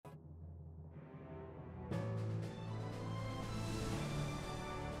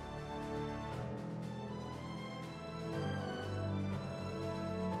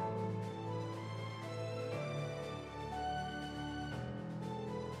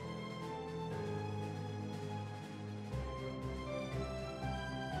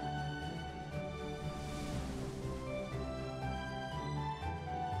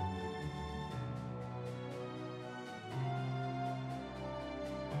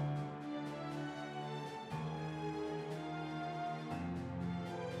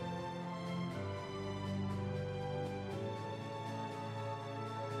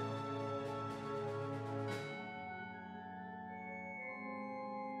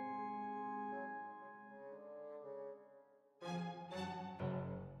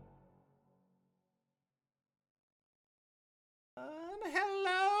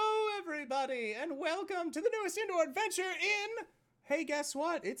everybody, and welcome to the newest indoor adventure in... Hey, guess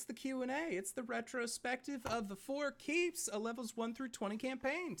what? It's the Q&A. It's the retrospective of the Four Keeps, a levels 1 through 20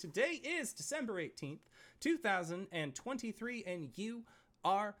 campaign. Today is December 18th, 2023, and you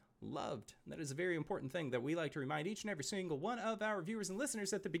are loved. That is a very important thing that we like to remind each and every single one of our viewers and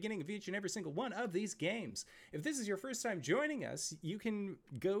listeners at the beginning of each and every single one of these games. If this is your first time joining us, you can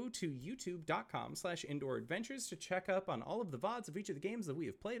go to youtube.com/indooradventures to check up on all of the VODs of each of the games that we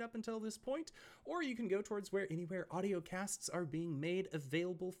have played up until this point, or you can go towards anywhere audio casts are being made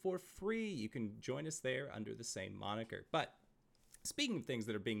available for free. You can join us there under the same moniker. But speaking of things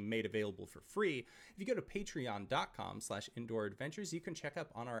that are being made available for free, if you go to patreon.com/indooradventures, you can check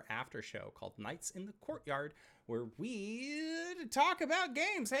up on our after show called Nights in the Courtyard, where we talk about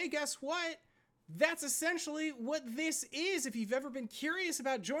games. Hey, guess what? That's essentially what this is. If you've ever been curious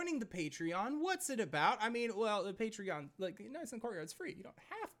about joining the Patreon, what's it about? I mean, well, the Patreon, like Nights in the Courtyard, is free. You don't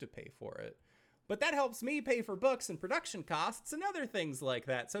have to pay for it. But that helps me pay for books and production costs and other things like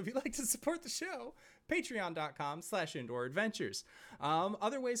that. So if you'd like to support the show, patreon.com/indooradventures.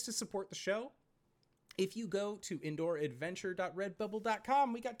 Other ways to support the show, if you go to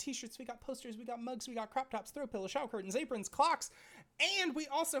indooradventure.redbubble.com, we got t-shirts, we got posters, we got mugs, we got crop tops, throw pillows, shower curtains, aprons, clocks, and we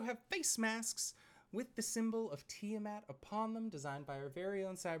also have face masks with the symbol of Tiamat upon them, designed by our very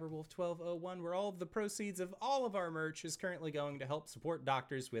own Cyberwolf 1201, where all of the proceeds of all of our merch is currently going to help support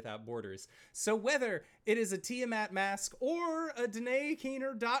Doctors Without Borders. So whether it is a Tiamat mask or a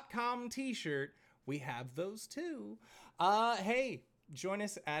DanaeKeener.com t-shirt, we have those too. Hey, join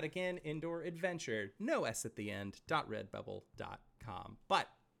us at, again, Indoor Adventure, no S at the end, .redbubble.com. But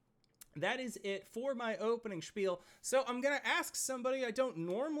that is it for my opening spiel. So I'm going to ask somebody I don't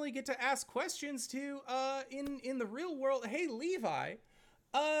normally get to ask questions to in the real world. Hey, Levi,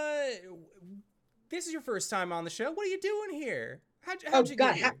 this is your first time on the show. What are you doing here? How'd you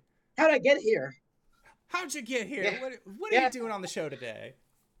get here? How'd I get here? How'd you get here? Yeah. What are you doing on the show today?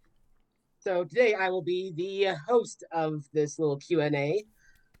 So today I will be the host of this little Q&A.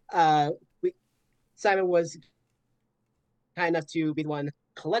 Simon was kind enough to be the one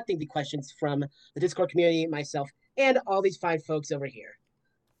collecting the questions from the Discord community, myself, and all these fine folks over here.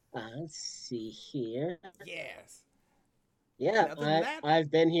 Let's see here. Yes. Yeah,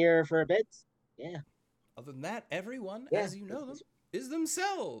 I've been here for a bit. Yeah. Other than that, everyone, as you know them, is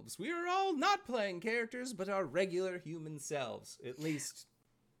themselves. We are all not playing characters, but our regular human selves. At least,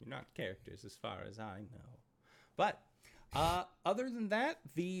 you're not characters as far as I know. But other than that,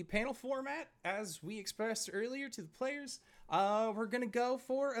 the panel format, as we expressed earlier to the players, we're going to go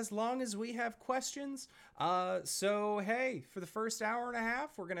for as long as we have questions. So, hey, for the first hour and a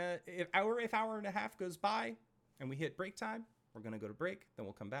half, we're going to, if hour and a half goes by and we hit break time, we're going to go to break. Then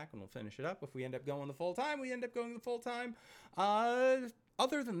we'll come back and we'll finish it up. If we end up going the full time, we end up going the full time. Other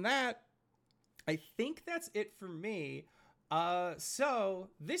than that, I think that's it for me. So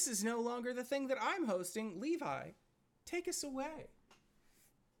this is no longer the thing that I'm hosting. Levi, take us away.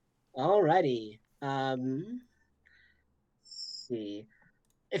 Alrighty. See.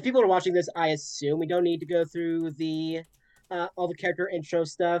 If people are watching this, I assume we don't need to go through the all the character intro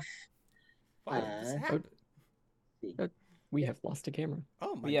stuff. Why did this happen? We have lost a camera.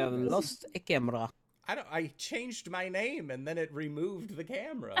 Oh my We have goodness. lost a camera. I changed my name and then it removed the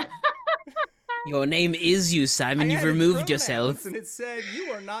camera. Your name is you, Simon. You've added removed pronouns yourself. and it said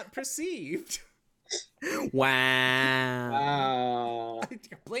you are not perceived. Wow.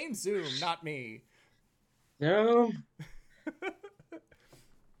 Blame Zoom, not me. No.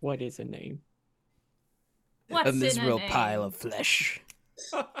 What is a name? A miserable pile of flesh.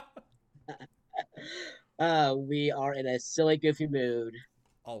 We are in a silly, goofy mood.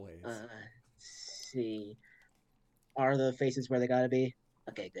 Always. Let's see. Are the faces where they gotta be?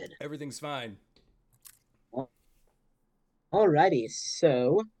 Okay, good. Everything's fine. Alrighty,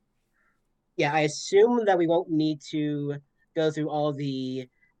 so yeah, I assume that we won't need to go through all the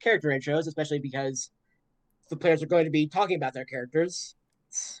character intros, especially because the players are going to be talking about their characters.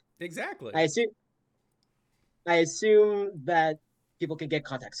 Exactly. I assume that people can get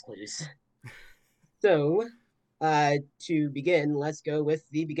context clues. So, to begin, let's go with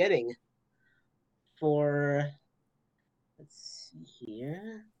the beginning. Let's see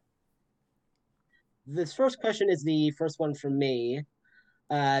here. This first question is the first one from me.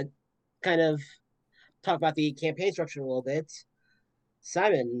 Kind of talk about the campaign structure a little bit.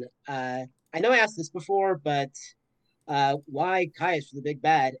 Simon, I know I asked this before, but why Caius for the big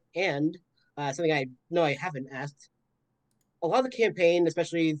bad? And something I know I haven't asked. A lot of the campaign,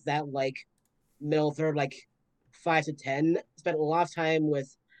 especially that middle third, 5 to 10, spent a lot of time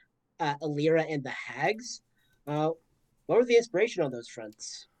with Alira and the Hags. What were the inspiration on those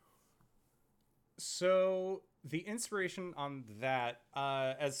fronts? So the inspiration on that,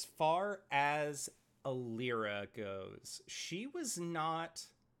 as far as Alira goes, she was not...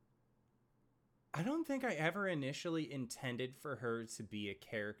 I don't think I ever initially intended for her to be a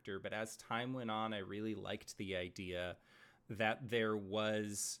character, but as time went on, I really liked the idea that there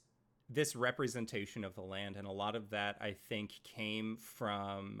was this representation of the land, and a lot of that, I think, came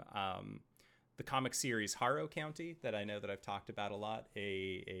from the comic series Harrow County that I know that I've talked about a lot,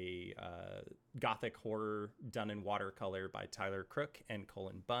 a gothic horror done in watercolor by Tyler Crook and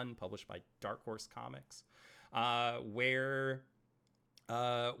Colin Bunn, published by Dark Horse Comics, where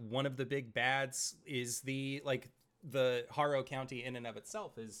one of the big bads is the Harrow County in and of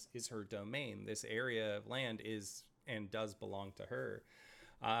itself is her domain. This area of land is and does belong to her.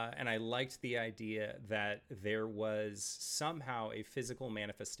 And I liked the idea that there was somehow a physical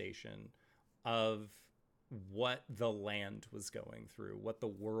manifestation of what the land was going through, what the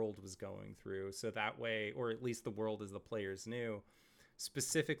world was going through. So that way, or at least the world as the players knew,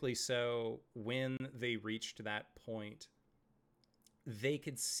 specifically so when they reached that point, they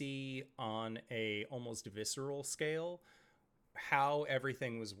could see on a almost visceral scale how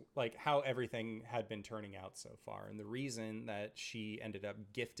everything had been turning out so far. And the reason that she ended up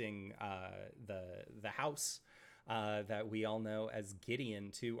gifting the house that we all know as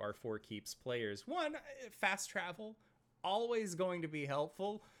Gideon to our Four Keeps players. One, fast travel, always going to be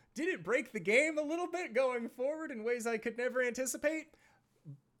helpful. Did it break the game a little bit going forward in ways I could never anticipate?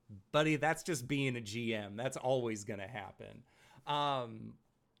 Buddy, that's just being a GM. That's always going to happen.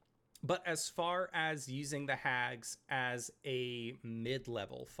 But as far as using the hags as a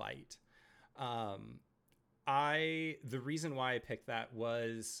mid-level fight, the reason why I picked that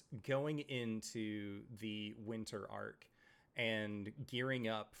was going into the winter arc and gearing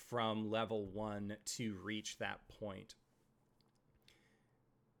up from level 1 to reach that point.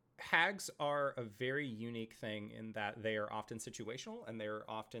 Hags are a very unique thing in that they are often situational and they're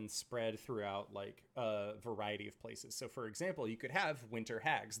often spread throughout like a variety of places. So for example, you could have winter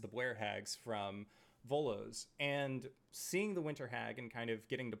hags, the Blair hags from Volos, and seeing the winter hag and kind of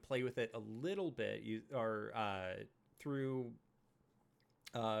getting to play with it a little bit through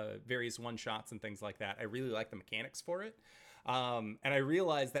various one-shots and things like that. I really like the mechanics for it. And I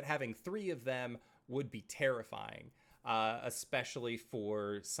realized that having 3 of them would be terrifying. Especially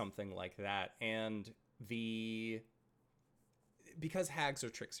for something like that. And because hags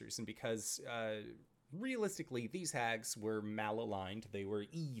are tricksters and because realistically these hags were malaligned, they were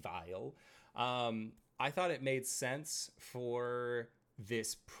evil, I thought it made sense for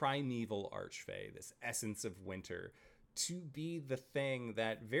this primeval archfey, this essence of winter, to be the thing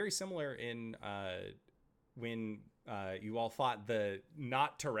that, very similar in when you all fought the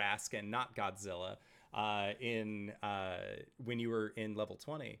not Tarrasque, not Godzilla, when you were in level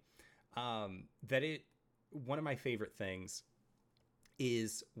 20, one of my favorite things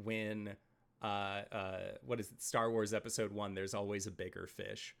is when Star Wars Episode 1, there's always a bigger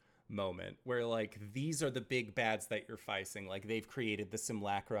fish moment, where like these are the big bads that you're facing. Like they've created the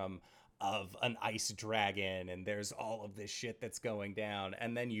simulacrum of an ice dragon and there's all of this shit that's going down,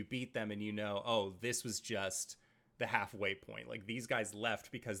 and then you beat them and you know, oh, this was just the halfway point. Like these guys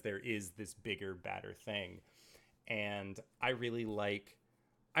left because there is this bigger, badder thing. And I really like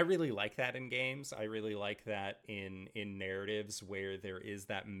that in games. I really like that in narratives where there is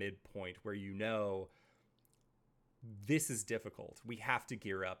that midpoint where you know this is difficult. We have to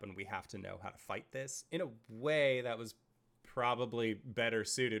gear up and we have to know how to fight this in a way that was probably better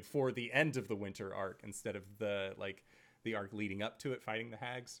suited for the end of the winter arc instead of the arc leading up to it, fighting the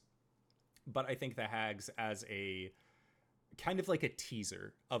hags. But I think the hags as a kind of like a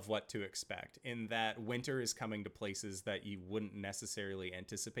teaser of what to expect, in that winter is coming to places that you wouldn't necessarily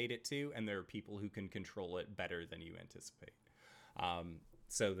anticipate it to, and there are people who can control it better than you anticipate.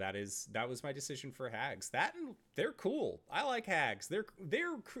 So that was my decision for hags. They're cool. I like hags. They're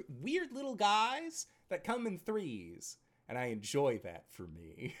weird little guys that come in 3s, and I enjoy that for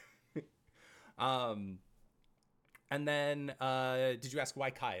me. And then did you ask why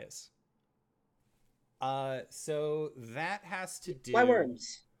Caius? So that has to do... Why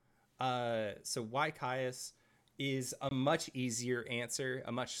worms? So why Caius is a much easier answer,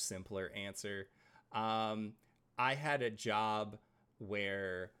 a much simpler answer. I had a job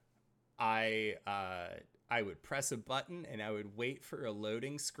where I would press a button and I would wait for a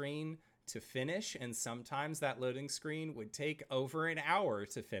loading screen to finish, and sometimes that loading screen would take over an hour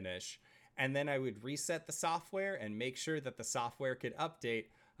to finish, and then I would reset the software and make sure that the software could update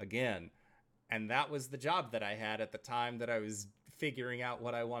again. And that was the job that I had at the time that I was figuring out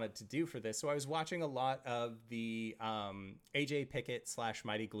what I wanted to do for this. So I was watching a lot of the AJ Pickett /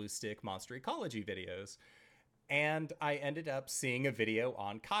 Mighty Glue Stick Monster Ecology videos. And I ended up seeing a video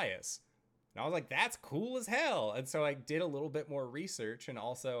on Caius. And I was like, that's cool as hell. And so I did a little bit more research. And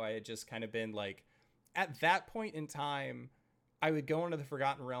also I had just kind of been like, at that point in time, I would go into the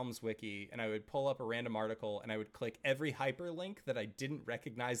Forgotten Realms wiki and I would pull up a random article and I would click every hyperlink that I didn't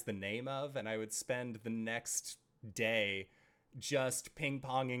recognize the name of. And I would spend the next day just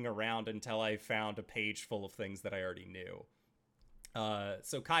ping-ponging around until I found a page full of things that I already knew.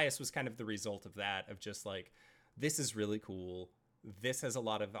 So Caius was kind of the result of that, of just like, this is really cool. This has a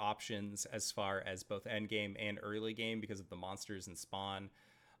lot of options as far as both endgame and early game because of the monsters and spawn.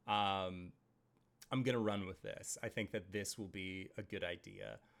 I'm going to run with this. I think that this will be a good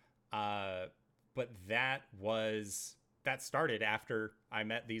idea. But that started after I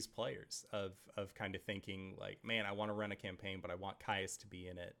met these players of kind of thinking like, man, I want to run a campaign, but I want Caius to be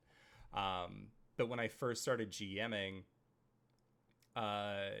in it. But when I first started GMing,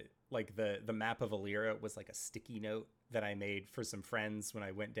 like the map of Alira was like a sticky note that I made for some friends when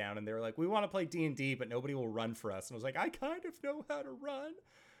I went down, and they were like, we want to play D&D, but nobody will run for us. And I was like, I kind of know how to run.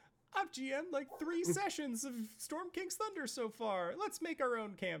 I've GM'd like 3 sessions of Storm King's Thunder so far. Let's make our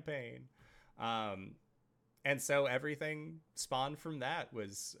own campaign. And so everything spawned from that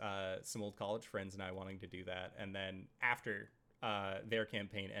was some old college friends and I wanting to do that. And then after their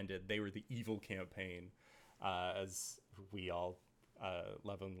campaign ended, they were the evil campaign, as we all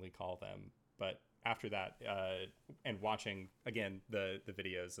lovingly call them. But after that, and watching, again, the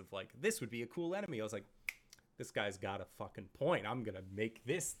videos of like, this would be a cool enemy, I was like, this guy's got a fucking point. I'm going to make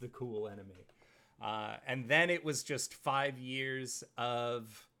this the cool enemy. And then it was just 5 years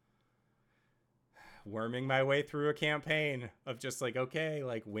of worming my way through a campaign of just like, okay,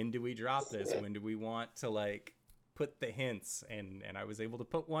 like, when do we drop this? When do we want to like put the hints? And I was able to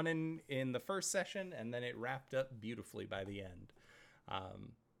put one in the first session, and then it wrapped up beautifully by the end.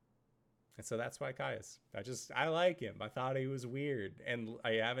 And so that's why Caius. I like him. I thought he was weird, and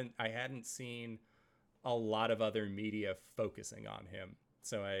I hadn't seen a lot of other media focusing on him.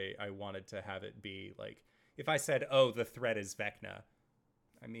 So I wanted to have it be like, if I said, oh, the threat is Vecna,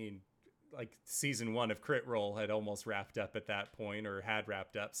 I mean, like season 1 of Crit Roll had almost wrapped up at that point, or had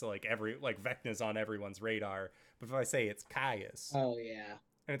wrapped up. So like Vecna's on everyone's radar. But if I say it's Caius, oh yeah,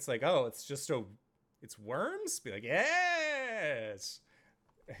 and it's like, oh, it's worms, be like, yes,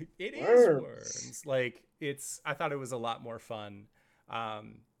 it is worms. Like, I thought it was a lot more fun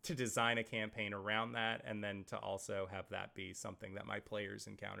to design a campaign around that, and then to also have that be something that my players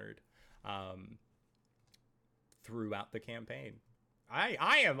encountered throughout the campaign.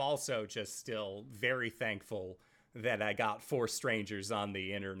 I am also just still very thankful that I got 4 strangers on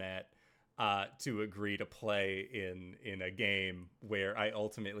the internet to agree to play in a game where I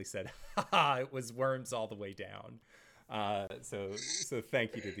ultimately said, haha, it was worms all the way down. So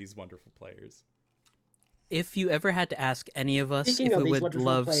thank you to these wonderful players. If you ever had to ask any of us Speaking if of we these would wonderful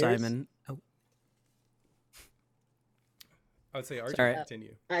love players- Simon... Oh, I would say, Archie, Sorry.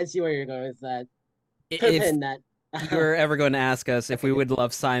 continue. I see where you're going with that. Could if pin that. you were ever going to ask us if we would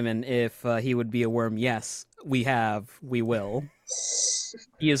love Simon if he would be a worm, yes, we will.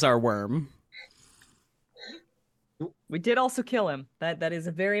 He is our worm. We did also kill him. That is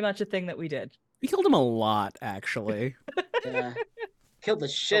very much a thing that we did. We killed him a lot, actually. Yeah. Killed the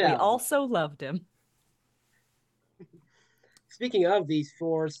shit But we out of him. also loved him. Speaking of these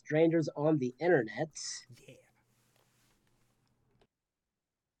 4 strangers on the internet, Yeah.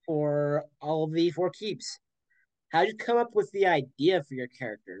 for all of the 4 keeps, how did you come up with the idea for your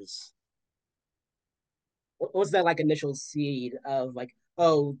characters? What was that like initial seed of like,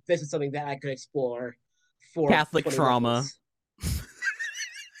 oh, this is something that I could explore for Catholic 20 trauma. levels?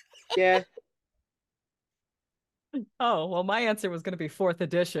 Yeah. Oh, well, my answer was going to be 4th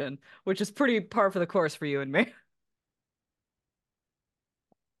edition, which is pretty par for the course for you and me.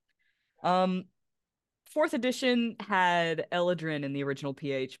 4th edition had Eladrin in the original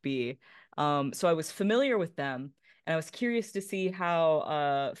PHB, so I was familiar with them, and I was curious to see how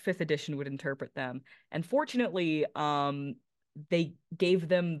 5th edition would interpret them. And fortunately, they gave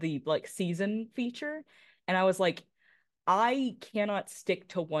them the like season feature, and I was like, I cannot stick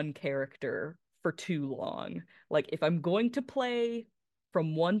to one character for too long. Like, if I'm going to play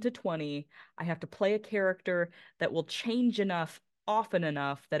from 1 to 20, I have to play a character that will change enough often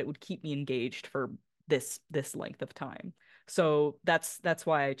enough that it would keep me engaged for this length of time. So that's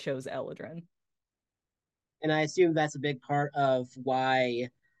why I chose Eladrin. And I assume that's a big part of why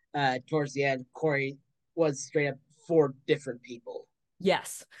towards the end, Corey was straight up 4 different people.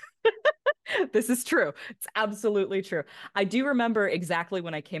 Yes. This is true. It's absolutely true. I do remember exactly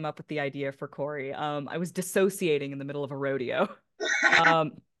when I came up with the idea for Corey. I was dissociating in the middle of a rodeo.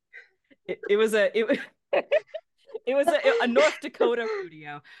 Um, it was it was a North Dakota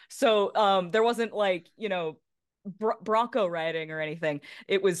rodeo. So there wasn't like, bronco riding or anything.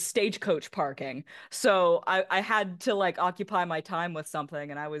 It was stagecoach parking. So I had to like occupy my time with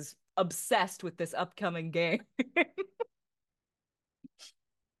something, and I was obsessed with this upcoming game.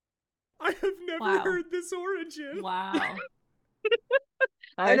 I have never heard this origin. Wow.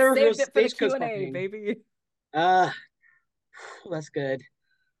 I never heard saved it for the stagecoach Q&A, parking. baby. That's good.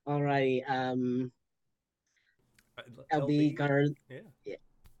 Alrighty. LB Gunner. Yeah.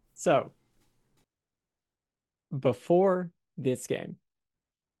 So, before this game,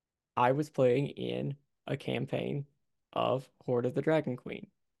 I was playing in a campaign of Horde of the Dragon Queen,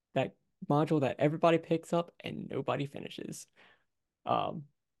 that module that everybody picks up and nobody finishes.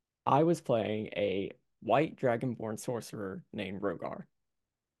 I was playing a white dragonborn sorcerer named Rogar,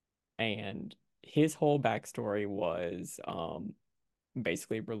 and his whole backstory was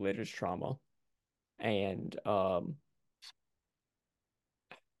basically religious trauma, and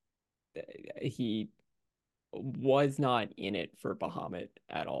he was not in it for Bahamut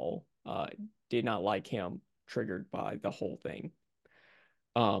at all. Did not like him, triggered by the whole thing.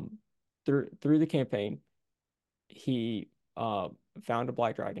 Through the campaign, he found a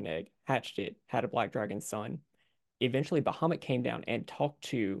black dragon egg, hatched it, had a black dragon son. Eventually, Bahamut came down and talked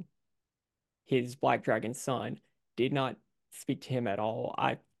to his black dragon son. Did not speak to him at all.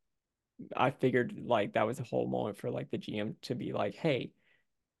 I figured like that was a whole moment for like the GM to be like, hey,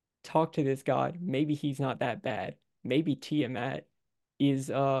 talk to this god. Maybe he's not that bad. Maybe Tiamat is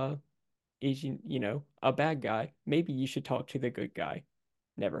a bad guy. Maybe you should talk to the good guy.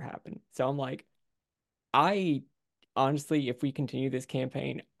 Never happened. So I'm like, I honestly, if we continue this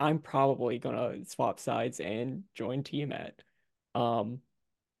campaign, I'm probably gonna swap sides and join Tiamat. Um,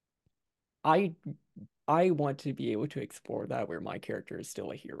 I I want to be able to explore that where my character is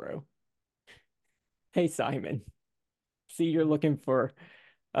still a hero. Hey Simon, see you're looking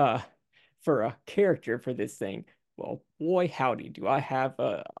uh for a character for this thing. Well, boy howdy, do I have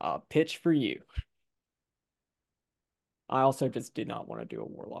a pitch for you. I also just did not want to do a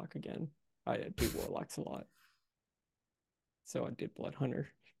warlock again. I do warlocks a lot. So I did Blood Hunter.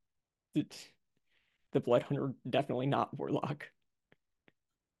 The Blood Hunter, definitely not warlock.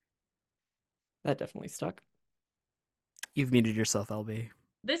 That definitely stuck. You've muted yourself, LB.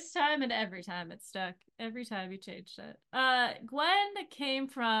 This time and every time it stuck. Every time you changed it. Gwen came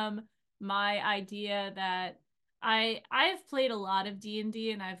from my idea that I've played a lot of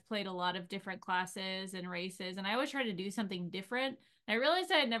D&D, and I've played a lot of different classes and races, and I always try to do something different. And I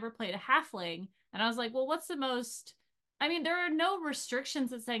realized I had never played a halfling, and I was like, well, what's the most... I mean, there are no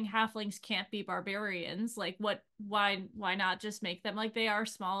restrictions that saying halflings can't be barbarians. Like, why not just make them like they are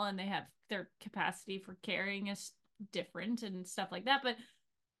small and they have their capacity for carrying is different and stuff like that. But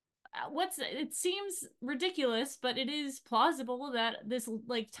it seems ridiculous, but it is plausible that this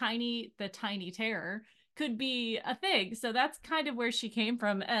like the tiny terror could be a thing. So that's kind of where she came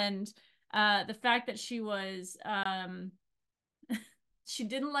from. And the fact that she was she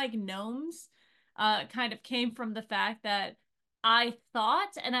didn't like gnomes kind of came from the fact that I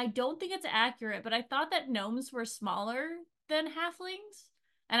thought, and I don't think it's accurate, but I thought that gnomes were smaller than halflings.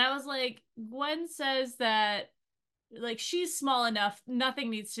 And I was like, Gwen says that like she's small enough, nothing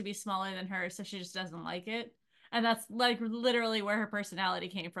needs to be smaller than her, so she just doesn't like it. And that's like literally where her personality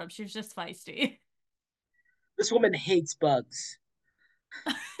came from. She was just feisty. This woman hates bugs.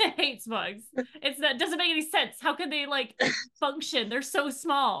 Hates bugs. That doesn't make any sense. How can they like function? They're so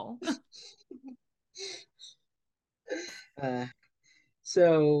small.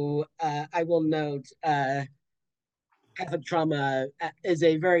 So I will note Catholic trauma is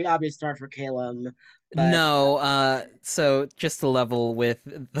a very obvious start for Calum. But, No, so just to level with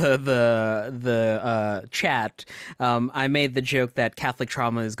the chat, I made the joke that Catholic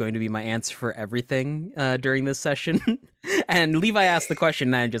trauma is going to be my answer for everything during this session, and Levi asked the question,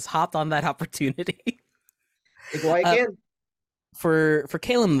 and I just hopped on that opportunity. Take away again. For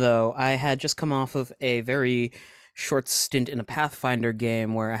Calum though, I had just come off of a very short stint in a Pathfinder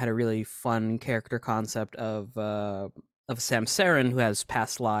game where I had a really fun character concept of Samsaren who has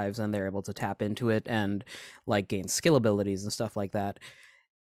past lives, and they're able to tap into it and like gain skill abilities and stuff like that.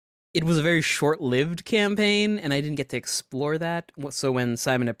 It was a very short-lived campaign, and I didn't get to explore that. So when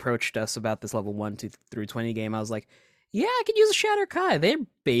Simon approached us about this level 1 through 20 game, I was like, yeah, I could use a Shatter Kai. They're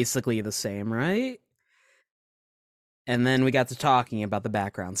basically the same, right? And then we got to talking about the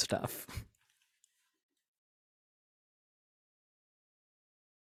background stuff.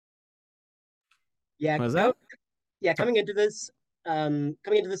 Yeah, What was that? coming into this, in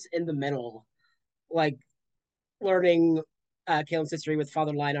the middle, like learning Caleb's history with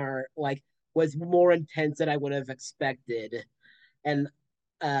Father Linar, like was more intense than I would have expected, and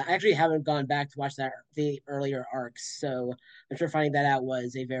I actually haven't gone back to watch the earlier arcs, so I'm sure finding that out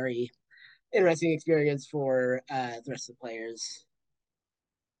was a very interesting experience for the rest of the players.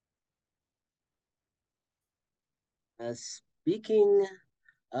 Speaking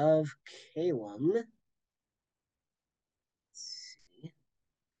of Calum,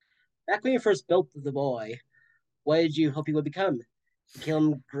 back when you first built the boy, what did you hope he would become? Did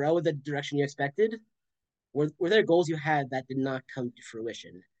Calum grow in the direction you expected? Were there goals you had that did not come to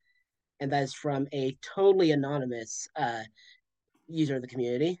fruition? And that is from a totally anonymous user of the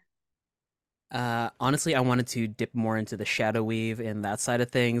community. Honestly, I wanted to dip more into the shadow weave and that side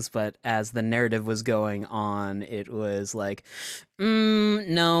of things, but as the narrative was going on, it was like,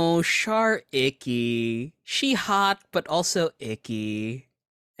 no, Char icky. She hot, but also icky,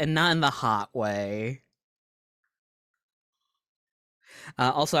 and not in the hot way.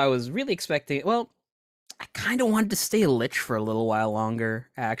 Also, I was really expecting. Well, I kind of wanted to stay a lich for a little while longer.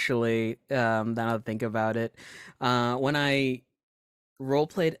 Actually, now that I think about it, when I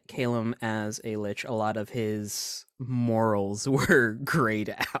roleplayed Calum as a lich, a lot of his morals were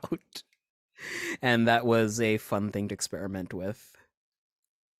grayed out. And that was a fun thing to experiment with.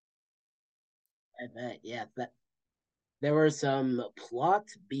 I bet, yeah. There were some plot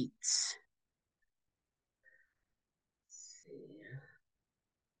beats.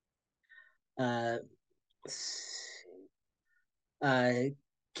 Uh, uh,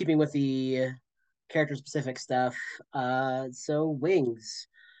 Keeping with the character specific stuff. So wings.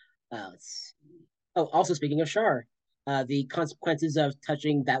 Also speaking of Shar, the consequences of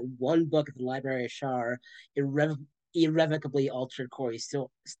touching that one book at the Library of Shar irrevocably altered Corey's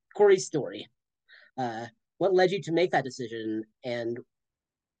story. What led you to make that decision, and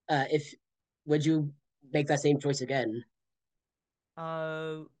if would you make that same choice again?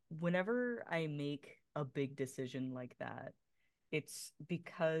 Whenever I make a big decision like that, it's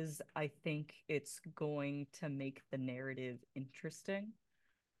because I think it's going to make the narrative interesting.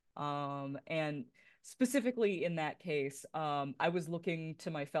 And specifically in that case, I was looking to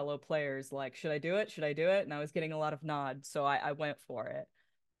my fellow players like, should I do it? Should I do it? And I was getting a lot of nods, so I went for it.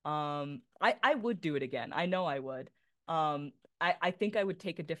 I would do it again. I know I would. I think I would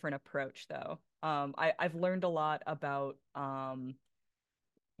take a different approach though. I've learned a lot about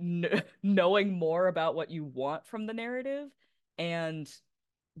knowing more about what you want from the narrative and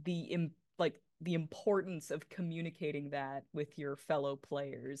the importance of communicating that with your fellow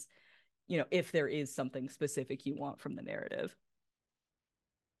players, if there is something specific you want from the narrative.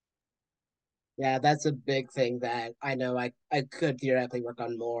 Yeah, that's a big thing that I know I could theoretically work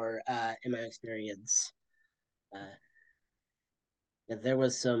on more in my experience. Uh, yeah, there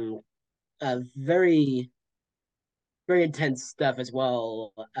was some very very intense stuff as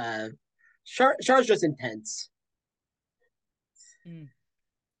well. Char's just intense. Mm,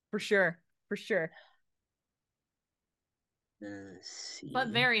 for sure, for sure. See. But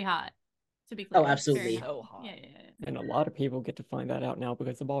very hot, to be Oh, clear. absolutely. Very hot. So hot. Yeah. And a lot of people get to find that out now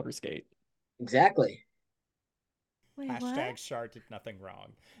because of Baldur's Gate. Exactly. Wait, Hashtag what? Char did nothing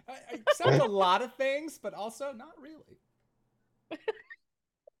wrong. Except a lot of things, but also not really.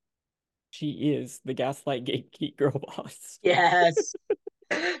 She is the Gaslight Gatekeep girl boss. Yes.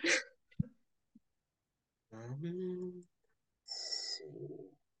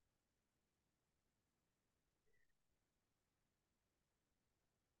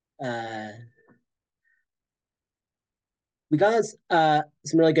 uh, we got some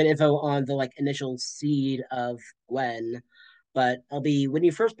really good info on the like initial seed of Gwen, but LB, when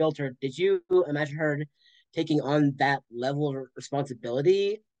you first built her, did you imagine her taking on that level of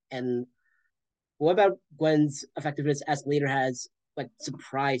responsibility? And what about Gwen's effectiveness as leader has like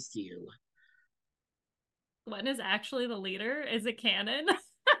surprised you? Gwen is actually the leader? Is it canon? I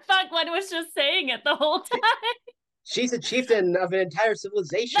thought Gwen was just saying it the whole time. She's a chieftain of an entire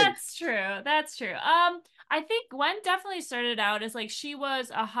civilization. That's true. That's true. I think Gwen definitely started out as like she was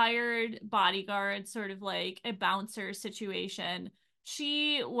a hired bodyguard, sort of like a bouncer situation.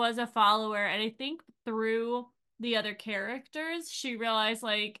 She was a follower, and I think through the other characters, she realized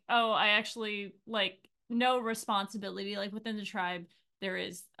like, oh, I actually like no responsibility. Like within the tribe, there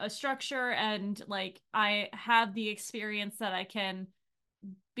is a structure, and like I have the experience that I can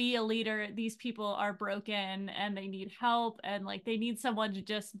be a leader. These people are broken and they need help, and like they need someone to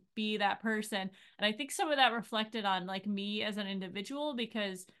just be that person. And I think some of that reflected on like me as an individual,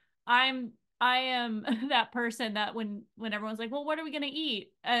 because I'm I am that person that when everyone's like, well, what are we gonna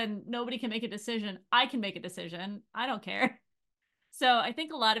eat? And nobody can make a decision, I can make a decision. I don't care. So I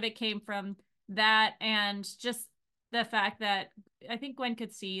think a lot of it came from that, and just the fact that I think Gwen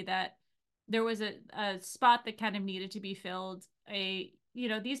could see that there was a spot that kind of needed to be filled.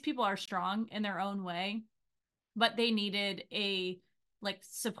 These people are strong in their own way, but they needed a like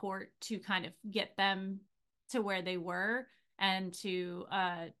support to kind of get them to where they were, and to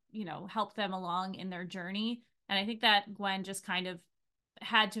help them along in their journey. And I think that Gwen just kind of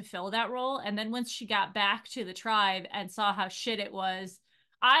had to fill that role. And then once she got back to the tribe and saw how shit it was,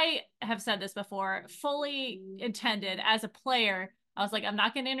 I have said this before, fully intended as a player, I was like, I'm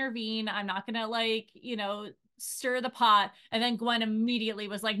not going to intervene, I'm not going to stir the pot. And then Gwen immediately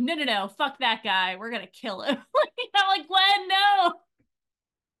was like, no, fuck that guy, we're gonna kill him. I'm like, Gwen, no.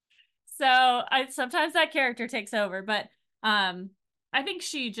 So I sometimes that character takes over, but I think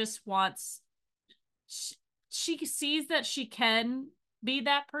she just wants, she sees that she can be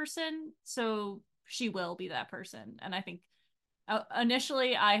that person, so she will be that person. And I think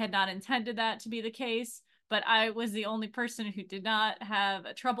initially I had not intended that to be the case, but I was the only person who did not have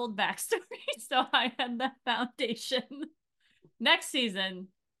a troubled backstory, so I had that foundation. Next season,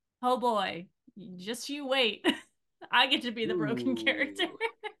 oh boy, just you wait. I get to be the broken character.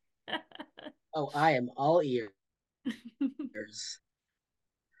 Oh, I am all ears.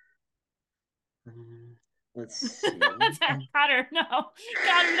 Let's see. Connor, no.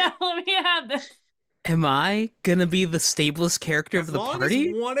 Let me have this. Am I gonna be the stablest character of the party?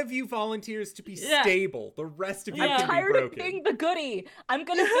 As long as one of you volunteers to be stable, the rest of you can be broken. I'm tired of being the goody. I'm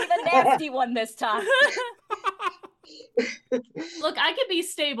gonna be the nasty one this time. Look, I could be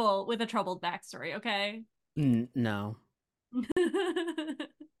stable with a troubled backstory, okay? No.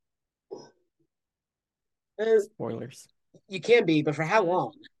 Spoilers. You can be, but for how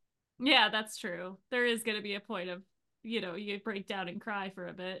long? Yeah, that's true. There is going to be a point of, you break down and cry for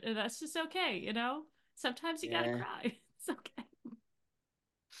a bit, and that's just okay, Sometimes you gotta cry. It's okay.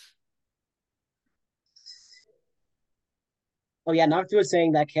 Oh yeah, Noctua was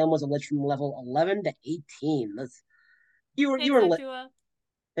saying that Caleb was a lich from level 11 to 18. You were lit.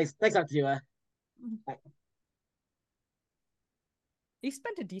 Thanks, Noctua. He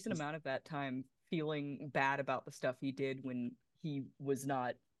spent a decent amount of that time feeling bad about the stuff he did when he was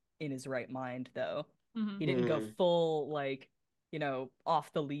not in his right mind, though. Mm-hmm. He didn't go full,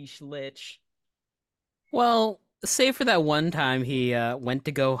 off the leash lich. Well, save for that one time he went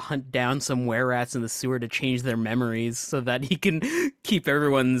to go hunt down some were-rats in the sewer to change their memories so that he can keep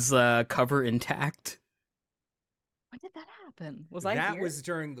everyone's cover intact. When did that happen? Was I here? That was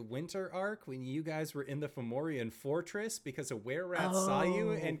during the winter arc when you guys were in the Fomorian fortress because a were-rat saw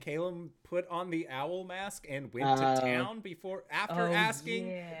you, and Caleb put on the owl mask and went to town after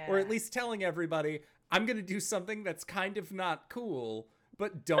asking, or at least telling everybody, I'm going to do something that's kind of not cool,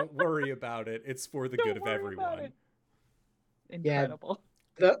 but don't worry about it. It's for the good of everyone. Incredible.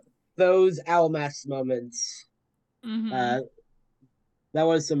 Yeah, those owl mask moments. Mm-hmm. That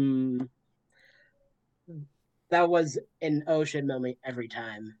was an ocean moment every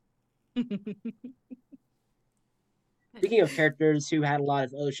time. Speaking of characters who had a lot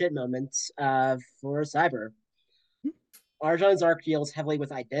of oh shit moments, for Cyber, Arjan's arc deals heavily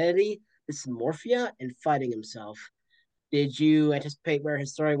with identity, dysmorphia, and fighting himself. Did you anticipate where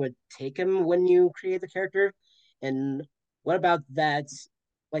his story would take him when you create the character? And what about that,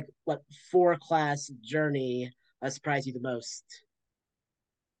 what 4-class journey surprised you the most?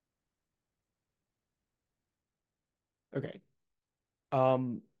 Okay.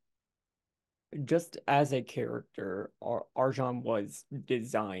 Just as a character, Arjan was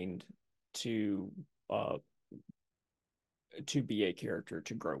designed to be a character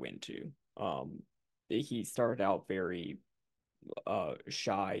to grow into. He started out very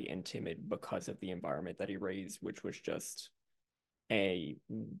shy and timid because of the environment that he raised, which was just a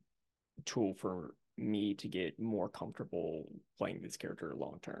tool for me to get more comfortable playing this character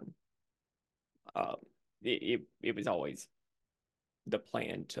long term. It was always the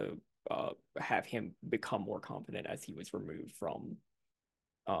plan to have him become more confident as he was removed from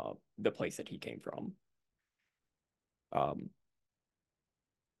the place that he came from.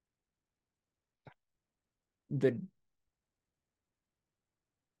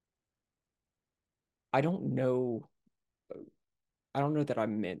 I don't know that I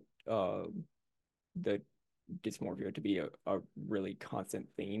meant the dysmorphia to be a really constant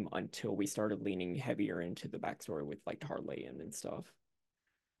theme until we started leaning heavier into the backstory with like Tarlayan and stuff.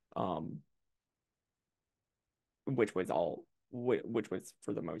 Which was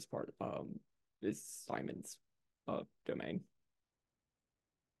for the most part is Simon's domain.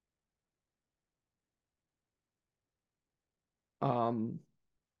 Um,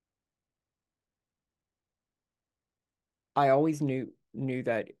 I always knew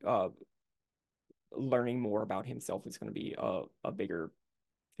that learning more about himself was going to be a bigger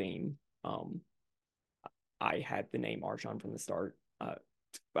theme. I had the name Archon from the start.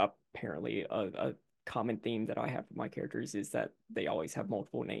 Apparently, a common theme that I have with my characters is that they always have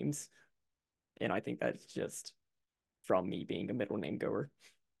multiple names, and I think that's just from me being a middle name goer.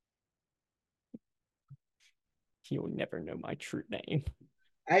 You'll never know my true name.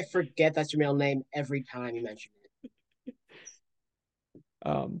 I forget that's your middle name every time you mention it.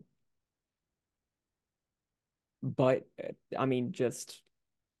 Um, but I mean, just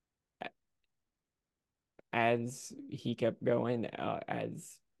as he kept going,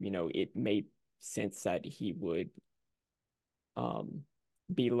 as you know, it made sense that he would um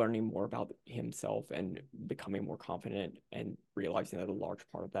be learning more about himself and becoming more confident and realizing that a large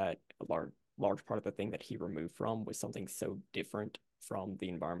part of that, a large part of the thing that he removed from was something so different from the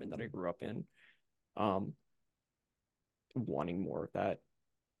environment that I grew up in. Um, wanting more of that,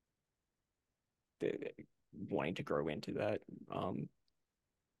 wanting to grow into that.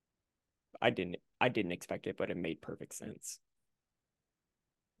 I didn't expect it, but it made perfect sense.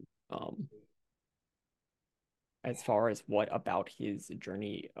 Um, as far as what about his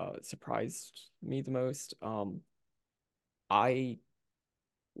journey surprised me the most, I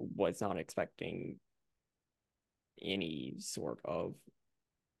was not expecting any sort of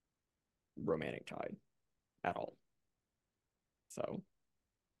romantic tide at all. So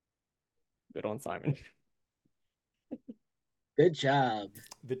good on Simon. Good job.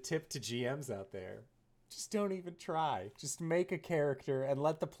 The tip to GMs out there: just don't even try. Just make a character and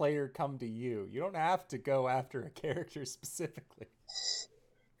let the player come to you. You don't have to go after a character specifically.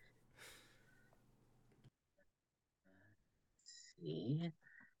 See.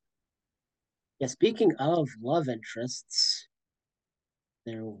 Yeah, speaking of love interests,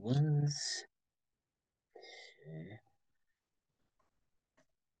 there was.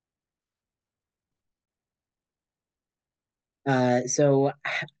 So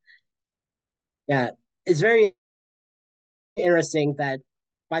yeah, it's very interesting that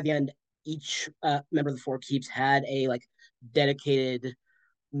by the end, each member of the Four Keeps had a like dedicated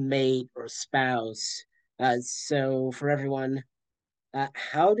mate or spouse. So for everyone,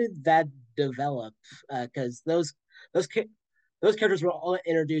 how did that develop? Because those those characters were all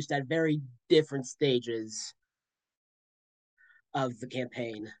introduced at very different stages of the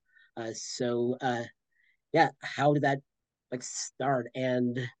campaign. So yeah, how did that like start,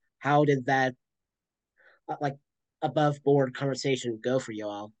 and how did that like above board conversation go for you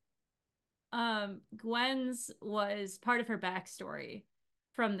all? Gwen's was part of her backstory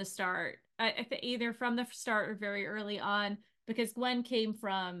from the start. I think either from the start or very early on, because Gwen came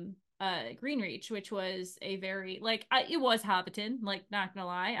from Greenreach, which was a very like it was Hobbiton, like not gonna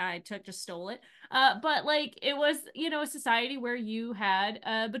lie, I just stole it. But like it was, a society where you had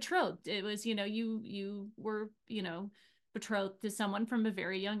betrothed. It was, you were, betrothed to someone from a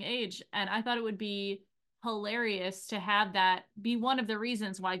very young age. And I thought it would be hilarious to have that be one of the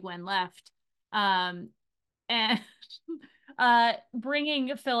reasons why Gwen left. And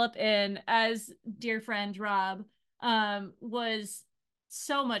bringing Philip in as dear friend Rob was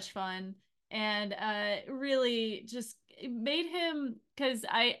so much fun, and really just made him, because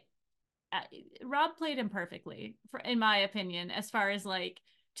I Rob played him perfectly in my opinion, as far as like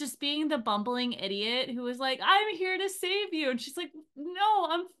just being the bumbling idiot who was like, I'm here to save you, and she's like, no,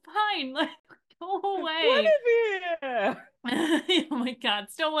 I'm fine, like go away. Oh my god,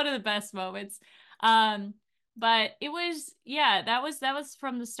 still one of the best moments. um but it was, yeah, that was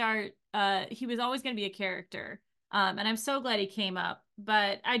from the start. He was always going to be a character, and I'm so glad he came up,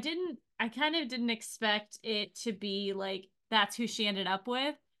 but I kind of didn't expect it to be like that's who she ended up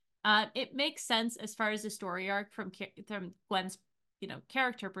with. It makes sense as far as the story arc from Gwen's,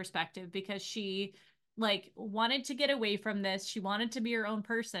 character perspective, because she like wanted to get away from this. She wanted to be her own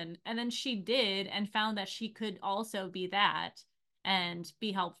person, and then she did, and found that she could also be that and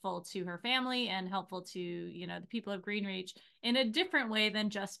be helpful to her family and helpful to, the people of Greenreach in a different way than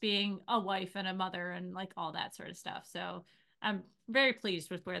just being a wife and a mother and like all that sort of stuff. So I'm very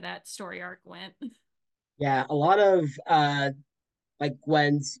pleased with where that story arc went. Yeah, a lot of like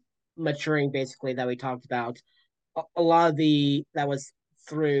Gwen's maturing basically that we talked about. A lot of the that was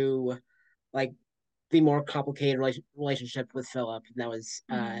through like the more complicated relationship with Philip. That was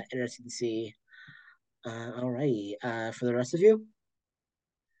Mm-hmm. interesting to see. Alrighty, for the rest of you.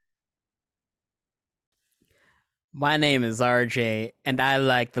 My name is RJ, and I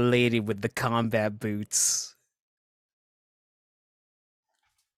like the lady with the combat boots.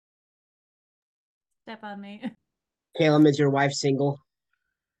 Step on me. Caleb, is your wife single?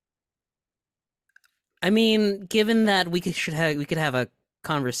 I mean, given that we could have a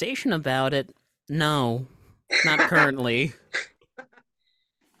conversation about it, no, not currently.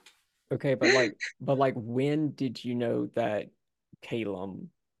 Okay, but like, when did you know that Calum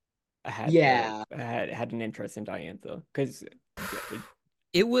Yeah. had an interest in Diantha? Because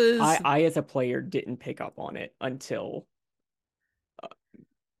It was I as a player didn't pick up on it uh, until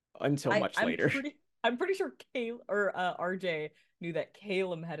much I'm later. pretty sure RJ knew that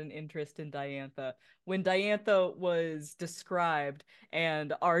Calum had an interest in Diantha when Diantha was described,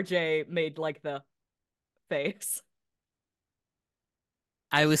 and RJ made like the face.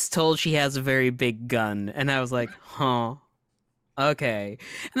 I was told she has a very big gun, and I was like, huh, okay.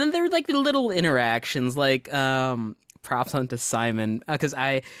 And then there were like the little interactions, like props onto Simon, because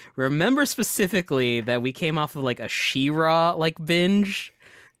I remember specifically that we came off of like a She-Ra like binge,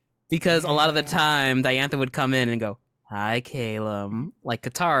 because a lot of the Yeah. time Diantha would come in and go, "Hi, Caleb," like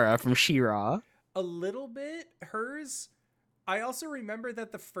Katara from She-Ra. A little bit. Hers. I also remember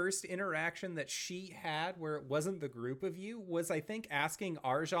that the first interaction that she had where it wasn't the group of you was, I think, asking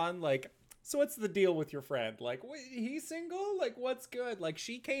Arjan, like, so what's the deal with your friend? Like, he's single? Like, what's good? Like,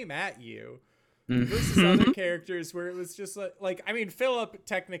 she came at you. Versus other characters where it was just like I mean, Philip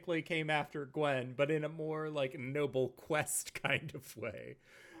technically came after Gwen, but in a more like noble quest kind of way.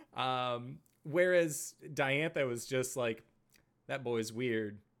 Whereas Diantha was just like, that boy's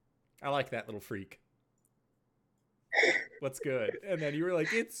weird. I like that little freak. What's good? And then you were like,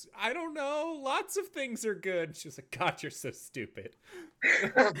 I don't know, lots of things are good. She was like, God, you're so stupid.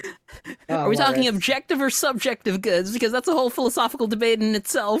 Are we talking Lawrence. objective or subjective goods? Because that's a whole philosophical debate in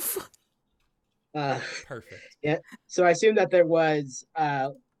itself. Perfect. Yeah. So I assume that there was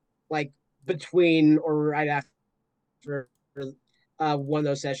like between or right after one of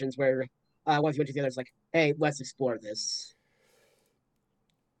those sessions where one of you went to the other, it's like, hey, let's explore this.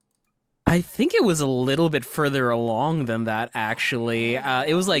 I think it was a little bit further along than that, actually.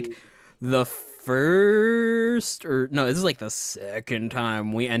 It was like the first, or no, this is like the second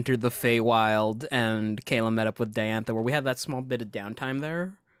time we entered the Feywild and Kayla met up with Diantha, where we had that small bit of downtime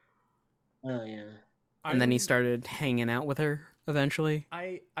there. Oh yeah. And then he started hanging out with her eventually.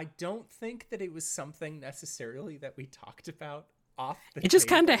 I don't think that it was something necessarily that we talked about off the It just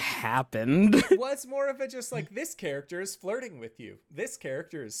table. kind of happened. It was more of a just like, this character is flirting with you. This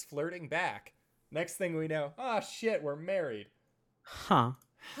character is flirting back. Next thing we know, oh shit, we're married. Huh.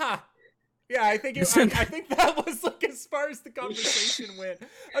 Ha! Yeah, I think I think that was like as far as the conversation went.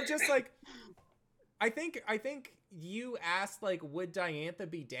 I'm just like, I think you asked like, would Diantha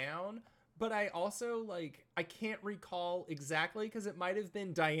be down? But I also like, I can't recall exactly because it might have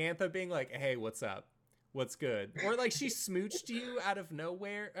been Diantha being like, hey, what's up? What's good? Or like she smooched you out of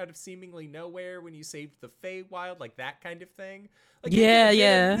nowhere, out of seemingly nowhere when you saved the Feywild, like that kind of thing. Like Yeah, it could have been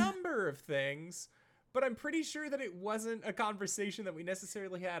yeah. a number of things, but I'm pretty sure that it wasn't a conversation that we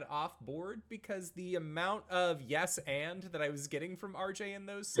necessarily had off board because the amount of yes and that I was getting from RJ in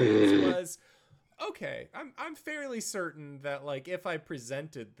those scenes was, okay, I'm fairly certain that like if I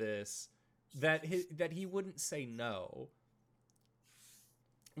presented this, that he wouldn't say no.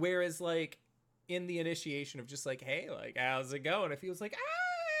 Whereas like in the initiation of just like, hey, like, how's it going? If he was like,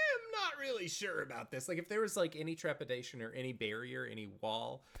 I'm not really sure about this. Like if there was like any trepidation or any barrier, any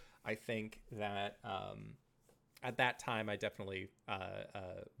wall, I think that at that time I definitely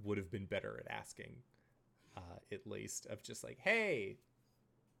would have been better at asking, at least, of just like, hey,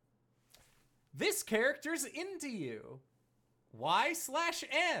 this character's into you.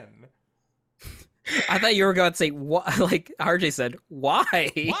 Y/N. I thought you were going to say, what? Like RJ said,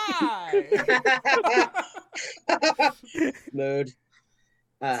 why? Why? Mood.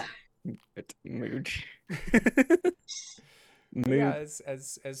 Mood. Yeah,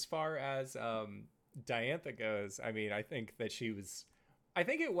 as far as Diantha goes, I mean, I think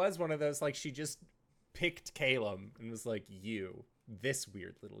it was one of those like she just picked Caleb and was like, you, this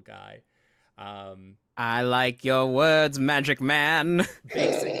weird little guy. I like your words, Magic Man.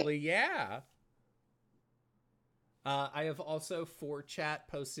 Basically, yeah. I have also for chat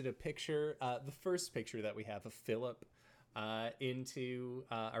posted a picture, the first picture that we have of Philip into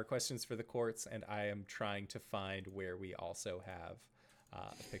our questions for the courts, and I am trying to find where we also have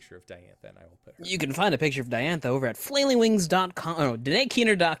a picture of Diantha, and I will put her. You can find a picture of Diantha over at flailingwings.com. Oh,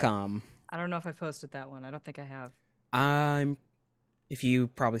 DanaeKeener.com. I don't know if I posted that one. I don't think I have. If you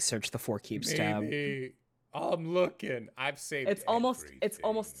probably search the Four Keeps tab. Maybe. I'm looking. I've saved It's almost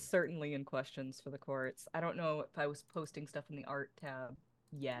everything. certainly in questions for the courts. I don't know if I was posting stuff in the art tab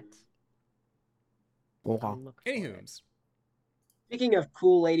yet. Wow. I'll look for it. Anywho's. Speaking of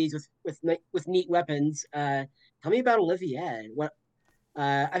cool ladies with neat weapons, tell me about Olivia. What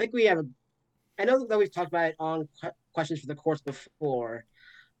I think we have. I know that we've talked about it on questions for the course before,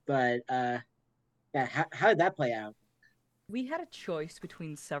 but yeah, how did that play out? We had a choice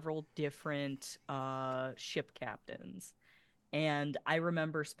between several different ship captains. And I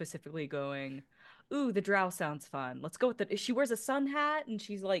remember specifically going, "Ooh, the drow sounds fun. Let's go with the." She wears a sun hat and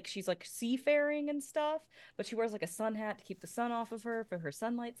she's like seafaring and stuff, but she wears like a sun hat to keep the sun off of her for her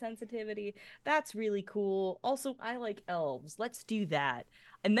sunlight sensitivity. That's really cool. Also, I like elves. Let's do that.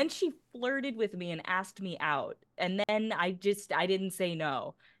 And then she flirted with me and asked me out. And then I didn't say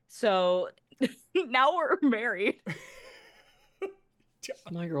no. So now we're married.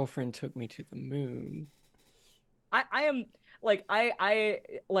 My girlfriend took me to the moon. I am I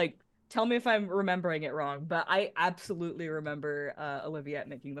like tell me if I'm remembering it wrong, but I absolutely remember Olivia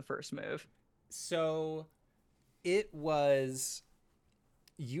making the first move. So it was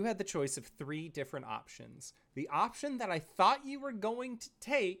you had the choice of 3 different options. The option that I thought you were going to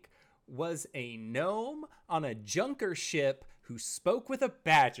take was a gnome on a junker ship who spoke with a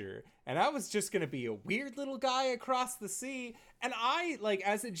badger. And I was just going to be a weird little guy across the sea. And I, like,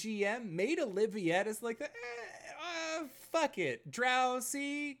 as a GM, made Oliviette as, like, fuck it.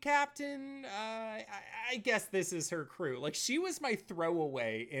 Drowsy captain. I guess this is her crew. Like, she was my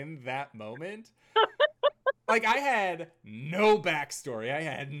throwaway in that moment. Like, I had no backstory. I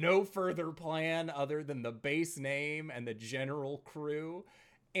had no further plan other than the base name and the general crew.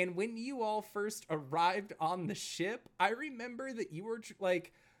 And when you all first arrived on the ship, I remember that you were,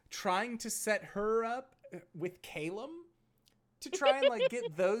 like, trying to set her up with Calum to try and, like,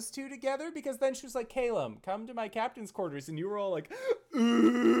 get those two together. Because then she was like, Calum, come to my captain's quarters. And you were all like,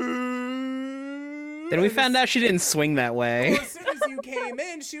 ooh. Then we found out she didn't swing that way. Well, as soon as you came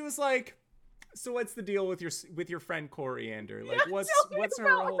in, she was like, so what's the deal with your friend Coriander? Like, what's her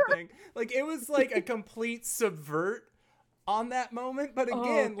whole thing? Like, it was like a complete subvert on that moment. But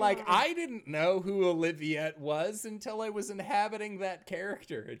again, like, I didn't know who Oliviette was until I was inhabiting that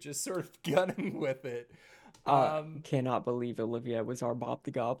character, just sort of gunning with it. Cannot believe Olivia was our Bob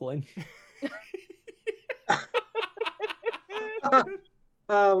the Goblin.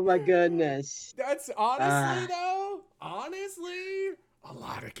 Oh my goodness. That's honestly though, a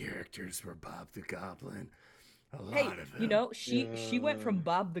lot of characters were Bob the Goblin. A lot of them. You know, she went from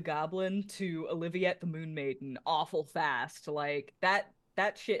Bob the Goblin to Oliviette the Moon Maiden awful fast. Like that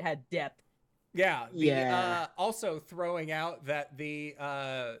shit had depth. Yeah. Also throwing out that the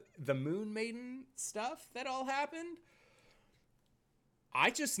Moon Maiden stuff that all happened.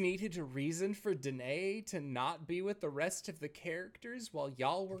 I just needed a reason for Danae to not be with the rest of the characters while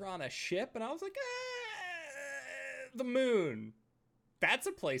y'all were on a ship, and I was like, the moon. That's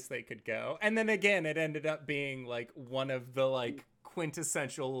a place they could go. And then again, it ended up being like one of the like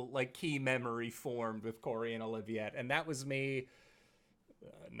quintessential like key memory formed with Corey and Oliviette, and that was me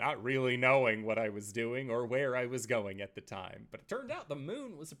not really knowing what I was doing or where I was going at the time. But it turned out the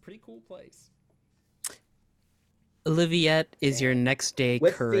moon was a pretty cool place. Oliviette is your next day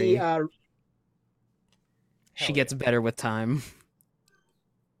With curry. the She gets better with time.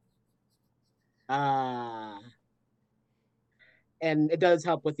 and it does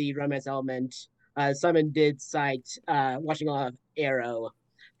help with the romance element. Simon did cite watching a lot of Arrow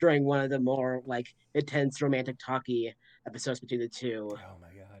during one of the more like intense romantic talky episodes between the two. Oh my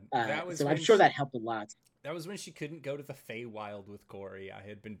god. That was so I'm sure that helped a lot. That was when she couldn't go to the Feywild with Corey. I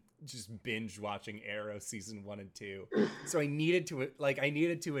had been just binge watching Arrow season 1 and 2. So I needed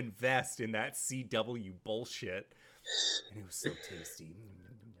to invest in that CW bullshit. And it was so tasty.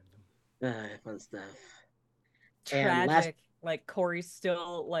 Fun stuff. Tragic. Like Corey's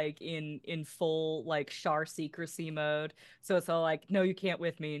still like in full like Char secrecy mode. So it's all like, no, you can't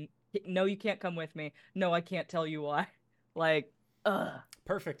with me. No, you can't come with me. No, I can't tell you why. Like,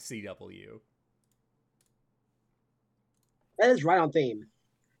 perfect CW. That is right on theme.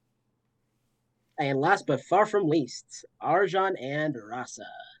 And last but far from least, Arjan and Rasa.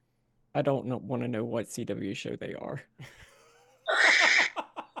 I don't want to know what CW show they are.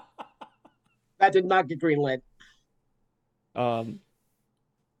 That did not get greenlit.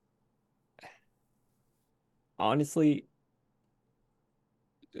 Honestly,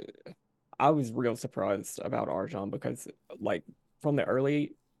 I was real surprised about Arjan because, like, from the early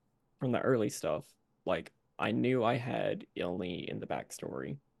stuff, like, I knew I had Ilni in the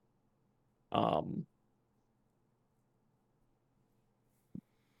backstory.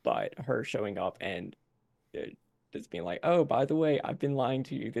 But her showing up and just being like, oh, by the way, I've been lying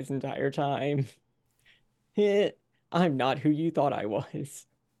to you this entire time. I'm not who you thought I was.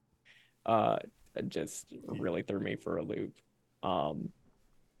 It just really threw me for a loop. Um,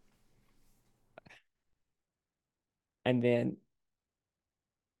 and then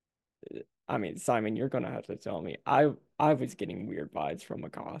I mean, Simon, you're gonna have to tell me. I was getting weird vibes from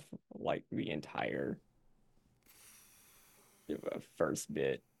McGoth like the entire first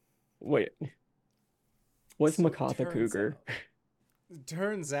bit. Wait, was So McGoth a cougar? it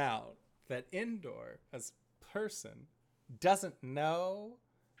turns out that Indoor, as a person, doesn't know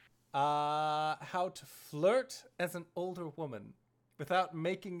how to flirt as an older woman without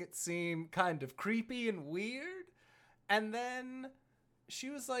making it seem kind of creepy and weird. And then she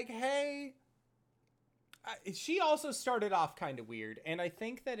was like, hey, she also started off kind of weird. And I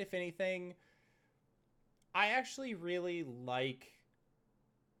think that if anything, I actually really like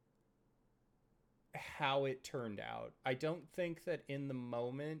how it turned out. I don't think that in the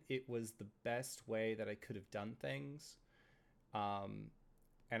moment it was the best way that I could have done things.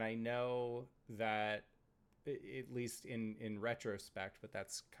 And I know that, at least in retrospect, but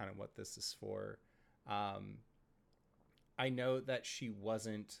that's kind of what this is for. I know that she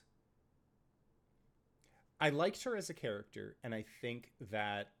wasn't. I liked her as a character, and I think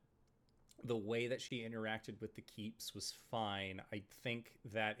that the way that she interacted with the keeps was fine. I think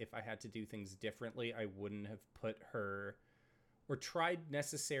that if I had to do things differently, I wouldn't have put her or tried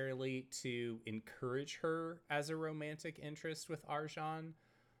necessarily to encourage her as a romantic interest with Arjan.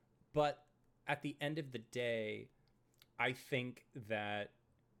 But at the end of the day, I think that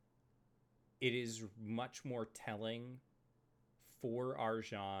it is much more telling for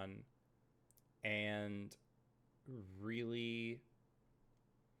Arjan and really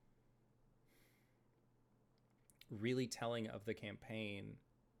really telling of the campaign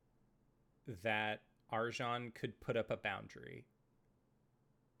that Arjan could put up a boundary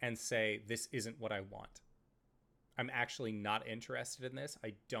and say, this isn't what I want. I'm actually not interested in this.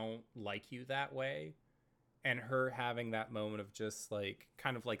 I don't like you that way. And her having that moment of just like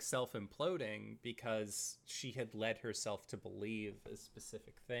kind of like self-imploding because she had led herself to believe a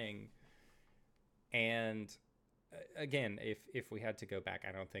specific thing. And again, if we had to go back,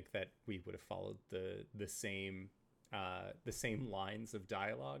 I don't think that we would have followed the same lines of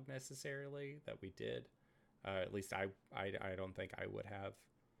dialogue necessarily that we did. At least I don't think I would have,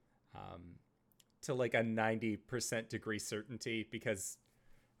 to like a 90% degree certainty, because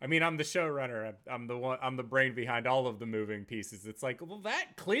I mean, I'm the showrunner. I'm the brain behind all of the moving pieces. It's like, well,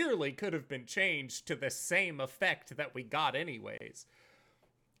 that clearly could have been changed to the same effect that we got anyways.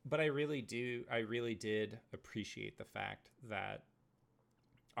 But I really did appreciate the fact that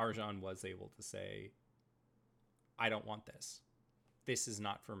Arjan was able to say, I don't want this. This is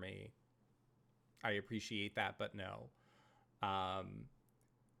not for me. I appreciate that, but no.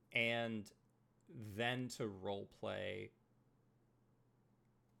 And then to role play,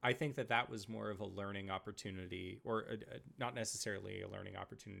 I think that was more of a learning opportunity, or not necessarily a learning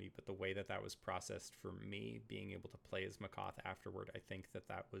opportunity, but the way that was processed for me, being able to play as Makoth afterward, I think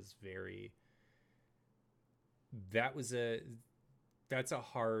that was very, that's a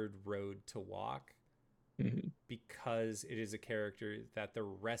hard road to walk, because it is a character that the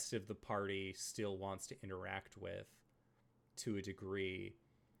rest of the party still wants to interact with to a degree,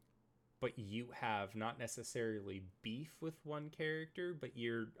 but you have not necessarily beef with one character, but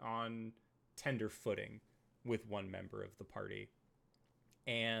you're on tender footing with one member of the party.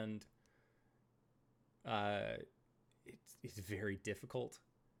 And it's very difficult.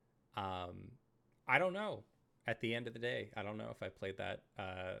 I don't know. At the end of the day, I don't know if I played that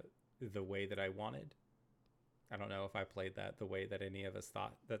the way that I wanted. I don't know if I played that the way that any of us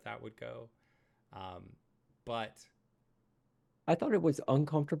thought that would go. But I thought it was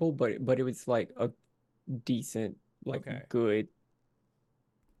uncomfortable, but it was like a decent, like okay.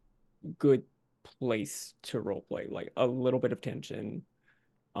 good place to roleplay. Like a little bit of tension.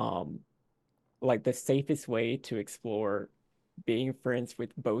 Like the safest way to explore being friends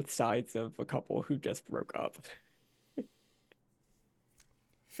with both sides of a couple who just broke up.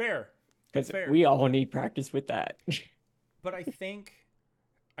 Fair. Because we all need practice with that. But I think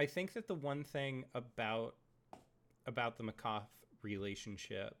that the one thing about the Makoth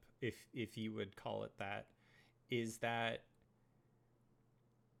relationship, if you would call it that, is that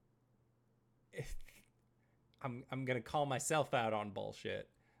I'm gonna call myself out on bullshit.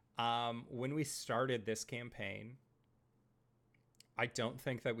 When we started this campaign, I don't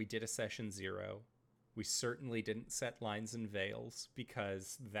think that we did a session 0. We certainly didn't set lines and veils,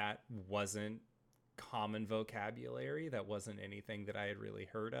 because that wasn't common vocabulary. That wasn't anything that I had really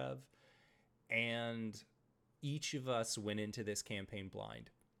heard of. And each of us went into this campaign blind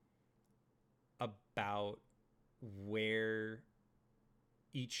about where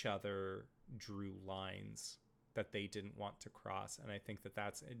each other drew lines that they didn't want to cross. And I think that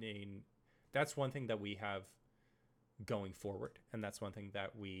that's one thing that we have going forward, and that's one thing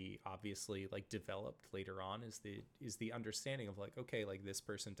that we obviously like developed later on, is the understanding of like, okay, like this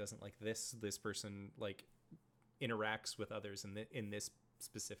person doesn't like this person like interacts with others in this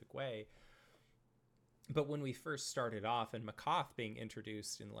specific way. But when we first started off, and Makoth being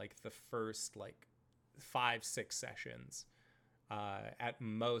introduced in like the first like 5-6 sessions, at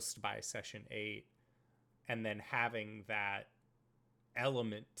most by session 8, and then having that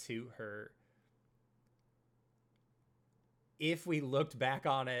element to her, if we looked back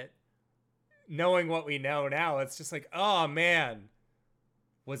on it, knowing what we know now, it's just like, oh man,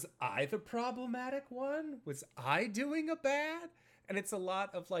 was I the problematic one? Was I doing a bad? And it's a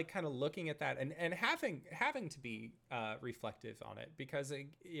lot of like kind of looking at that and having to be reflective on it, because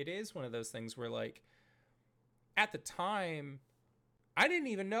it is one of those things where like at the time I didn't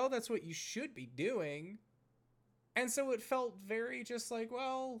even know that's what you should be doing. And so it felt very just like,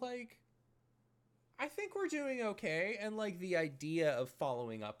 well, like, I think we're doing okay. And like the idea of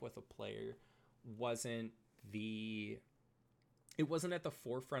following up with a player wasn't at the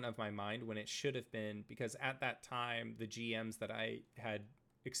forefront of my mind when it should have been, because at that time, the GMs that I had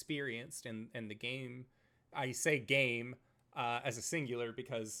experienced in the game, I say game as a singular,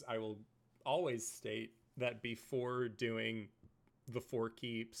 because I will always state that before doing the 4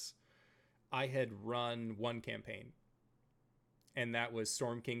 keeps, I had run one campaign, and that was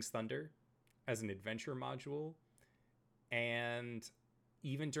Storm King's Thunder as an adventure module. And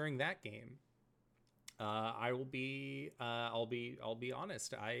even during that game, I'll be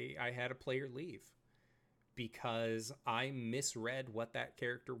honest, I had a player leave because I misread what that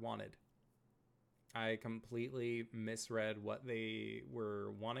character wanted. I completely misread what they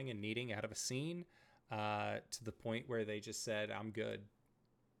were wanting and needing out of a scene, to the point where they just said, I'm good.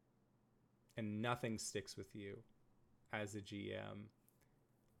 And nothing sticks with you as a GM.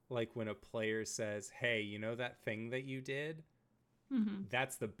 Like when a player says, hey, you know that thing that you did? Mm-hmm.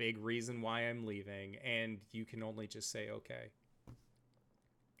 That's the big reason why I'm leaving. And you can only just say, okay.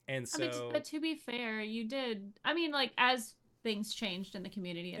 And so... I mean, but to be fair, you did... I mean, like, as things changed in the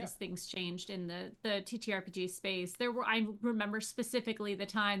community, as things changed in the TTRPG space, I remember specifically the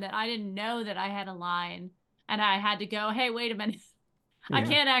time that I didn't know that I had a line, and I had to go, hey, wait a minute. I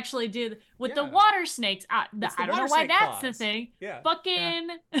can't actually do with the water snakes. I don't know why that's the thing. Fucking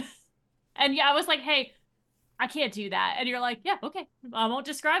and I was like, hey, I can't do that. And you're like, yeah, okay, I won't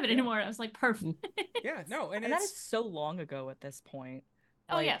describe it anymore. I was like, perfect. And that is so long ago at this point.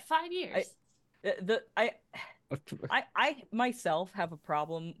 Oh yeah, 5 years. I myself have a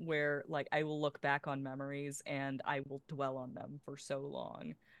problem where like I will look back on memories and I will dwell on them for so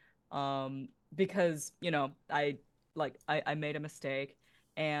long, because I made a mistake,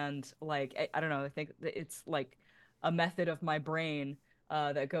 and like I don't know, I think it's like a method of my brain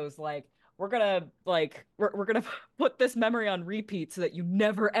that goes like, we're gonna put this memory on repeat so that you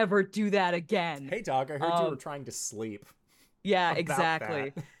never ever do that again. Hey dog, I heard you were trying to sleep. Yeah,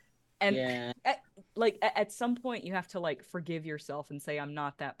 exactly. That. And at some point you have to like forgive yourself and say, I'm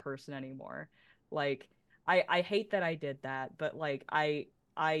not that person anymore. Like I hate that I did that, but like I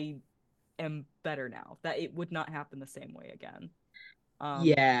am better now, that it would not happen the same way again.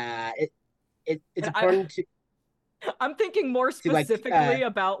 It's important to... I'm thinking more specifically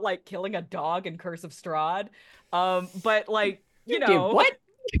about like killing a dog in Curse of Strahd. But like, you know, did what?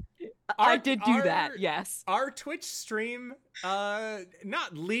 I did do that, yes. Our Twitch stream,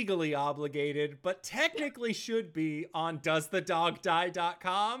 not legally obligated, but technically should be on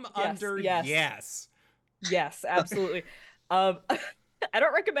doesthedogdie.com under yes. Yes, absolutely. I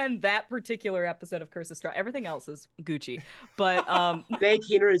don't recommend that particular episode of Curse of Strahd. Everything else is Gucci. But Bay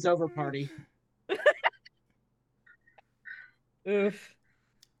Keener is over party. Oof.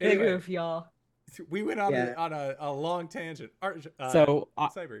 Anyway, big oof, y'all. We went on a long tangent. So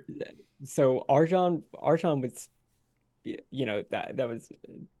Arjan was, that was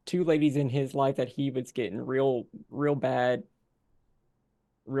 2 ladies in his life that he was getting real bad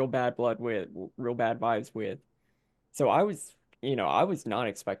blood with, real bad vibes with. So I was not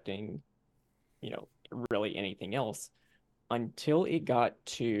expecting, really anything else until it got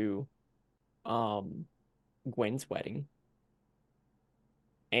to Gwen's wedding.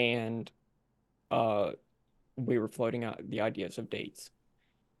 And we were floating out the ideas of dates.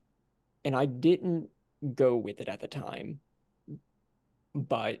 And I didn't go with it at the time.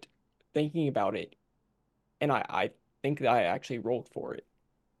 But thinking about it, and I think that I actually rolled for it.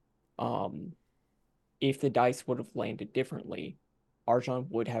 If the dice would have landed differently, Arjan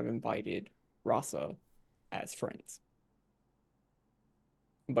would have invited Rasa as friends.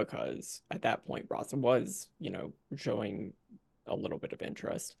 because at that point Rasa was, showing a little bit of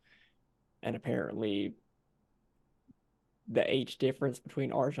interest. And apparently the age difference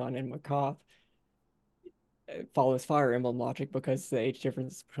between Arjan and Makath follows Fire Emblem logic, because the age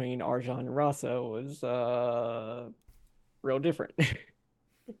difference between Arjan and Rasa was real different.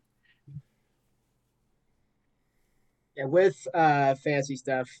 Yeah, with fancy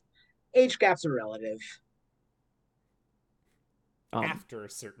stuff, age gaps are relative. After a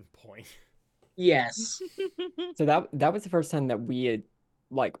certain point. Yes. So that was the first time that we had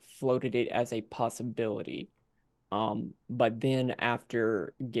floated it as a possibility. But then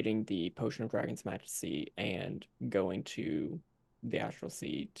after getting the Potion of Dragon's Majesty and going to the Astral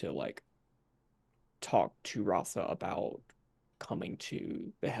Sea to talk to Rasa about coming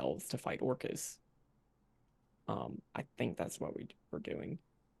to the Hells to fight Orcus, I think that's what we were doing.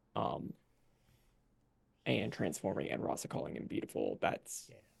 And transforming and Rasa calling him beautiful,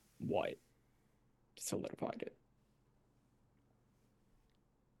 that's what solidified it.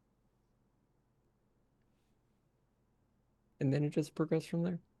 And then it just progressed from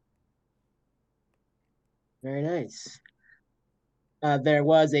there. Very nice. There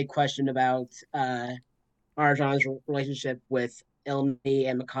was a question about Arjan's relationship with Ilmi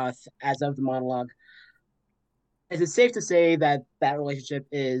and Makath as of the monologue. Is it safe to say that that relationship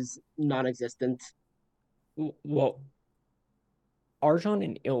is non-existent? Well, Arjan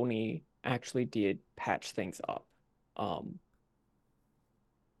and Ilni actually did patch things up.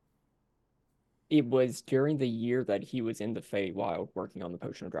 It was during the year that he was in the Feywild working on the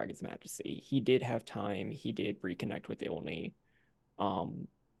Potion of Dragon's Majesty. He did have time. He did reconnect with Ilni.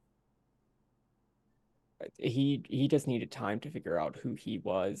 He just needed time to figure out who he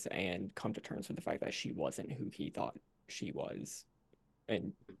was and come to terms with the fact that she wasn't who he thought she was,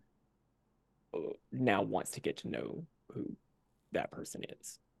 and now wants to get to know who that person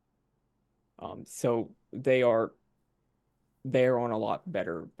is. So they're on a lot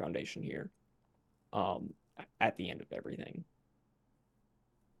better foundation here. At the end of everything,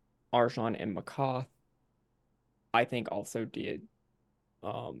 Arjan and Makath, I think, also did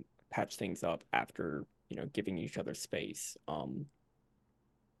patch things up after giving each other space.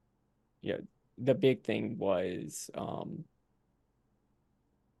 The big thing was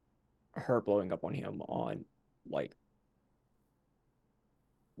her blowing up on him on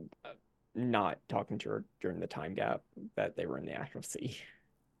not talking to her during the time gap that they were in the Astral Sea.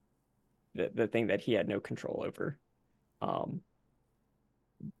 The thing that he had no control over.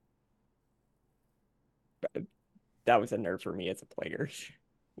 That was a nerve for me as a player.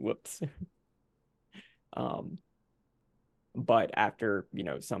 Whoops. But after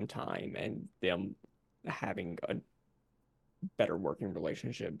some time and them having a better working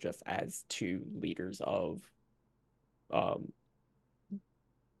relationship just as two leaders of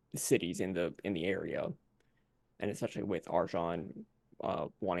cities in the area, and especially with Arjan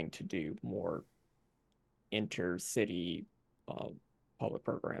wanting to do more intercity public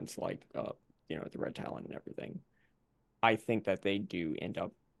programs like the Red Talon and everything, I think that they do end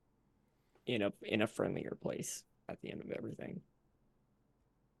up in a friendlier place at the end of everything.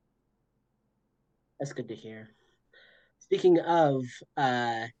 That's good to hear. Speaking of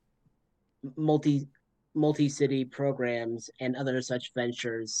multi-city programs and other such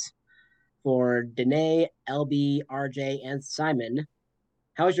ventures, for Danae, LB, RJ, and Simon,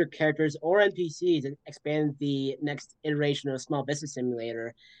 how is your characters or NPCs expand the next iteration of Small Business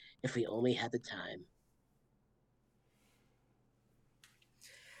Simulator if we only had the time?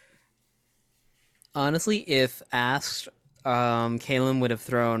 Honestly, if asked, Kalen would have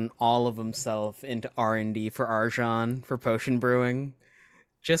thrown all of himself into R&D for Arjan for potion brewing.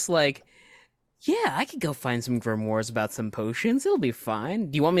 Just like, yeah, I could go find some grimoires about some potions. It'll be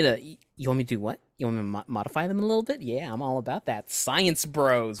fine. You want me to do what? You want me to modify them a little bit? Yeah, I'm all about that. Science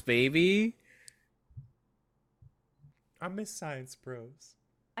bros, baby. I miss Science Bros.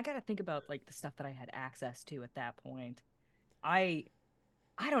 I gotta think about the stuff that I had access to at that point. I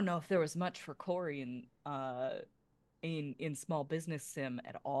don't know if there was much for Corey in small business sim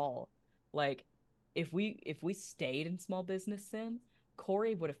at all. Like, if we stayed in small business sim,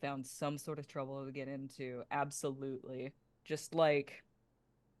 Corey would have found some sort of trouble to get into. Absolutely. Just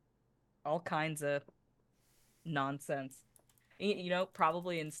all kinds of nonsense.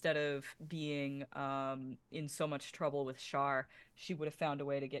 Probably instead of being in so much trouble with Shar, she would have found a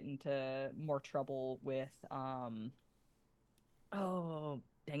way to get into more trouble with oh,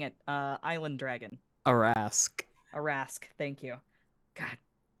 dang it, Island Dragon. Arask. Arask, thank you. God.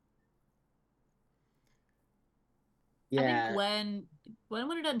 Yeah. I think Gwen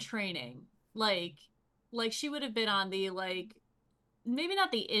would have done training. Like she would have been on the maybe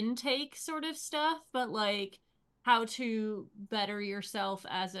not the intake sort of stuff, but like how to better yourself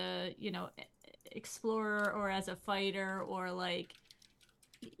as a, explorer or as a fighter, or like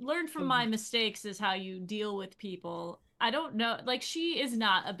learn from my mistakes is how you deal with people. I don't know. Like, she is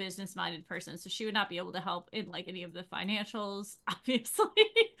not a business minded person, so she would not be able to help in like any of the financials, obviously,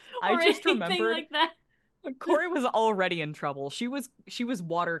 I or just anything remembered like that. Corey was already in trouble. She was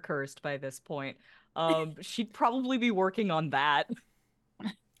water cursed by this point. She'd probably be working on that.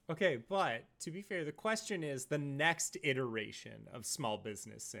 Okay, but to be fair, the question is the next iteration of Small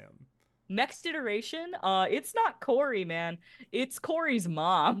Business Sim. Next iteration, it's not Corey, man. It's Corey's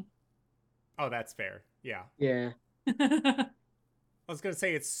mom. Oh, that's fair. Yeah. Yeah. I was going to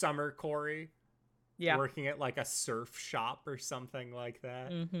say it's Summer Corey. Yeah. Working at like a surf shop or something like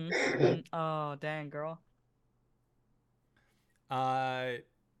that. Oh, dang, girl.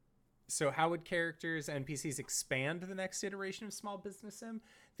 So how would characters, NPCs expand the next iteration of Small Business Sim?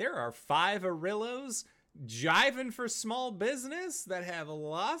 There are 5 Arillos jiving for small business that have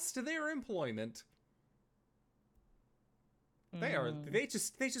lost their employment. They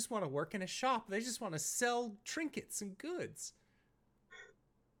just want to work in a shop. They just want to sell trinkets and goods.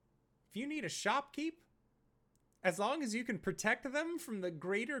 If you need a shopkeep, as long as you can protect them from the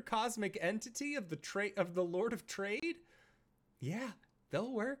greater cosmic entity of the Lord of Trade, yeah,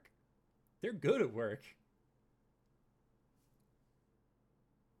 they'll work. They're good at work.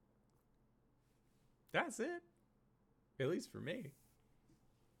 That's it. At least for me.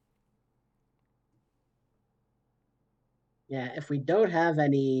 Yeah, if we don't have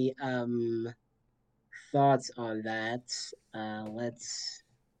any thoughts on that, let's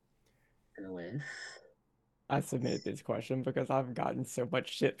go with. I submitted this question because I've gotten so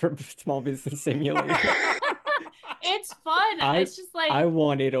much shit from Small Business Simulator. It's fun. It's just like I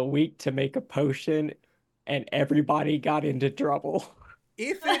wanted a week to make a potion, and everybody got into trouble.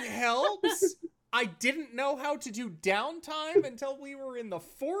 If it helps, I didn't know how to do downtime until we were in the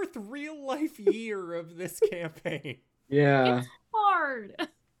 4th real life year of this campaign. Yeah. It's hard. I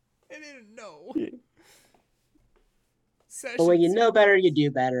didn't know. Yeah. But when you know better, you do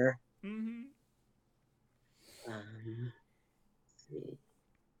better. Mm-hmm. Let's see.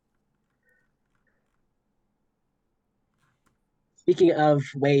 Speaking of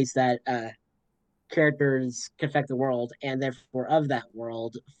ways that characters can affect the world, and therefore of that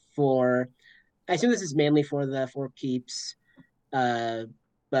world, I assume this is mainly for the Four Keeps, but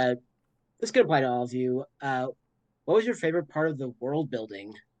this could apply to all of you. What was your favorite part of the world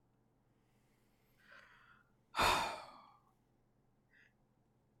building?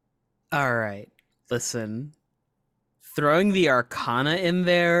 All right, listen. Throwing the Arcana in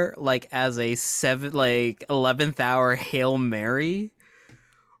there, like as a 11th hour Hail Mary.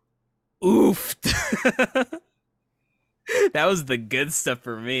 Oof. That was the good stuff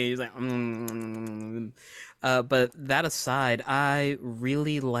for me. He's like, but that aside, I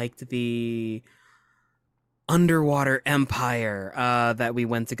really liked the underwater empire that we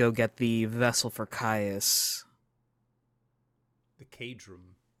went to go get the vessel for Caius. The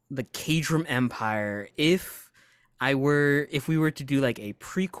Cadrum. The Cadrum Empire. If we were to do like a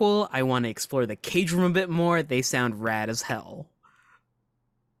prequel, I want to explore the Cadrum a bit more. They sound rad as hell.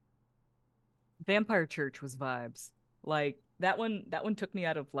 Vampire Church was vibes. Like that one took me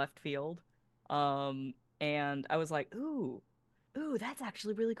out of left field. And I was like, ooh, that's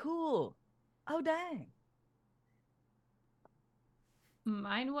actually really cool. Oh dang.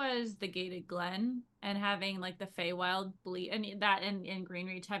 Mine was the Gated Glen and having like the Feywild bleed, and that in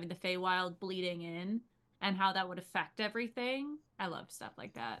Greenreach having the Feywild bleeding in and how that would affect everything. I loved stuff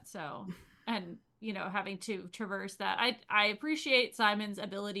like that. So, and having to traverse that. I appreciate Simon's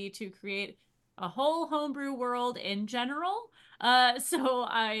ability to create a whole homebrew world in general. So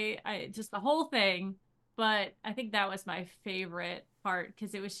I just the whole thing, but I think that was my favorite part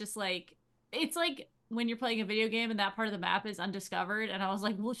because it was just like it's like when you're playing a video game and that part of the map is undiscovered, and I was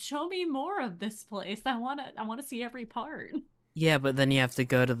like, well, show me more of this place. I want to see every part. Yeah, but then you have to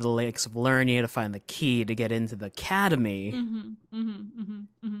go to the Lakes of Lernia to find the key to get into the academy.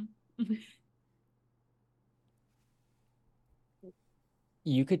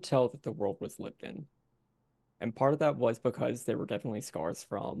 You could tell that the world was lived in. And part of that was because there were definitely scars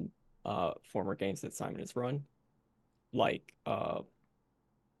from former games that Simon has run, like the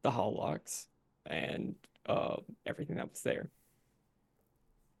Hololocks and everything that was there.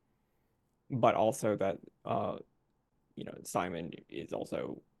 But also that Simon is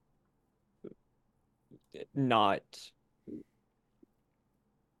also not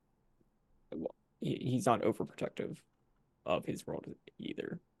he's not overprotective of his world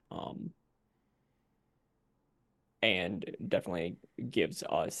either. and definitely gives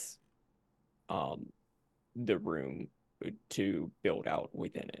us the room to build out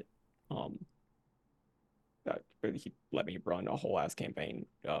within it. He let me run a whole ass campaign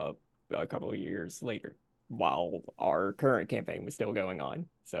a couple of years later while our current campaign was still going on.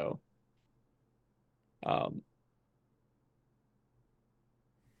 So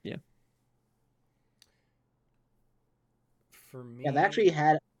yeah. For me, Yeah, they actually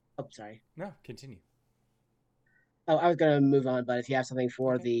had. Oh, sorry. No, continue. Oh, I was gonna move on, but if you have something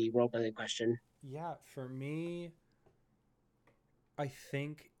for Okay. the world building question. Yeah, for me, I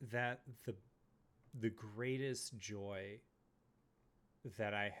think that the greatest joy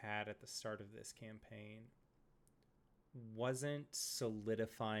that I had at the start of this campaign wasn't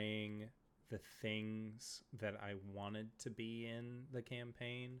solidifying the things that I wanted to be in the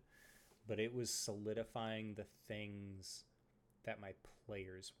campaign, but it was solidifying the things that my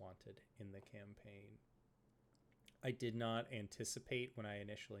players wanted in the campaign. I did not anticipate when I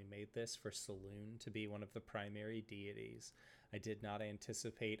initially made this for Saloon to be one of the primary deities. I did not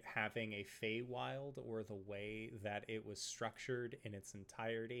anticipate having a Feywild or the way that it was structured in its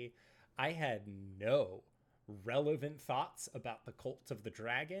entirety. I had no relevant thoughts about the Cult of the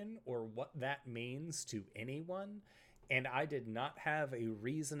Dragon or what that means to anyone, and I did not have a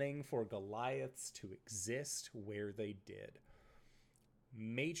reasoning for Goliaths to exist where they did.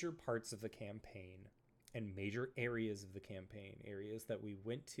 Major parts of the campaign and major areas of the campaign, areas that we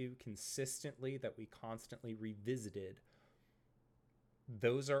went to consistently, that we constantly revisited,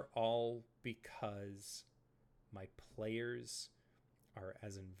 those are all because my players are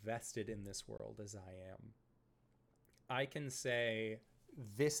as invested in this world as I am. I can say,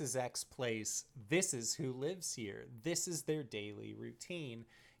 this is X place, this is who lives here, this is their daily routine,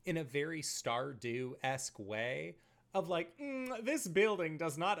 in a very Stardew-esque way of like, this building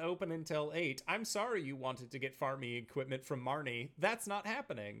does not open until 8. I'm sorry you wanted to get farming equipment from Marnie. That's not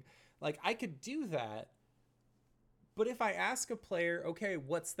happening. Like, I could do that, but if I ask a player, okay,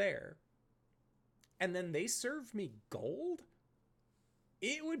 what's there? And then they serve me gold?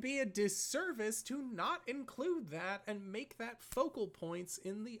 It would be a disservice to not include that and make that focal points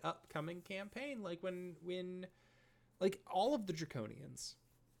in the upcoming campaign. Like when like all of the Draconians,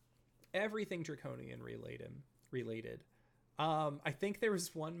 everything Draconian related. I think there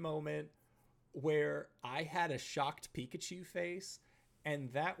was one moment where I had a shocked Pikachu face,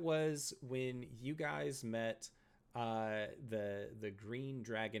 and that was when you guys met the Green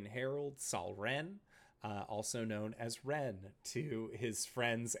Dragon Herald Salren, also known as Ren to his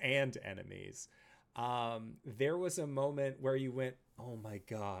friends and enemies. There was a moment where you went, "Oh my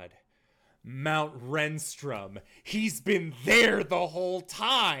god, Mount Renstrom. He's been there the whole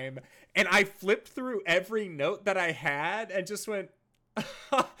time." And I flipped through every note that I had and just went,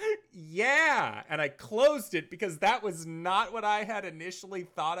 yeah. And I closed it because that was not what I had initially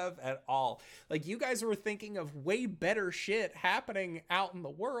thought of at all. Like, you guys were thinking of way better shit happening out in the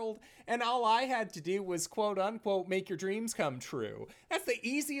world, and all I had to do was, quote unquote, make your dreams come true. That's the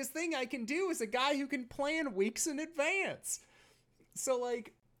easiest thing I can do as a guy who can plan weeks in advance. So,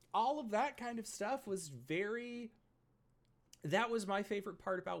 like, all of that kind of stuff was that was my favorite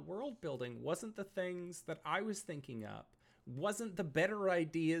part about world building. Wasn't the things that I was thinking up, wasn't the better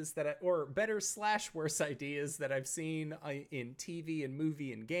ideas or better / worse ideas that I've seen in TV and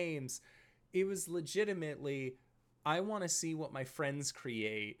movie and games. It was legitimately, I want to see what my friends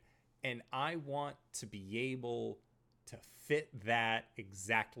create, and I want to be able to fit that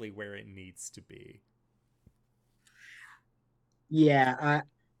exactly where it needs to be. Yeah,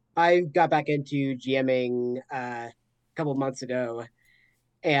 I got back into GMing a couple months ago,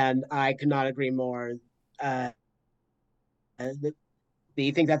 and I could not agree more. The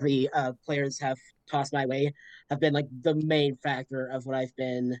things that the players have tossed my way have been like the main factor of what I've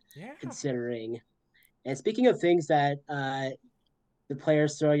been considering. And speaking of things that the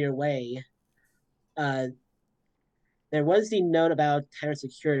players throw your way, there was the note about Tyrant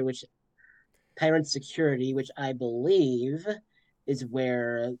Security, which I believe is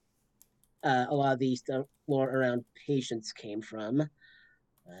where a lot of the stuff lore around patience came from.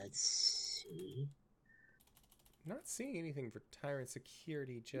 Let's see. Not seeing anything for Tyrant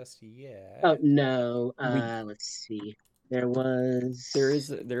Security just yet. Oh no. Let's see. There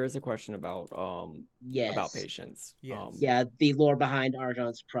is a question about yes. patience. Yes. Yeah, the lore behind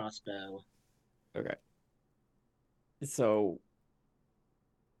Arjon's crossbow. Okay. So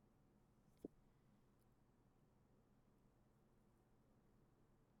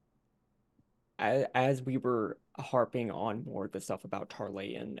as we were harping on more of the stuff about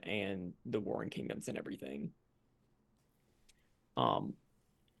Tarlayan and the Warring Kingdoms and everything,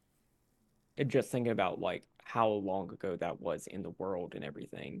 just thinking about like how long ago that was in the world and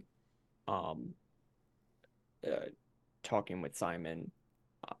everything. Um, Talking with Simon,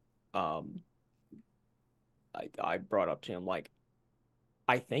 um, I brought up to him like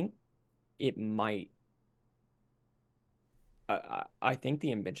I think it might. I think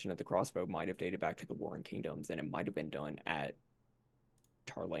the invention of the crossbow might have dated back to the Warring Kingdoms, and it might have been done at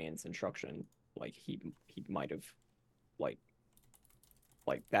Tarlean's instruction. Like he might have like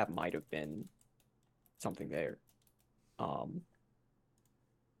that might have been something there. Um,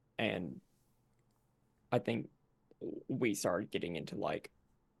 and I think we started getting into like,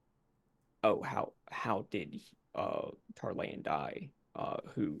 oh, how did Tarlean die?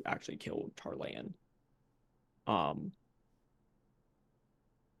 Who actually killed Tarlean? Um,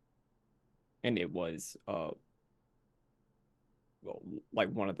 and it was well, like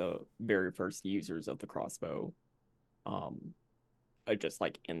one of the very first users of the crossbow, um, just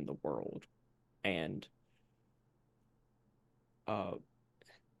like in the world, and uh,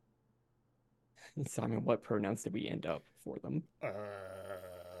 Simon, what pronouns did we end up for them?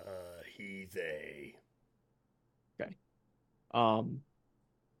 He, they. Okay. Um,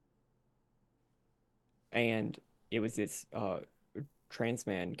 and it was this trans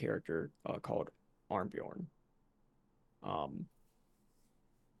man character called Armbjorn, um,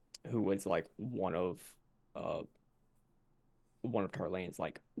 who was like uh one of Tarlane's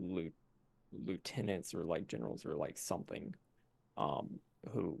like lieutenants or like generals or like something, um,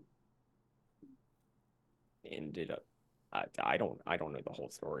 who ended up I don't know the whole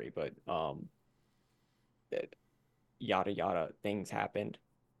story, but that yada yada things happened,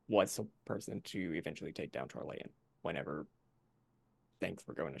 was the person to eventually take down Tarlayan whenever things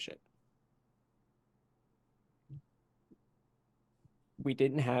were going to shit. We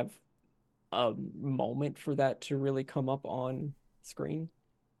didn't have a moment for that to really come up on screen.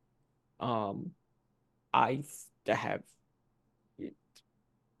 Um, I have,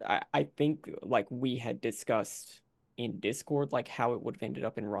 I think like we had discussed in Discord, like how it would have ended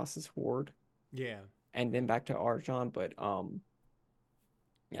up in Ross's Ward. Yeah. And then back to Arjan, but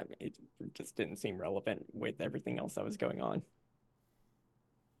yeah, it just didn't seem relevant with everything else that was going on.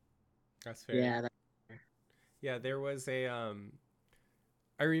 That's fair. Yeah. Yeah, there was a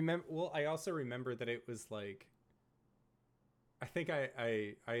I remember. Well, I also remember that it was like. I think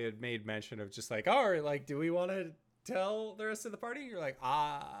I had made mention of just like, all right, like, do we want to tell the rest of the party? You're like,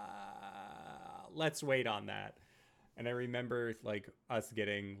 let's wait on that. And I remember like us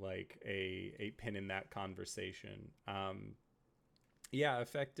getting like a pin in that conversation. Yeah,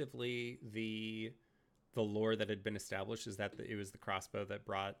 effectively the lore that had been established is that it was the crossbow that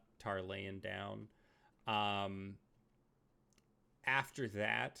brought Tarlayan down. After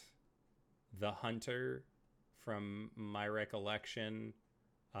that, the hunter, from my recollection,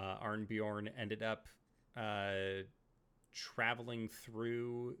 Arnbjorn ended up traveling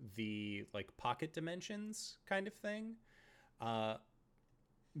through the like pocket dimensions kind of thing,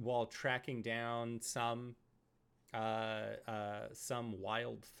 while tracking down some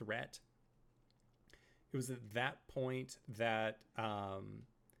wild threat. It was at that point that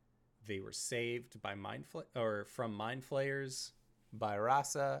they were saved by from mind flayers by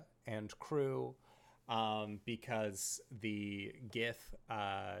Rasa and crew, because the Gith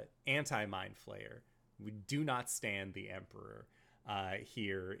anti-mind flayer, we do not stand the Emperor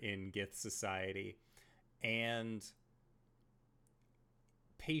here in Gith society, and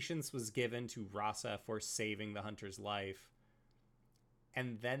patience was given to Rasa for saving the hunter's life,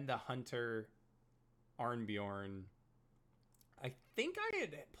 and then the hunter Arnbjorn, I think I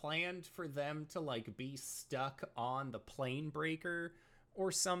had planned for them to like be stuck on the plane breaker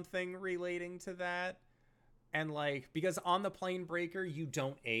or something relating to that. And like, because on the plane breaker, you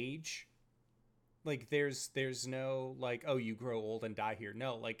don't age. Like there's no like, oh, you grow old and die here.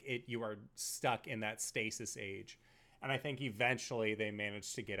 No, like you are stuck in that stasis age. And I think eventually they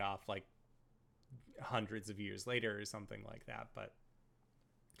managed to get off like hundreds of years later or something like that. But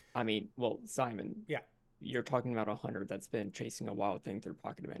I mean, well, Simon, yeah, you're talking about a hunter that's been chasing a wild thing through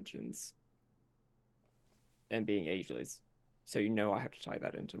pocket dimensions and being ageless. So you know I have to tie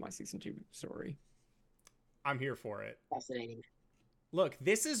that into my season 2 story. I'm here for it. Fascinating. Look,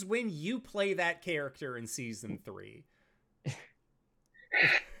 this is when you play that character in season 3.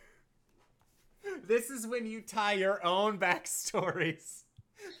 This is when you tie your own backstories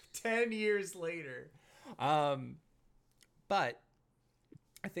 10 years later. But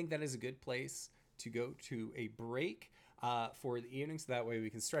I think that is a good place to go to a break. for the evening, so that way we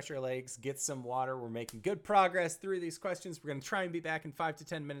can stretch our legs, get some water. We're making good progress through these questions. We're going to try and be back in 5 to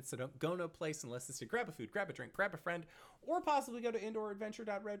 10 minutes, so don't go no place unless it's to grab a food, grab a drink, grab a friend, or possibly go to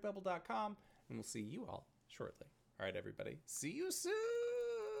indooradventure.redbubble.com, and we'll see you all shortly. All right, everybody. See you soon.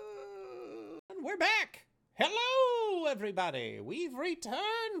 We're back. Hello, everybody. We've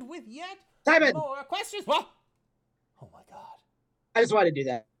returned with yet Simon! more questions. What? Oh, my God. I just wanted to do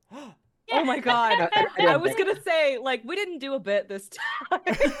that. Oh my God. I I was going to say, like, we didn't do a bit this time.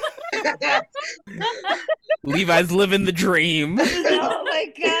 Levi's living the dream. Oh my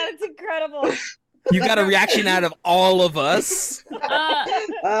God, it's incredible. You got a reaction out of all of us.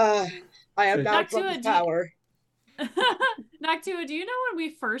 I am not from Noctua, this power. Noctua, do you know when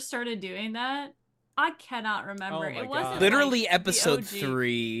we first started doing that? I cannot remember. Oh my it wasn't God. Literally like the episode OG.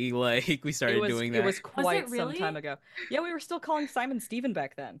 3, like, we started doing that. It was quite some really? time ago. Yeah, we were still calling Simon Steven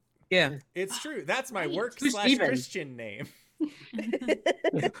back then. Yeah. It's true. That's my Right. work Who's / Steven? Christian name.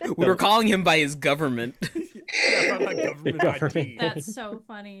 We were calling him by his government. Yeah, I'm a government ID. That's so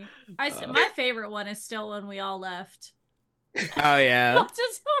funny. My favorite one is still when we all left. Oh, yeah.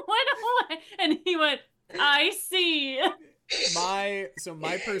 Just went away, and he went, "I see." my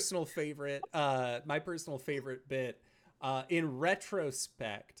personal favorite bit in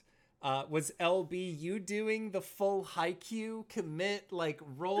retrospect was LB, you doing the full haiku commit, like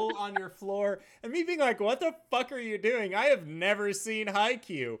roll on your floor, and me being like, what the fuck are you doing? I have never seen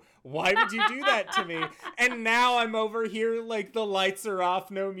haiku. Why would you do that to me? And now I'm over here like the lights are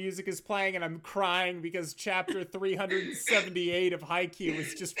off, no music is playing, and I'm crying because chapter 378 of haiku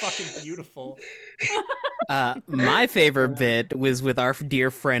is just fucking beautiful. My favorite bit was with our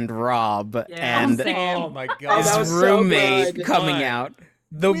dear friend Rob Yeah, and same. Oh my Oh, god. that his was so roommate good. coming Fun. out.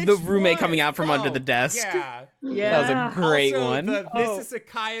 The Which roommate one? coming out from under the Oh, desk. Yeah. Yeah. That was a great Also, one. This is a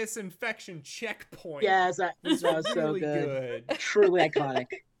Caius infection checkpoint. Yes, that was was so really good. good. Truly iconic.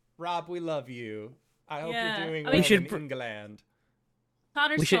 Rob, we love you. I hope Yeah. you're doing I well mean- should in England.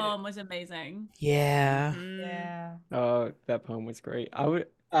 Connor's We should- poem was amazing. Yeah. Yeah. Oh, that poem was great. I was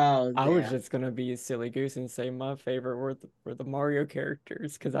Yeah. just gonna be a silly goose and say my favorite were the Mario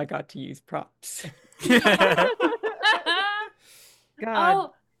characters because I got to use props. God.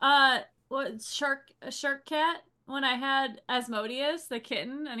 What shark cat? When I had Asmodeus, the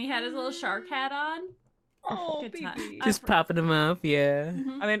kitten, and he had his little shark hat on. Oh, Good time. baby. Just popping him up, yeah.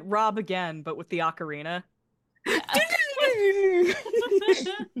 Mhm. I mean, Rob again, but with the ocarina.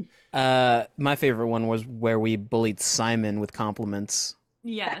 My favorite one was where we bullied Simon with compliments.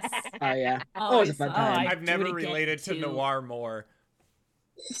 Yes. Oh yeah. Oh, it was a fun Always, time. I've do never it again, related to too. Noir more.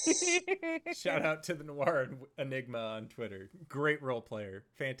 Shout out to the Noir Enigma on Twitter. Great role player.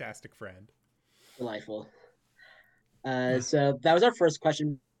 Fantastic friend. Delightful. So that was our first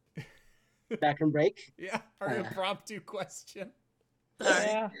question back from break. Yeah, our impromptu question.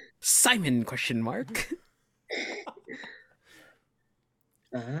 Yeah. Simon question mark.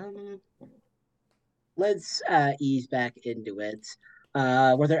 Let's ease back into it.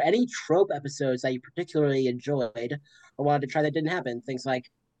 Were there any trope episodes that you particularly enjoyed or wanted to try that didn't happen? Things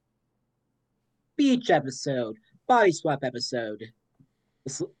like beach episode, body swap episode.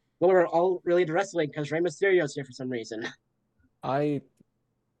 Well, we're all really into wrestling because Rey Mysterio's here for some reason.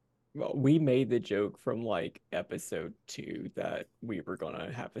 We made the joke from like episode 2 that we were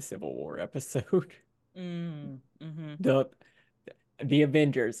gonna have a Civil War episode. Mm-hmm. The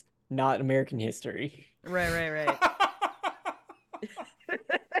Avengers, not American history. Right.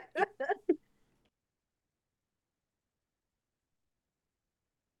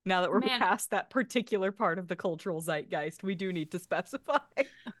 Now that we're Man. past that particular part of the cultural zeitgeist, we do need to specify.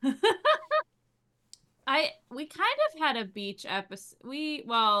 We kind of had a beach episode. I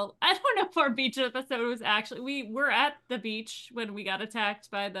don't know if our beach episode was actually, we were at the beach when we got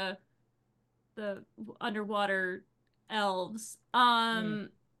attacked by the underwater elves.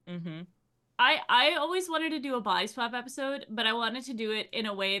 Mm-hmm. I always wanted to do a body swap episode, but I wanted to do it in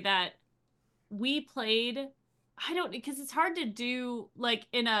a way that we played. Because it's hard to do like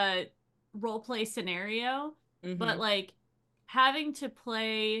in a role play scenario, but like having to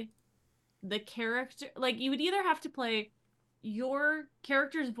play the character, like you would either have to play your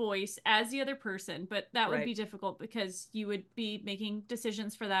character's voice as the other person, but that would be difficult because you would be making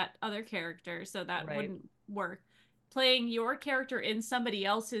decisions for that other character, so that wouldn't work. Playing your character in somebody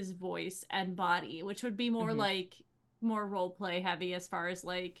else's voice and body, which would be more like more role play heavy, as far as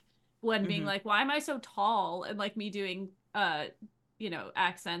like Gwen being like, why am I so tall, and like me doing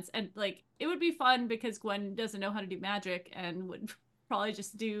accents, and like it would be fun because Gwen doesn't know how to do magic and would probably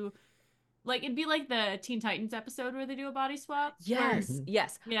just do like, it'd be like the Teen Titans episode where they do a body swap. Yes. Yeah.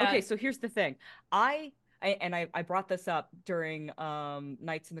 Okay, so here's the thing. I brought this up during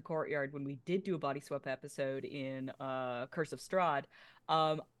Nights in the Courtyard when we did do a body swap episode in Curse of Strahd.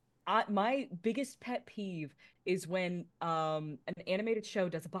 My biggest pet peeve is when an animated show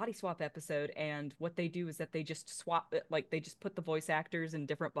does a body swap episode, and what they do is that they just swap it, like they just put the voice actors in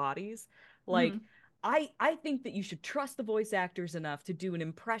different bodies. Like I think that you should trust the voice actors enough to do an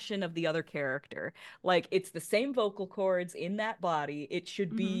impression of the other character. Like it's the same vocal cords in that body. It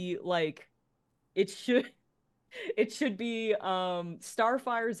should be like it should be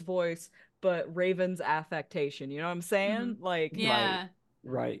Starfire's voice but Raven's affectation. You know what I'm saying? Like Yeah.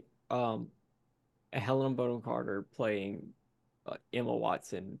 Right. Helena Bonham Carter playing Emma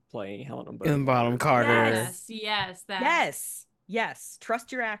Watson playing Helena Bonham Bonham Carter. Yes, that. Yes.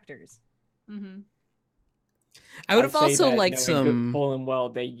 Trust your actors. I would have I'd say also that liked knowing some. full and well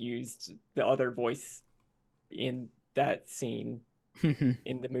they used the other voice in that scene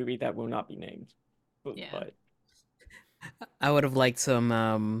in the movie that will not be named. But I would have liked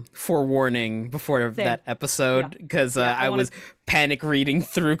some forewarning before that episode because I was panic reading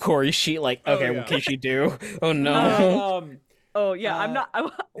through Corey's sheet like, okay, what can she do? Oh no. I'm not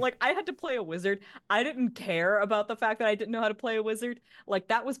I had to play a wizard. I didn't care about the fact that I didn't know how to play a wizard. Like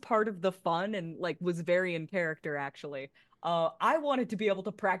that was part of the fun and like was very in character actually. I wanted to be able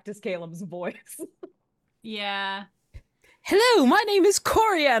to practice Caleb's voice. Yeah. Hello, my name is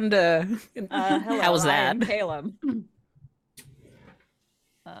Coriander. Hello, how was that? I am Caleb.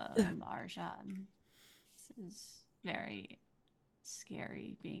 I'm Arjan. This is very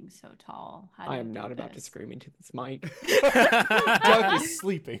scary being so tall. I am not about to scream into this mic. Doug is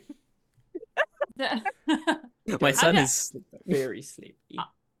sleeping. My son is very sleepy.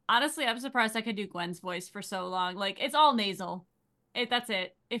 Honestly, I'm surprised I could do Gwen's voice for so long. Like, it's all nasal. That's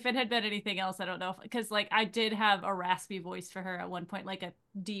it. If it had been anything else, I don't know. Because, like, I did have a raspy voice for her at one point, like a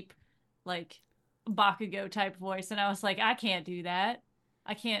deep, like, Bakugo type voice. And I was like, I can't do that.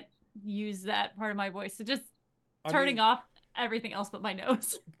 I can't use that part of my voice. So just turning off everything else but my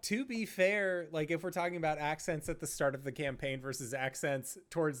nose. To be fair, like if we're talking about accents at the start of the campaign versus accents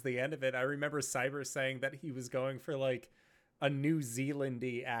towards the end of it, I remember Cyber saying that he was going for like a New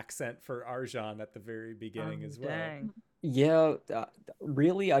Zealandy accent for Arjan at the very beginning as well. Dang. Yeah,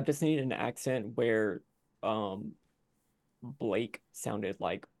 really, I just need an accent where Blake sounded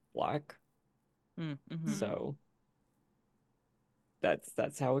like black. So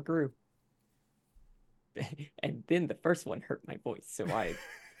that's how it grew. And then the first one hurt my voice, so I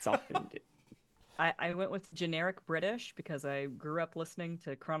softened it. I went with generic British because I grew up listening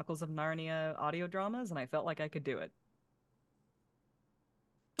to Chronicles of Narnia audio dramas and I felt like I could do it.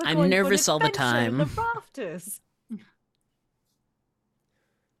 I'm nervous all the time. The rafters.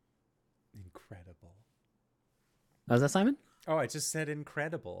 Incredible. Was that Simon? Oh, I just said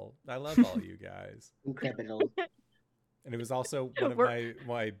incredible. I love all you guys. Incredible. And it was also one of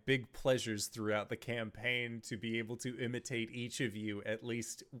my big pleasures throughout the campaign to be able to imitate each of you at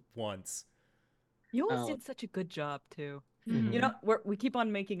least once. You always did such a good job, too. You know, we keep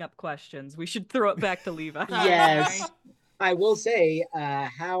on making up questions. We should throw it back to Levi. Yes. I will say,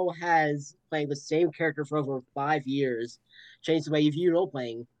 how has playing the same character for over 5 years changed the way you view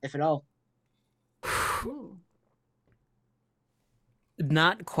role-playing, if at all? Ooh.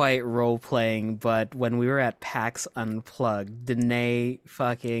 Not quite role-playing, but when we were at PAX Unplugged, Danae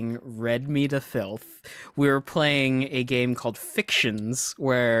fucking read me to filth. We were playing a game called Fictions,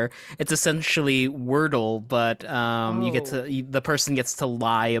 where it's essentially Wordle, but you get to the person gets to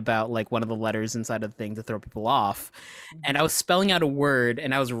lie about like one of the letters inside of the thing to throw people off. And I was spelling out a word,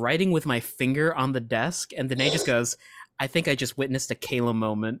 and I was writing with my finger on the desk, and Danae just goes, "I think I just witnessed a Kayla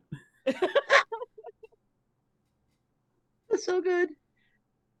moment." That's so good.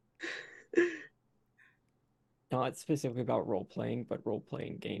 Not specifically about role-playing, but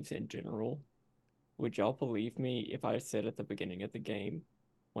role-playing games in general. Would y'all believe me if I said at the beginning of the game,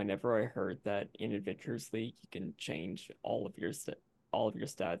 whenever I heard that in Adventures League you can change all of your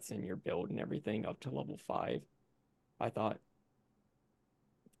stats and your build and everything up to level 5, I thought,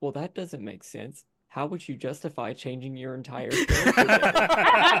 well, that doesn't make sense. How would you justify changing your entire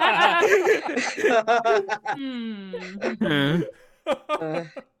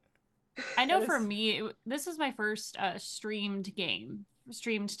I know for me, this is my first streamed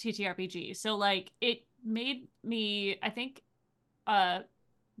TTRPG. So like it made me, I think,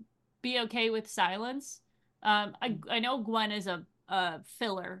 be okay with silence. I know Gwen is a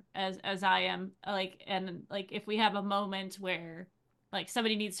filler as I am, like, and like if we have a moment where like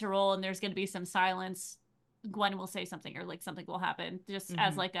somebody needs to roll and there's going to be some silence, Gwen will say something or like something will happen just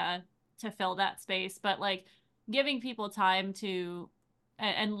as like to fill that space. But like giving people time to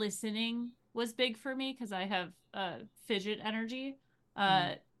and listening was big for me because I have fidget energy.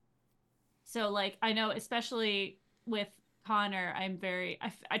 So like I know, especially with Connor,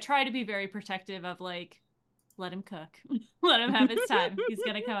 I try to be very protective of like, let him cook, let him have his time. He's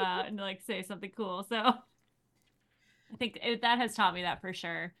gonna come out and like say something cool. So I think that has taught me that for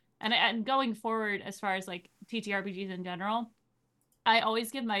sure. And going forward, as far as like TTRPGs in general, I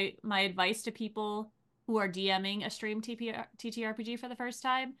always give my advice to people who are DMing a stream TTRPG for the first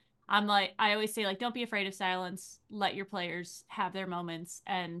time. I always say, like, don't be afraid of silence. Let your players have their moments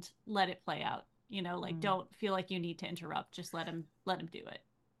and let it play out. You know, like, don't feel like you need to interrupt. Just let them do it.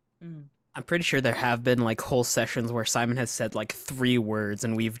 I'm pretty sure there have been like whole sessions where Simon has said like 3 words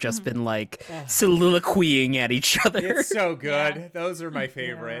and we've just been like soliloquying at each other. It's so good. Yeah. Those are my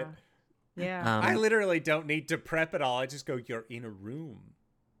favorite. Yeah. I literally don't need to prep at all. I just go, you're in a room.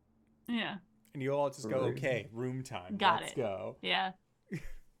 Yeah. And you all just go, okay, room time. Let's go. Yeah.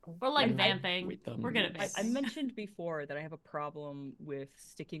 We're like vamping. We're good at vamping. I mentioned before that I have a problem with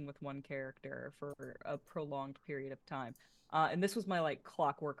sticking with one character for a prolonged period of time. And this was my like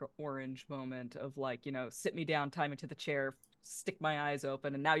Clockwork Orange moment of like, you know, sit me down, tie me to the chair, stick my eyes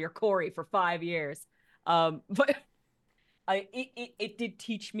open, and now you're Corey for 5 years. But it did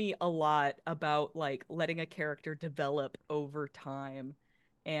teach me a lot about like letting a character develop over time,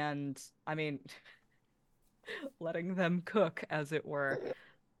 and I mean, letting them cook, as it were.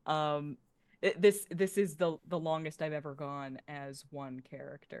 This is the longest I've ever gone as one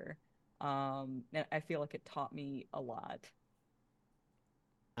character. And I feel like it taught me a lot.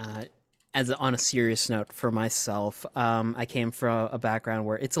 On a serious note for myself, I came from a background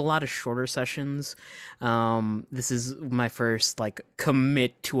where it's a lot of shorter sessions. This is my first like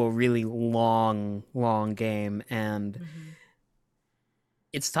commit to a really long game, and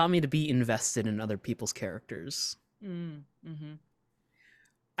it's taught me to be invested in other people's characters.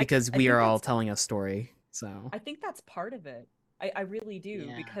 Because we are all telling a story. So I think that's part of it. I really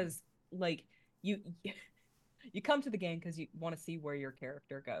do, because like you come to the game because you want to see where your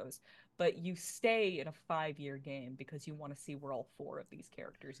character goes, but you stay in a 5-year game because you want to see where all 4 of these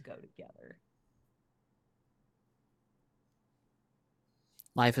characters go together.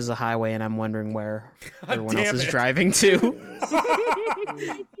 Life is a highway, and I'm wondering where everyone else is driving to.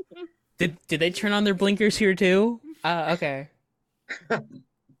 Did they turn on their blinkers here too? Okay.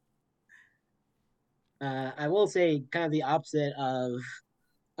 I will say kind of the opposite of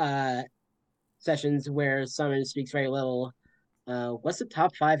sessions where Simon speaks very little. What's the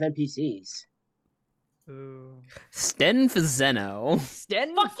top 5 NPCs? Sten Fazeno.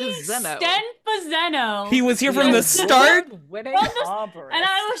 Sten Fazeno. He was here from the start. And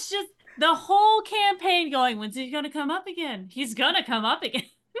I was just the whole campaign going, when's he gonna come up again? He's gonna come up again.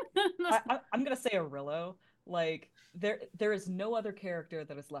 I'm gonna say Arillo. Like there is no other character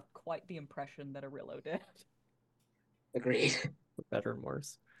that has left quite the impression that Arillo did. Agreed. For better and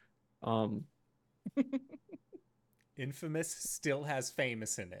worse. Infamous still has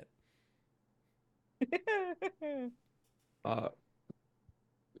famous in it.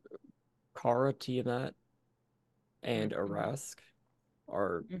 Kara, Tiamat, and Arask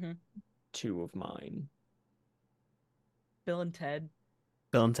are 2 of mine. Bill and Ted.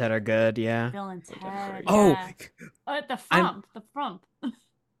 Bill and Ted are good, yeah. Bill and Ted. Oh, the frump. The flump.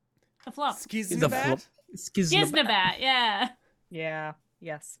 Skiznabat, yeah. Yeah,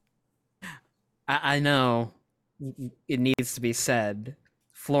 yes. I know it needs to be said.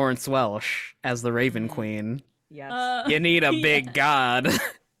 Florence Welsh as the Raven Queen. Yes. You need a big god.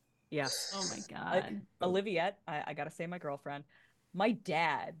 Yes. Oh my god. Oliviette, I gotta say my girlfriend. My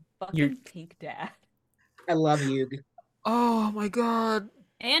dad. Fucking pink dad. I love you. Oh my god.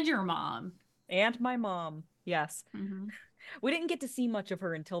 And your mom. And my mom. Yes. We didn't get to see much of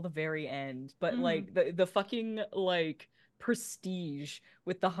her until the very end, but like the fucking like prestige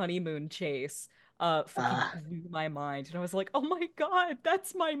with the honeymoon chase fucking blew my mind, and I was like, oh my god,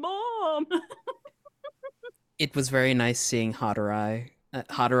 that's my mom. It was very nice seeing Hadorai.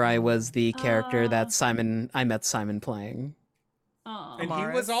 Hadorai was the character that I met Simon playing. And he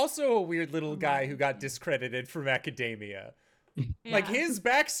was also a weird little guy who got discredited from academia. Yeah. Like, his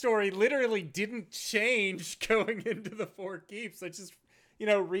backstory literally didn't change going into the 4 Keeps. I just,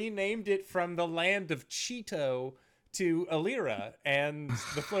 renamed it from the land of Cheeto to Alira and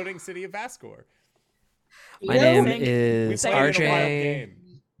the floating city of Vascor. My name is RJ.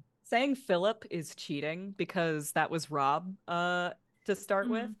 Saying Philip is cheating because that was Rob to start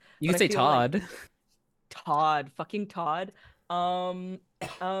with. You can say Todd. Like Todd. Fucking Todd.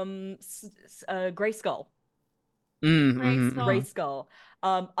 Gray Skull. Gray Skull.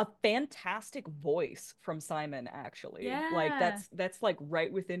 A fantastic voice from Simon, actually. Yeah. Like that's like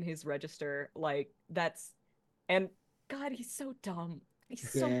right within his register. Like and God, he's so dumb. He's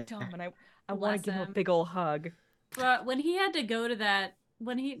so dumb, and I want to give him a big old hug. But when he had to go to that,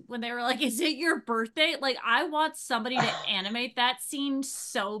 when they were like, "Is it your birthday?" Like, I want somebody to animate that scene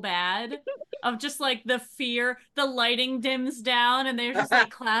so bad, of just like the fear, the lighting dims down, and they're just like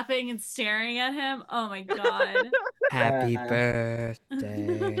clapping and staring at him. Oh my God! Happy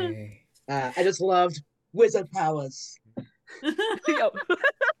birthday! I just loved wizard powers.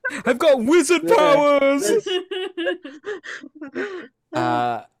 I've got wizard powers.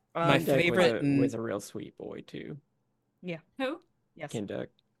 My favorite was a real sweet boy too. Yeah. Who? Yes. Kendak.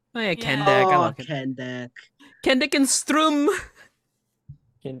 Oh yeah, Kendak. I like it. Kendak. Kendak and Strum.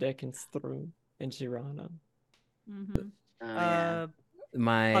 Kendak and Strum and Girana.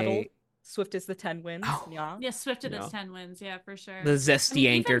 My Puddle, Swift as the 10 Winds. Oh. Yeah. Swift as 10 Winds. Yeah, for sure. The zesty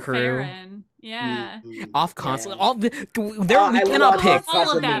anchor crew. Farron. Yeah. Off console. All we cannot pick.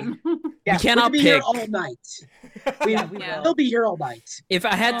 All of them. Yeah, we cannot be pick. Here all night. We'll be here all night. If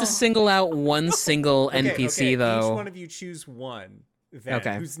I had to single out one single NPC, though, each one of you choose one.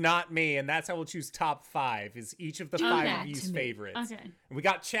 Then, who's not me, and that's how we'll choose top 5. Is each of the 5 of you's favorites. Okay. And we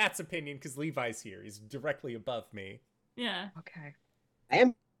got chat's opinion because Levi's here. He's directly above me. Yeah. Okay. I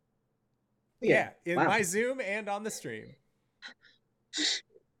am. Yeah, in my Zoom and on the stream.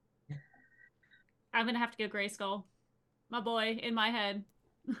 I'm gonna have to go Gray Skull. My boy, in my head.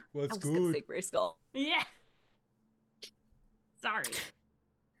 What's good? I was gonna say Gray Skull. Yeah. Sorry.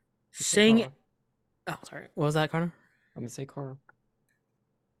 Saying. Oh, sorry. What was that, Connor? I'm gonna say Carl.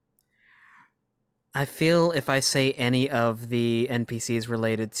 I feel if I say any of the NPCs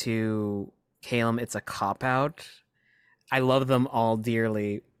related to Calum, it's a cop-out. I love them all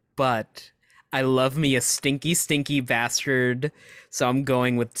dearly, but I love me a stinky, stinky bastard, so I'm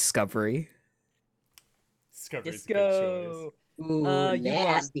going with Discovery. Discovery's a good choice. Ooh,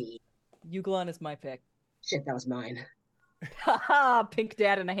 nasty. Yuglon is my pick. Shit, that was mine. Haha, pink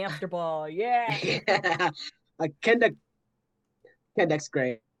dad and a hamster ball. Yeah. Kendak's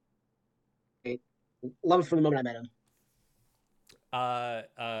great. Love him from the moment I met him.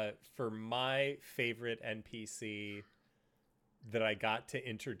 For my favorite NPC that I got to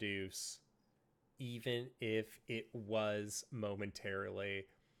introduce, even if it was momentarily,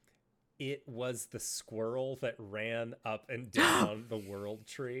 it was the squirrel that ran up and down the world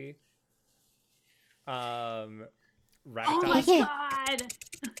tree. Oh my God!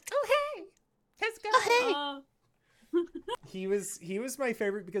 Oh hey, let's go. Oh, hey. He was my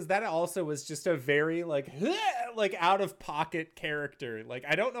favorite because that also was just a very like out of pocket character. Like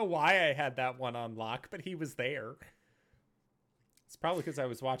I don't know why I had that one on lock, but he was there. It's probably because I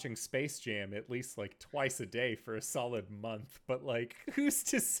was watching Space Jam at least like twice a day for a solid month. But like, who's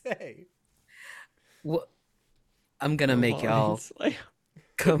to say? Well, I'm gonna make y'all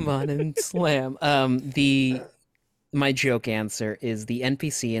come on and slam. My joke answer is the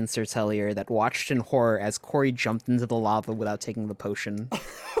NPC in Sertelier that watched in horror as Corey jumped into the lava without taking the potion. All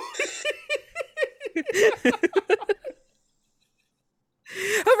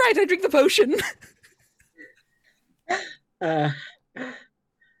right, I drink the potion.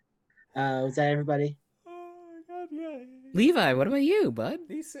 Was that everybody? Oh God, yeah. Levi, what about you, bud?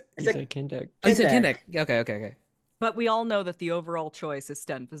 You said Kendak. Oh, you said Kendak. Okay. But we all know that the overall choice is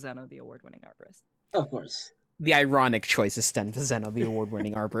Sten Pizzeno, the award-winning arborist. Of course. The ironic choice is Sten Pizzeno, the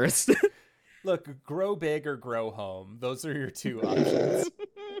award-winning arborist. Look, grow big or grow home. Those are your two options.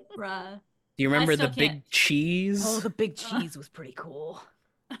 bruh. Do you remember the big cheese? Oh, the big cheese was pretty cool.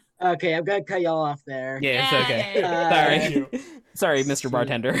 Okay, I'm gonna cut y'all off there. Yeah, it's okay. Sorry, Mr.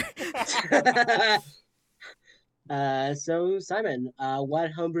 Bartender. So Simon,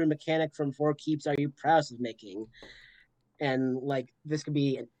 what homebrew mechanic from Four Keeps are you proudest of making? And like, this could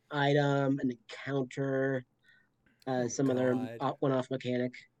be an item, an encounter, some other one-off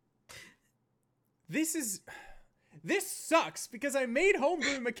mechanic. This sucks because I made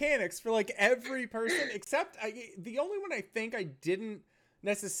homebrew mechanics for like every person except the only one I think I didn't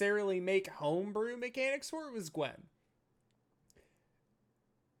necessarily make homebrew mechanics for was Gwen.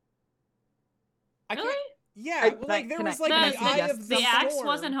 Really? Yeah, there was like the Eye of the axe Storm.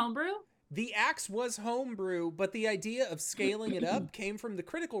 wasn't homebrew? The axe was homebrew, but the idea of scaling it up came from the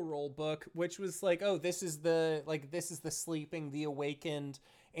Critical Role book, which was like, oh, this is the sleeping, the awakened,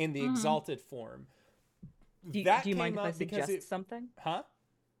 and the exalted form. Do you mind if I suggest something? Huh?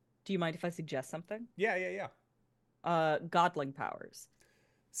 Do you mind if I suggest something? Yeah. Godling powers.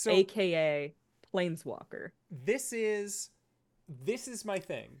 So, AKA Planeswalker. This is my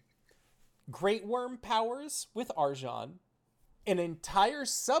thing. Great Worm powers with Arjan, an entire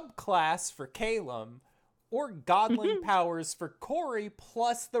subclass for Calum, or Godling powers for Corey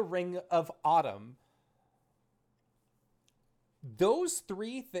plus the Ring of Autumn. Those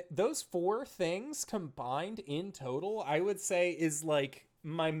those four things combined in total, I would say, is like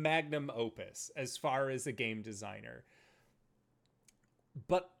my magnum opus as far as a game designer.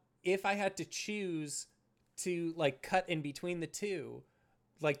 But if I had to choose to like cut in between the two,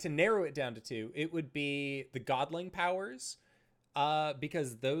 like to narrow it down to two, it would be the Godling powers,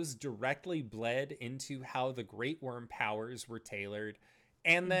 because those directly bled into how the Great Worm powers were tailored,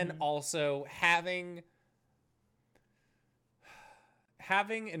 and then also having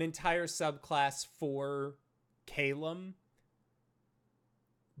an entire subclass for Calum,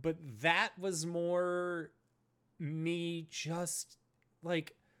 but that was more me just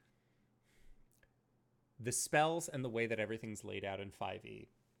like the spells and the way that everything's laid out in 5e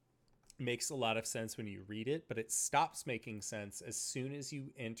makes a lot of sense when you read it, but it stops making sense as soon as you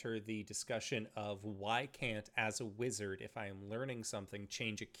enter the discussion of why can't, as a wizard, if I am learning something,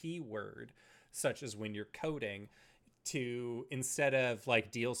 change a keyword, such as when you're coding, to instead of like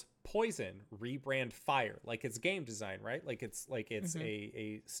deals poison, rebrand fire. Like it's game design, right? Like it's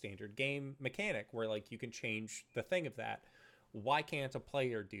a standard game mechanic where like you can change the thing of that. Why can't a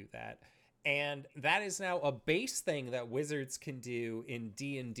player do that? And that is now a base thing that wizards can do in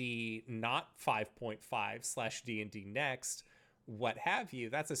D&D, not 5.5/D&D Next, what have you.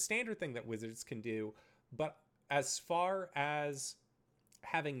 That's a standard thing that wizards can do. But as far as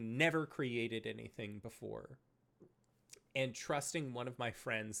having never created anything before and trusting one of my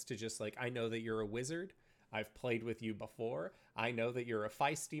friends to just like, I know that you're a wizard. I've played with you before. I know that you're a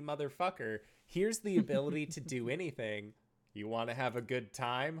feisty motherfucker. Here's the ability to do anything. You want to have a good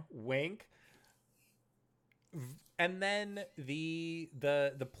time? Wink. And then the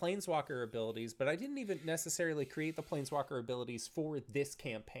planeswalker abilities, but I didn't even necessarily create the planeswalker abilities for this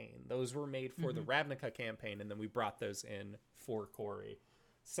campaign. Those were made for the Ravnica campaign, and then we brought those in for Corey.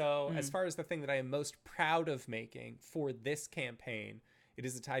 So as far as the thing that I am most proud of making for this campaign, it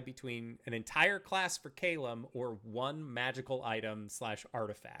is a tie between an entire class for Calum or one magical item /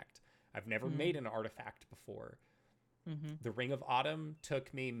 artifact. I've never made an artifact before. The Ring of Autumn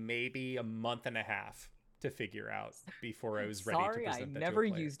took me maybe a month and a half to figure out before I was ready to present that to a player. I never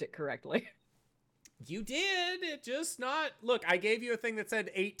used it correctly. You did. It just not... Look, I gave you a thing that said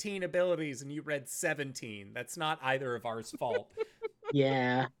 18 abilities and you read 17. That's not either of ours fault.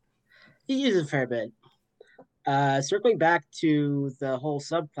 Yeah. He uses a fair bit. Circling back to the whole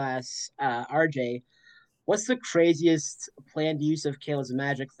subclass, RJ, what's the craziest planned use of Caleb's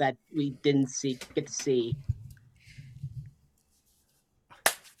magic that we didn't get to see?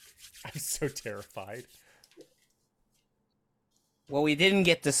 I'm so terrified. What we didn't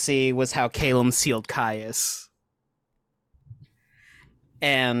get to see was how Calum sealed Caius.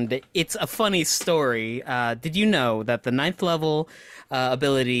 And it's a funny story. Did you know that the 9th level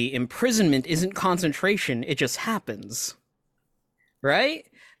ability Imprisonment isn't concentration, it just happens? Right?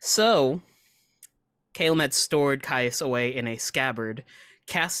 So, Calum had stored Caius away in a scabbard,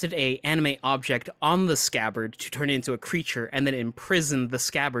 casted a animate object on the scabbard to turn it into a creature, and then imprisoned the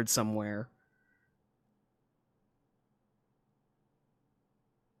scabbard somewhere.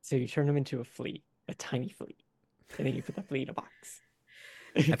 So you turn him into a flea, a tiny flea, and then you put the flea in a box.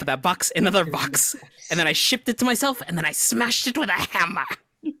 I put that box in another box, and then I shipped it to myself, and then I smashed it with a hammer.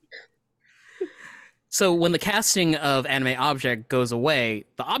 So when the casting of animate object goes away,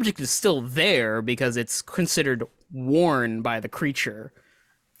 the object is still there because it's considered worn by the creature.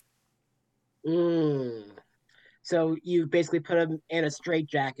 So you basically put him in a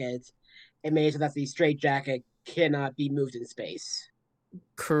straitjacket and made it so that the straitjacket cannot be moved in space.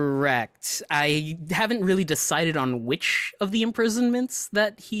 Correct. I haven't really decided on which of the imprisonments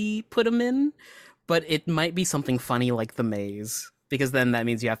that he put him in, but it might be something funny like the maze, because then that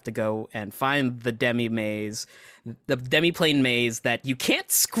means you have to go and find the demi-maze, the demi-plane maze that you can't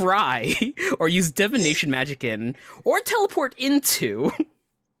scry or use divination magic in or teleport into.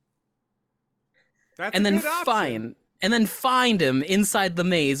 That's and a then good option. find him inside the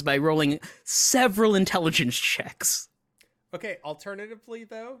maze by rolling several intelligence checks. Okay, alternatively,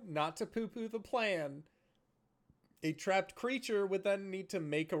 though, not to poo-poo the plan, a trapped creature would then need to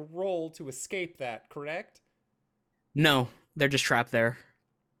make a roll to escape that, correct? No, they're just trapped there.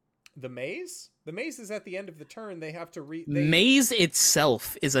 The maze? The maze is at the end of the turn. They have to Maze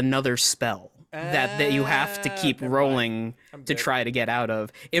itself is another spell that you have to keep rolling to try to get out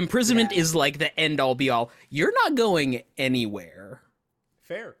of. Imprisonment is like the end-all be-all. You're not going anywhere.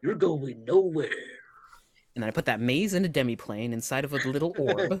 Fair. You're going nowhere. And then I put that maze in a demi-plane inside of a little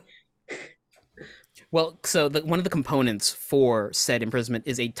orb. Well, so one of the components for said imprisonment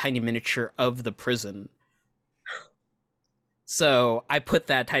is a tiny miniature of the prison. So I put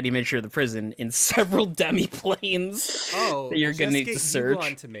that tiny miniature of the prison in several demi-planes that you're going to need to search.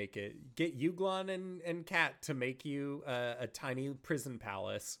 Uglon to make it. Get Uglon and Cat to make you a tiny prison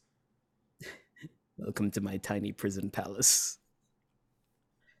palace. Welcome to my tiny prison palace.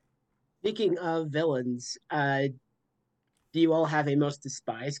 Speaking of villains, do you all have a most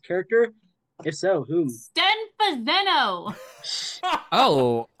despised character? If so, whom? Stenfazeno!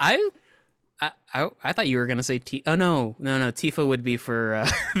 Oh, I thought you were gonna say T. Oh no, Tifa would be for.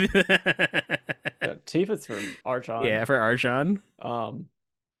 Tifa's for Archon. Yeah, for Archon. God,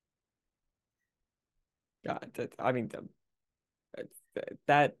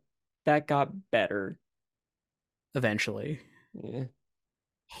 that got better Eventually. Yeah.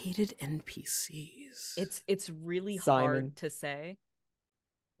 Hated NPCs. It's really Simon. hard to say.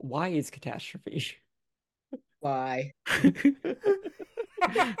 Why is Catastrophe? Why? You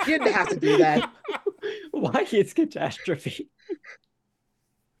didn't have to do that. Why is Catastrophe?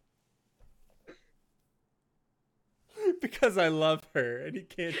 Because I love her and he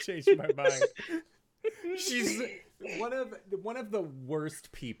can't change my mind. She's one of the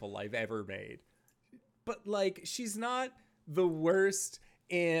worst people I've ever made. But like, she's not the worst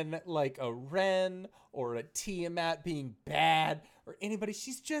in like a Ren or a Tiamat being bad or anybody.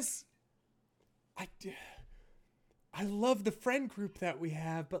 She's just, I love the friend group that we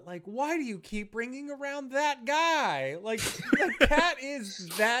have, but like, why do you keep bringing around that guy? Like Cat is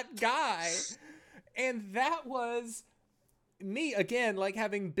that guy. And that was me again, like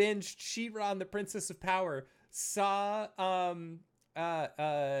having binged She-Ra and the Princess of Power, saw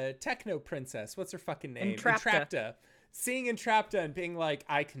Techno Princess, what's her fucking name? Entrapta. Seeing Entrapta and being like,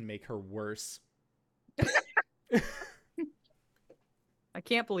 I can make her worse. I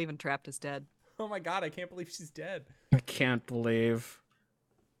can't believe Entrapta's dead. Oh my god, I can't believe she's dead. I can't believe.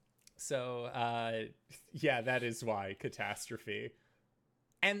 So yeah, that is why Catastrophe.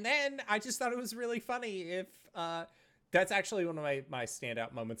 And then I just thought it was really funny if that's actually one of my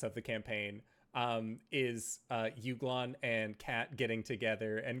standout moments of the campaign, is Uglon and Kat getting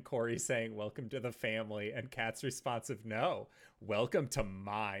together and Corey saying, welcome to the family, and Kat's response of, no, welcome to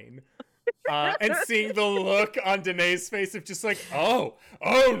mine. And seeing the look on Danae's face of just like, oh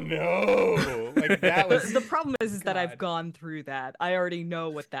no. Like that was... The problem is that I've gone through that. I already know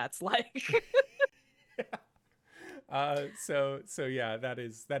what that's like. So yeah, that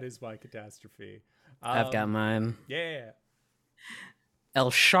is why Catastrophe. I've got mine. Yeah.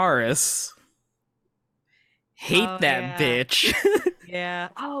 Elsharis. Hate that bitch. Yeah.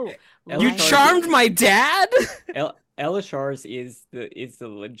 Oh, you charmed my dad? Elishars is the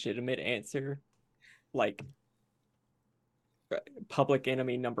legitimate answer. Like, public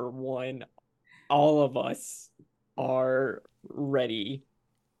enemy number one. All of us are ready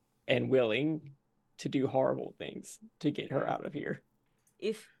and willing to do horrible things to get her out of here.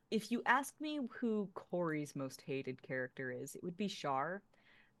 If you ask me who Corey's most hated character is, it would be Shar.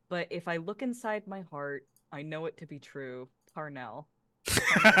 But if I look inside my heart, I know it to be true. Parnell.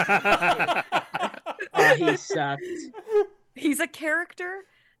 He sucked. He's a character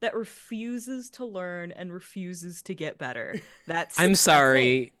that refuses to learn and refuses to get better. I'm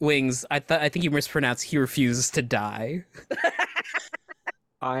sorry, Wings. I think you mispronounced. He refuses to die.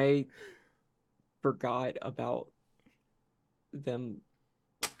 I forgot about them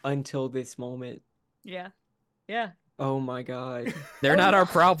until this moment. Yeah. Oh my god. They're not our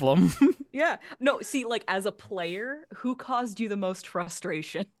problem. Yeah. No, see, like, as a player, who caused you the most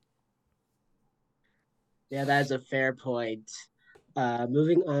frustration? Yeah, that is a fair point.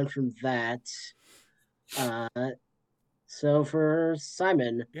 Moving on from that. So for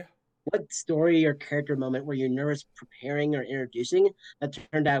Simon, yeah, what story or character moment were you nervous preparing or introducing that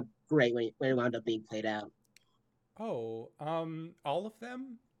turned out great when it wound up being played out? Oh, all of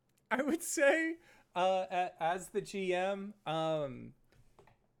them, I would say. As the GM,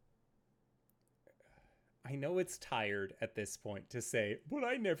 I know it's tired at this point to say, but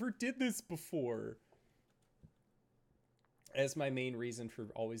I never did this before. As my main reason for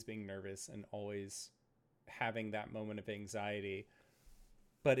always being nervous and always having that moment of anxiety.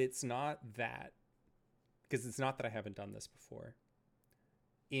 But it's not that, because it's not that I haven't done this before.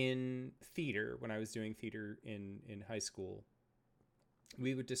 In theater, when I was doing theater in high school,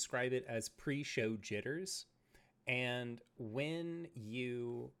 we would describe it as pre-show jitters. And when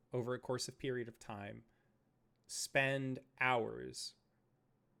you, over a course of period of time, spend hours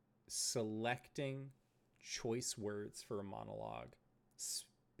selecting choice words for a monologue,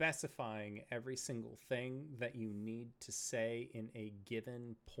 specifying every single thing that you need to say in a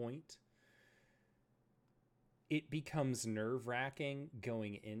given point, it becomes nerve-wracking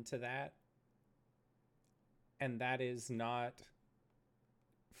going into that. And that is not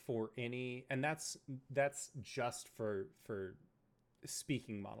for any, and that's just for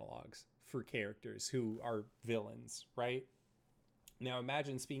speaking monologues for characters who are villains, right? Now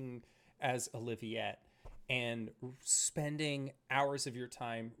imagine speaking as Oliviette and spending hours of your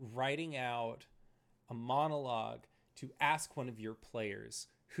time writing out a monologue to ask one of your players,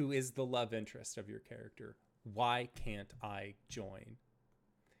 who is the love interest of your character, why can't I join?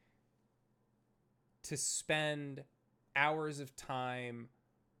 To spend hours of time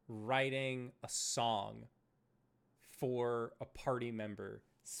writing a song for a party member,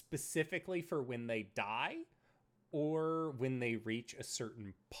 specifically for when they die or when they reach a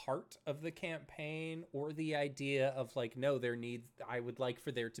certain part of the campaign, or the idea of like, no, I would like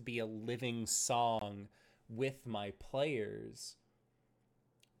for there to be a living song with my players,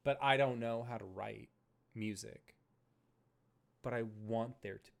 but I don't know how to write music, but I want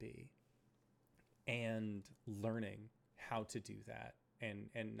there to be. And learning how to do that, and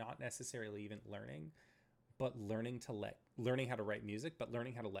not necessarily even learning, but learning how to write music, but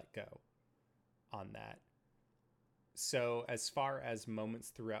learning how to let go on that. So as far as moments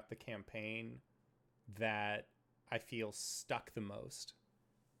throughout the campaign that I feel stuck the most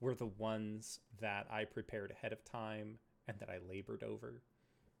were the ones that I prepared ahead of time and that I labored over.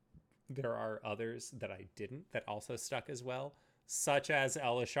 There are others that I didn't, that also stuck as well, such as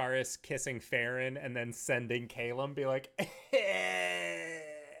Elisharis kissing Farron and then sending Caleb, be like,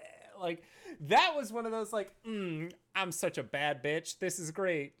 like, that was one of those, like, I'm such a bad bitch. This is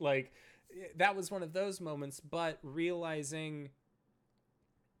great. Like, that was one of those moments, but realizing,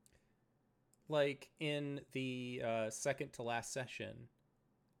 like, in the second to last session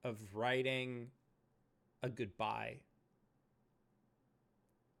of writing a goodbye,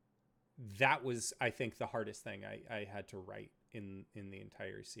 that was, I think, the hardest thing I had to write in the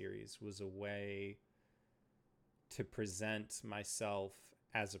entire series, was a way to present myself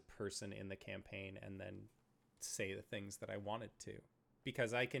as a person in the campaign and then say the things that I wanted to.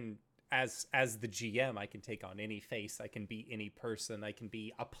 Because I can, as the GM, I can take on any face, I can be any person, I can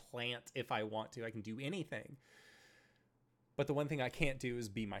be a plant if I want to, I can do anything. But the one thing I can't do is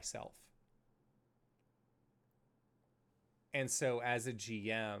be myself. And so as a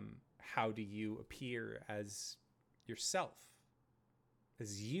GM, how do you appear as yourself?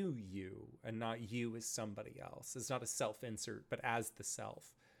 As you, and not you as somebody else. It's not a self-insert, but as the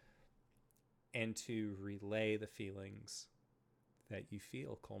self. And to relay the feelings that you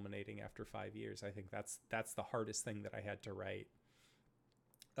feel culminating after 5 years. I think that's the hardest thing that I had to write.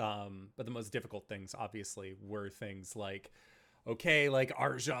 But the most difficult things, obviously, were things like, okay, like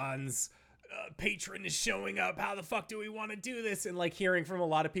Arjan's patron is showing up. How the fuck do we want to do this? And like hearing from a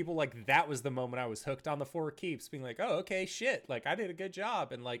lot of people, like that was the moment I was hooked on the Four Keeps, being like, oh, okay, shit, like I did a good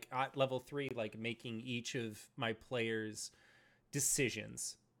job. And like at level 3, like making each of my players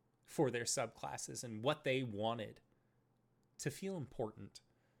decisions for their subclasses and what they wanted to feel important.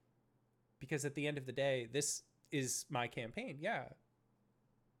 Because at the end of the day, this is my campaign, yeah,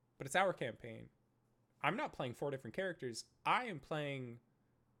 but it's our campaign. I'm not playing 4 different characters. I am playing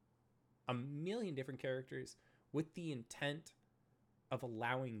a million different characters with the intent of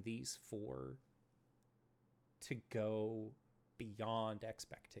allowing these 4 to go beyond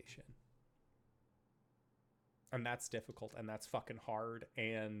expectation. And that's difficult, and that's fucking hard,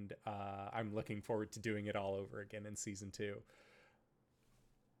 and I'm looking forward to doing it all over again in season 2.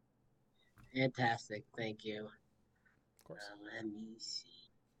 Fantastic, thank you. Of course. Let me see.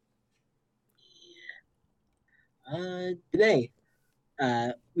 Today,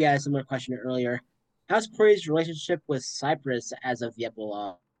 we had a similar question earlier. How's Corey's relationship with Cypress as of the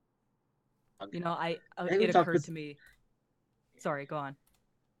epilogue? You know, it occurred to me. Sorry, go on.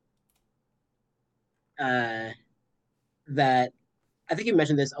 That I think you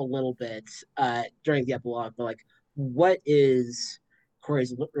mentioned this a little bit during the epilogue, but like, what is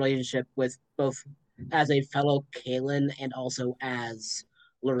Corey's relationship with both as a fellow Kalen and also as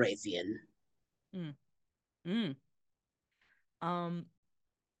Lorathian?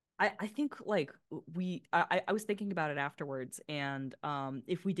 I think like I was thinking about it afterwards, and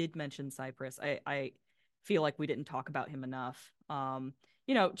if we did mention Cypress, I feel like we didn't talk about him enough.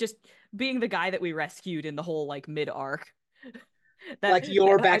 You know, just being the guy that we rescued in the whole like mid arc. Like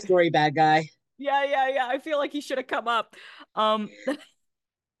your backstory bad guy. Yeah. I feel like he should have come up.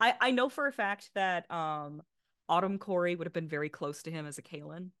 I know for a fact that Autumn Corey would have been very close to him as a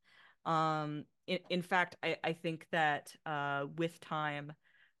Kalen. In fact, I think that with time,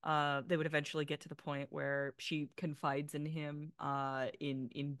 they would eventually get to the point where she confides in him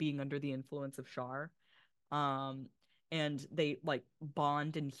in being under the influence of Shar. um, and they like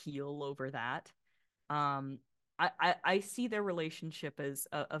bond and heal over that. Um, I see their relationship as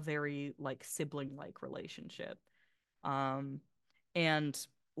a very like sibling like relationship. Um, and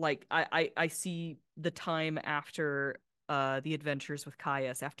like I see the time after the adventures with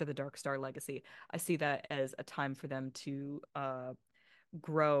Caius after the Dark Star Legacy. I see that as a time for them to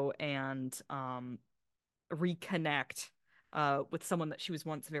grow and reconnect with someone that she was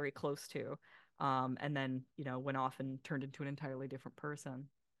once very close to. And then, went off and turned into an entirely different person.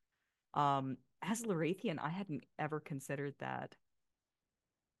 As Lorathian, I hadn't ever considered that.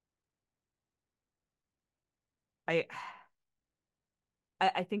 I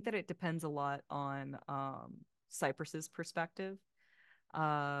I think that it depends a lot on Cypress's perspective,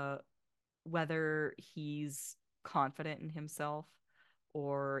 uh, whether he's confident in himself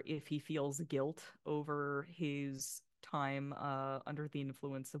or if he feels guilt over his time under the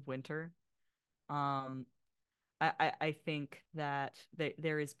influence of Winter. Um, I think that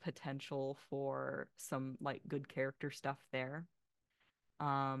there is potential for some like good character stuff there.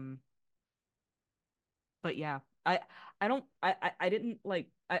 Um, but yeah, I don't I didn't like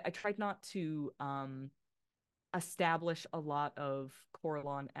I tried not to establish a lot of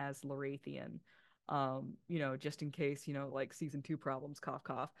Corellon as Lorathian. Just in case, like season 2 problems, cough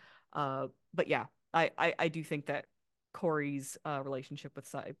cough. But yeah, I do think that Corey's relationship with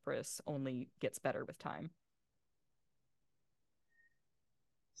Cypress only gets better with time.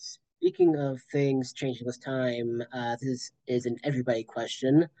 Speaking of things changing with time, this is an everybody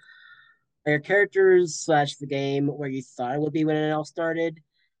question. Are your characters slash the game where you thought it would be when it all started?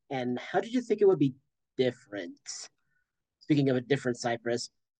 And how did you think it would be different? Speaking of a different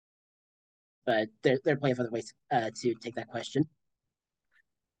Cypress, but there are plenty of other ways to take that question.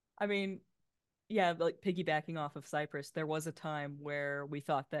 I mean, yeah, like piggybacking off of Cypress, there was a time where we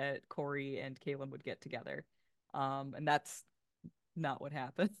thought that Corey and Kaylin would get together. And that's not what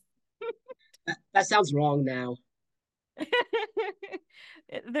happened. That sounds wrong now.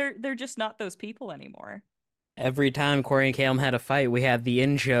 They're just not those people anymore. Every time Corey and Calum had a fight, we had the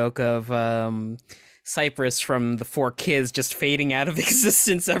in joke of Cypress from the 4 Kids just fading out of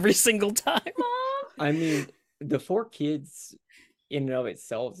existence every single time. I mean, the 4 Kids in and of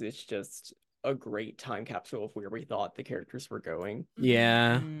itself is just a great time capsule of where we thought the characters were going.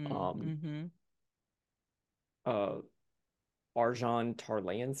 Yeah. Mm-hmm. Arjan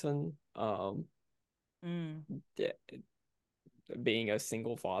Tarlanson, being a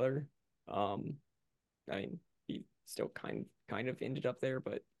single father. I mean, he still kind of ended up there,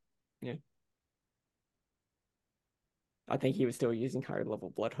 but yeah. I think he was still using higher level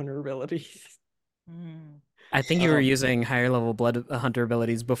blood hunter abilities. I think you were using higher level blood hunter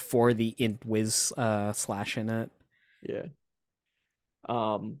abilities before the int whiz slash in it. Yeah.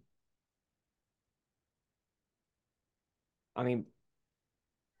 I mean,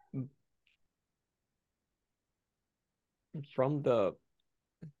 from the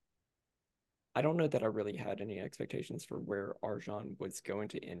I don't know that I really had any expectations for where Arjan was going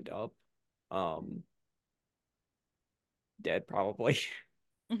to end up. Dead probably.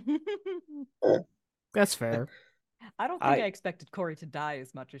 That's fair. I don't think I expected Corey to die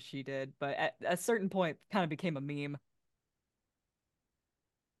as much as she did, but at a certain point, kind of became a meme.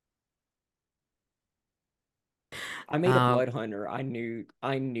 I made a blood hunter. I knew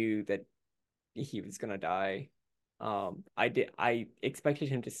that he was gonna die. I expected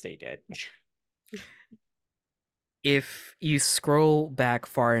him to stay dead. If you scroll back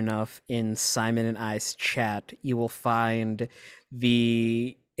far enough in Simon and I's chat, you will find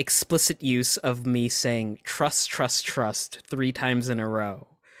the explicit use of me saying trust, trust, trust 3 times in a row.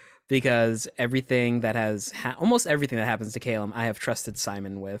 Because everything that has almost everything that happens to Calum, I have trusted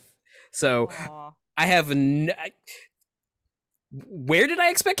Simon with. So Aww. I have where did I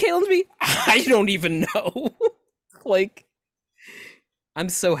expect Calum to be? I don't even know. Like, I'm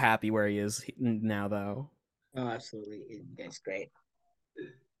so happy where he is now, though. Oh, absolutely. It's great.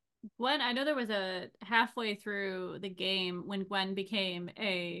 Gwen, I know there was a halfway through the game when Gwen became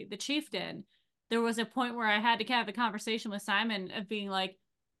the chieftain. There was a point where I had to have a conversation with Simon of being like,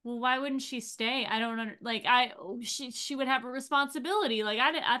 well, why wouldn't she stay? I don't like she would have a responsibility. Like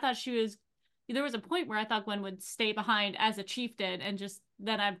I thought she was. There was a point where I thought Gwen would stay behind as a chieftain and just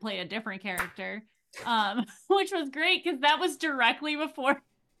then I'd play a different character, which was great because that was directly before.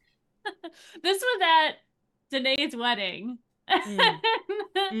 This was at Danae's wedding.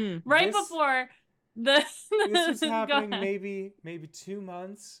 Right before this was happening maybe 2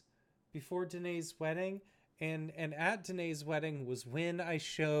 months before Danae's wedding, and at Danae's wedding was when I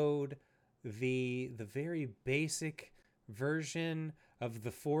showed the very basic version of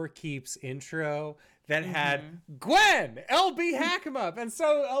the Four Keeps intro that had Gwen, LB Hackemup. And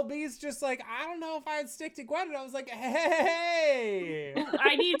so LB's just like, I don't know if I'd stick to Gwen. And I was like, hey,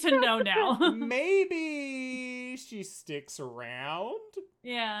 I need to know now. maybe she sticks around.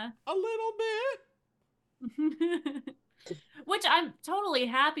 Yeah. A little bit. Which I'm totally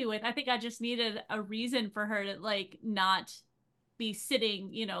happy with. I think I just needed a reason for her to like not be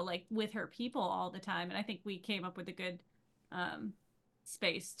sitting, you know, like with her people all the time. And I think we came up with a good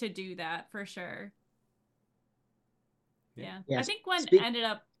space to do that for sure. Yeah. Yes. I think Gwen ended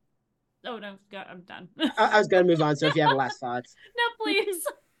up. Oh no, I'm done. I was gonna move on. So if you have a last thought. No, please.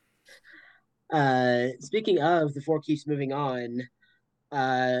 Speaking of, the Four keeps moving on.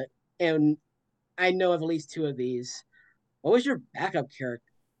 And I know of at least two of these. What was your backup character?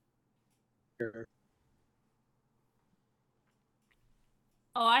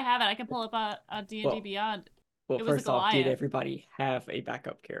 Oh, I have it. I can pull up a D&D Beyond. Well, it was first off, did everybody have a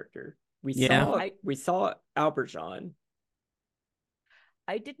backup character? We saw Alberjon.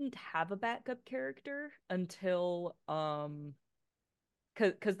 I didn't have a backup character until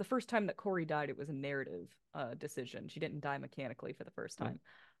because the first time that Corey died, it was a narrative decision. She didn't die mechanically for the first time.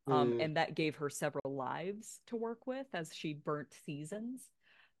 And that gave her several lives to work with as she burnt seasons.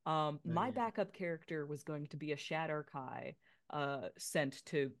 My backup character was going to be a Shatter Kai sent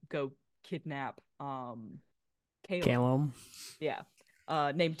to go kidnap Calum. Yeah.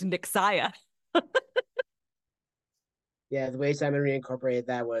 Named Nixaya. Yeah, the way Simon reincorporated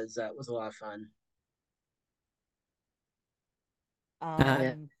that was a lot of fun.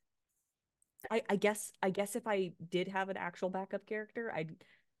 I guess if I did have an actual backup character, I'd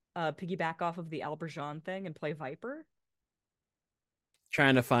piggyback off of the Alberjon thing and play Viper.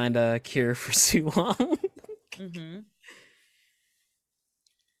 Trying to find a cure for Sulong.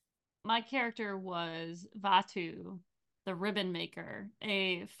 My character was Vatu, the Ribbon Maker,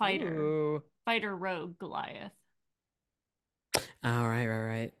 a fighter rogue Goliath. All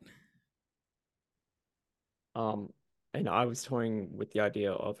right. And I was toying with the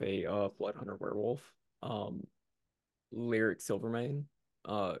idea of a Blood Hunter werewolf, Lyric Silvermane,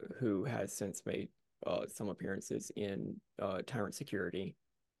 who has since made some appearances in Tyrant Security,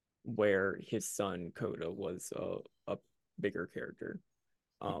 where his son Coda was a bigger character.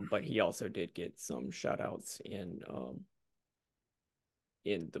 But he also did get some shout-outs in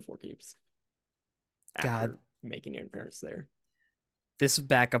the Four Keeps after making an appearance there. This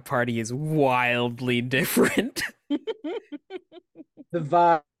backup party is wildly different.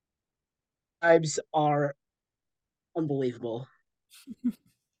 The vibes are unbelievable.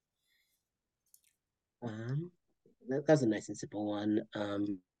 That's a nice and simple one.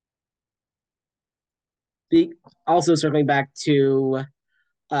 Also circling back to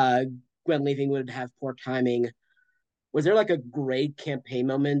Gwen leaving would have poor timing. Was there like a great campaign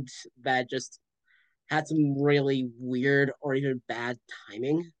moment that just had some really weird or even bad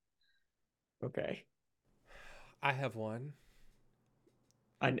timing? Okay. I have one.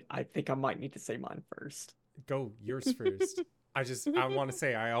 I think I might need to say mine first. Go yours first. I want to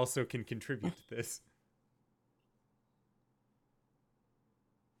say I also can contribute to this.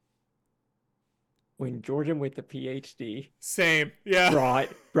 When Jordan with the PhD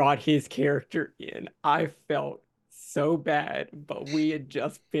brought his character in, I felt so bad, but we had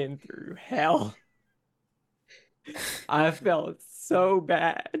just been through hell. I felt so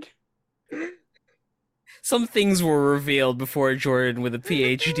bad. Some things were revealed before Jordan with a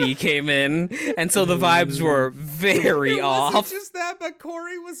PhD came in, and so the vibes were very off. It wasn't just that, but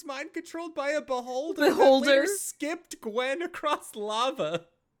Corey was mind controlled by a beholder. That later skipped Gwen across lava.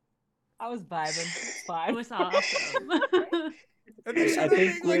 I was vibing. It's fine. It was awesome. And they showed up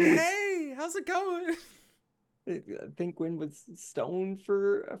being like, hey, how's it going? I think Gwen was stoned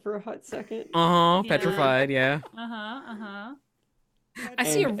for a hot second. Petrified, yeah. I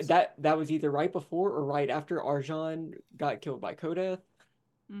see that was either right before or right after Arjan got killed by Kodath.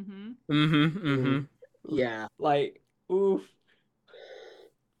 Yeah. Like, oof.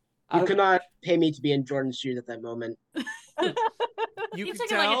 You could not pay me to be in Jordan's shoes at that moment. You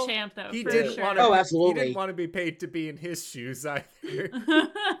took it like a champ, though. He didn't want to. Oh, absolutely. He didn't want to be paid to be in his shoes either. He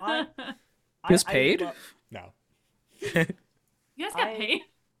was paid? No. You guys got paid?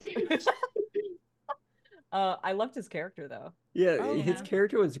 I loved his character though. Yeah, his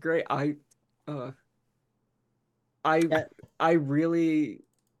character was great. I really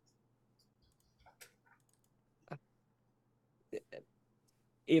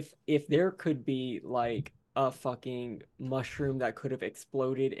if there could be like a fucking mushroom that could have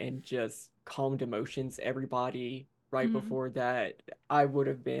exploded and just calmed emotions everybody right before that, I would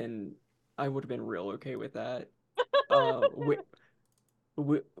have been real okay with that.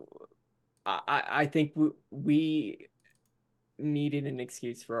 we, I think we needed an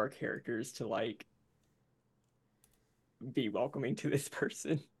excuse for our characters to like be welcoming to this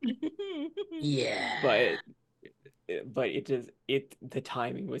person. Yeah. But the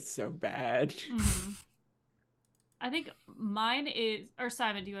timing was so bad. I think mine is, or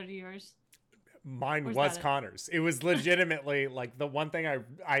Simon, do you want to do yours? Mine was Connor's. It was legitimately like the one thing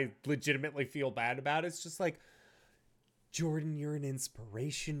I legitimately feel bad about is just like, Jordan, you're an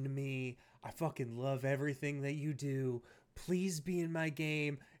inspiration to me. I fucking love everything that you do. Please be in my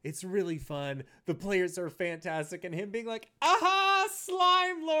game. It's really fun. The players are fantastic. And him being like, aha,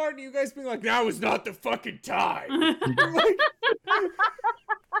 Slime Lord. And you guys being like, now is not the fucking time.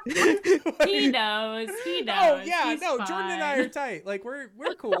 He knows. Oh yeah, He's no, fine. Jordan and I are tight. Like we're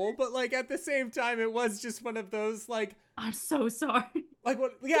cool, but like at the same time, it was just one of those like, I'm so sorry. Like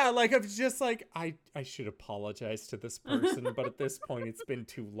what? Yeah, like I'm just like I should apologize to this person, but at this point it's been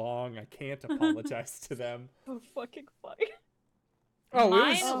too long. I can't apologize to them. So fucking funny. Oh,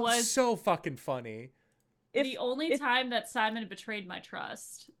 Mine it was so fucking funny. The only time that Simon betrayed my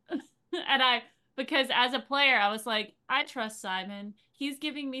trust. And because as a player, I was like, I trust Simon. He's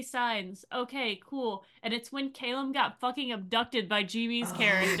giving me signs. Okay, cool. And it's when Caleb got fucking abducted by Jimmy's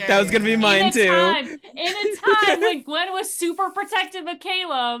character. That was gonna be mine too. In a time when Gwen was super protective of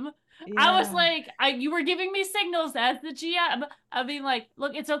Caleb, I was like, you were giving me signals as the GM. I mean, like,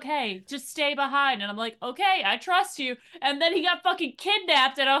 look, it's okay. Just stay behind. And I'm like, okay, I trust you. And then he got fucking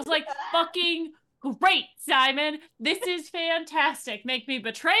kidnapped, and I was like, fucking great, Simon. This is fantastic. Make me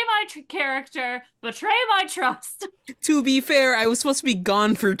betray my character, betray my trust. To be fair, I was supposed to be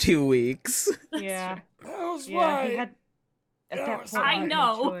gone for 2 weeks. Yeah. That was Yeah, right. he had at that point, I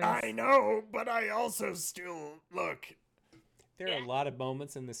know. I know, but I also still look. There are a lot of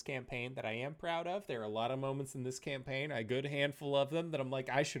moments in this campaign that I am proud of. There are a lot of moments in this campaign, a good handful of them, that I'm like,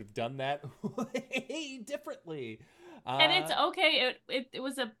 I should have done that way differently. And it's okay. It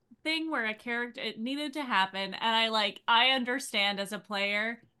was a thing where a character, it needed to happen, and I understand as a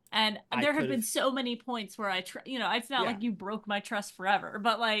player. And there have been so many points where it's not like you broke my trust forever,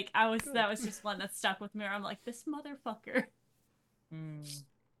 but like that was just one that stuck with me. Where I'm like, this motherfucker.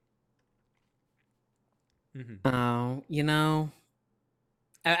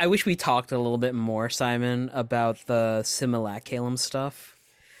 I wish we talked a little bit more, Simon, about the Simulacrum stuff.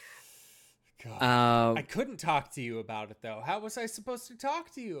 God, I couldn't talk to you about it though. How was I supposed to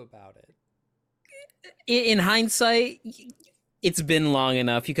talk to you about it? In hindsight, it's been long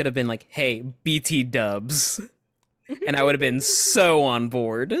enough. You could have been like, "Hey, BT dubs," and I would have been so on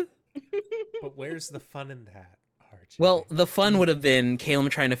board. But where's the fun in that, RJ? Well, the fun would have been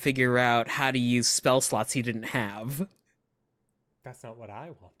Caleb trying to figure out how to use spell slots he didn't have. That's not what I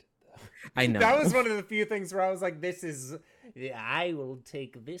wanted, though. I know. That was one of the few things where I was like, I will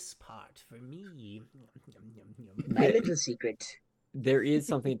take this part for me. My little secret. There is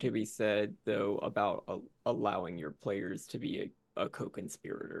something to be said, though, about allowing your players to be a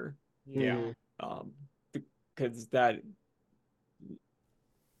co-conspirator. Yeah. Because that,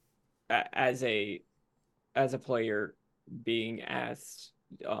 as a player, being asked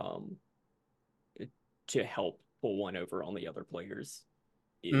to help pull one over on the other players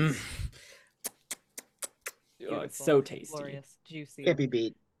is it's so tasty, glorious, juicy. Can't be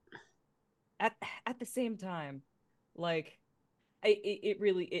beat. At the same time, like it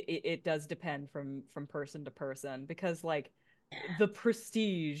really does depend from person to person, because like the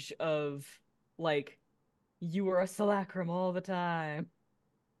prestige of like you were a Simulacrum all the time.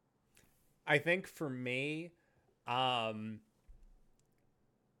 I think for me,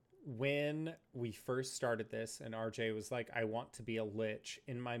 when we first started this and RJ was like, I want to be a lich,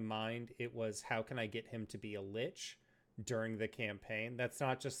 in my mind it was, how can I get him to be a lich during the campaign? That's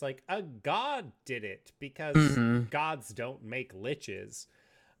not just like a god did it, because gods don't make liches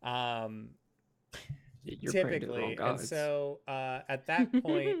typically. And so at that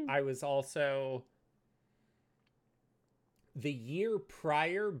point I was also, the year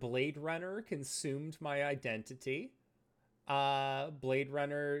prior, Blade Runner consumed my identity. Blade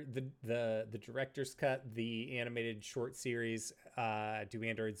Runner, the director's cut, the animated short series, Do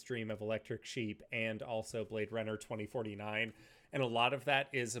Androids Dream of Electric Sheep, and also Blade Runner 2049. And a lot of that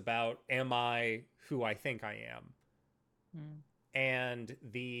is about, am I who I think I am? And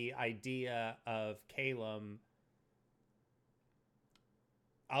the idea of Caleb,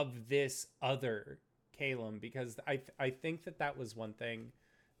 of this other Caleb, because I think that was one thing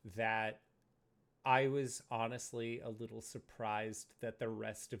that I was honestly a little surprised that the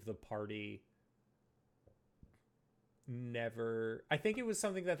rest of the party never, I think it was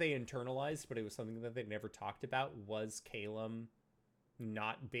something that they internalized, but it was something that they never talked about, was Caleb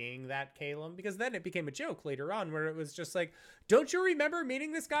not being that Calum, because then it became a joke later on where it was just like, don't you remember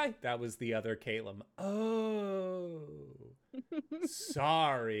meeting this guy? That was the other Calum. Oh,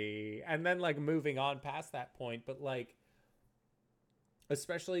 sorry. And then like moving on past that point, but like,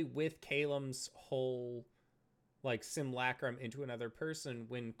 especially with Calum's whole like simulacrum into another person,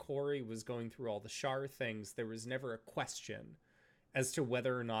 when Corey was going through all the Char things, there was never a question as to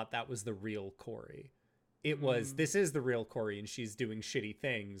whether or not that was the real Corey. It was, this is the real Corey and she's doing shitty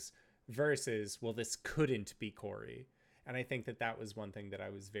things, versus, well, this couldn't be Corey. And I think that that was one thing that I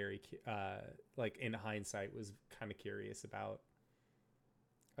was very, like in hindsight, was kind of curious about,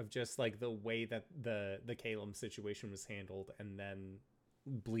 of just like the way that the Calum situation was handled and then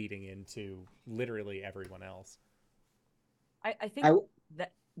bleeding into literally everyone else. I think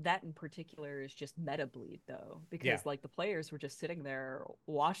that in particular is just meta bleed, though, because like the players were just sitting there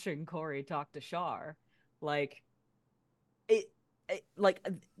watching Corey talk to Char. Like it like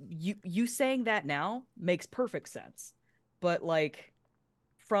you saying that now makes perfect sense, but like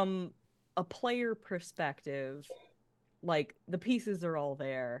from a player perspective, like the pieces are all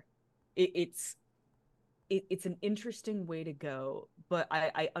there. It's an interesting way to go, but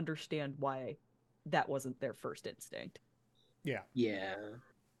I understand why that wasn't their first instinct. Yeah.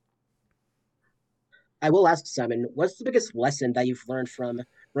 I will ask Simon, what's the biggest lesson that you've learned from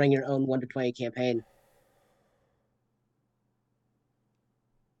running your own 1 to 20 campaign?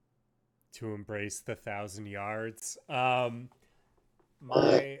 To embrace the 1,000 yards. My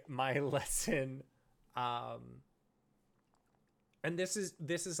lesson, and this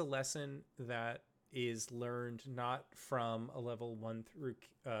is a lesson that is learned not from a level 1 through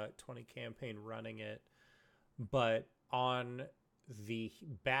 20 campaign running it, but on the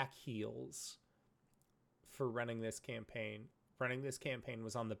back heels for running this campaign. Running this campaign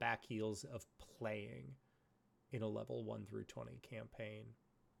was on the back heels of playing in a level 1 through 20 campaign.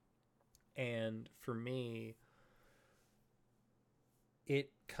 And for me,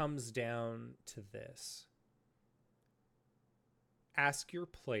 it comes down to this. Ask your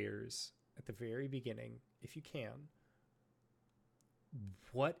players at the very beginning, if you can,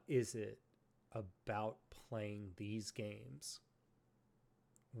 what is it about playing these games?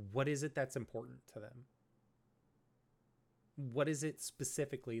 What is it that's important to them? What is it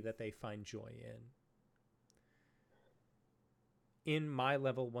specifically that they find joy in? In my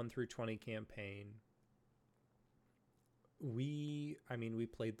level 1 through 20 campaign, we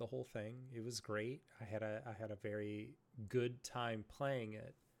played the whole thing. It was great. I had a very good time playing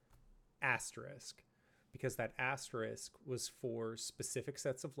it. Asterisk, because that asterisk was for specific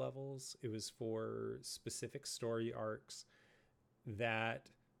sets of levels. It was for specific story arcs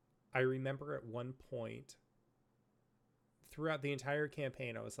that I remember at one point throughout the entire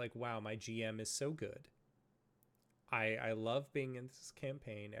campaign, I was like, wow, my GM is so good. I love being in this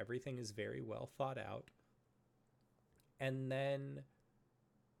campaign. Everything is very well thought out. And then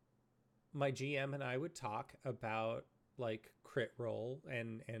my GM and I would talk about like crit roll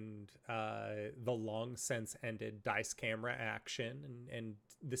and the long since ended dice camera action and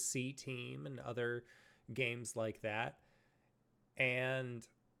the C team and other games like that. And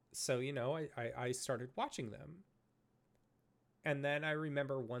so, you know, I started watching them. And then I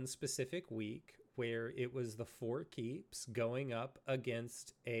remember one specific week where it was the 4 keeps going up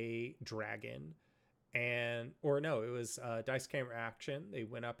against a dragon. It was dice camera action. They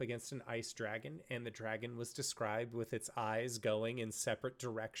went up against an ice dragon, and the dragon was described with its eyes going in separate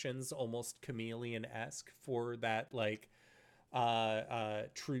directions, almost chameleon-esque, for that like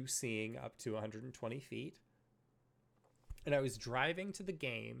true seeing up to 120 feet. And I was driving to the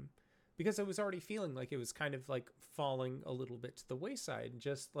game because I was already feeling like it was kind of like falling a little bit to the wayside.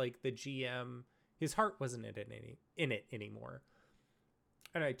 Just like the GM, his heart wasn't in it anymore.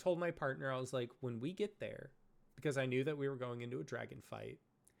 And I told my partner, I was like, when we get there, because I knew that we were going into a dragon fight,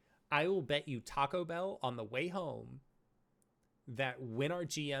 I will bet you Taco Bell on the way home that when our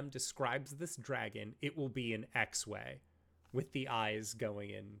GM describes this dragon, it will be an X-way with the eyes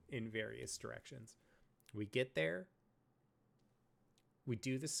going in various directions. We get there. We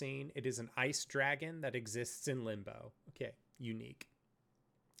do the scene. It is an ice dragon that exists in limbo. Okay, unique.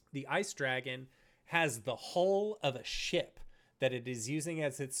 The ice dragon has the hull of a ship that it is using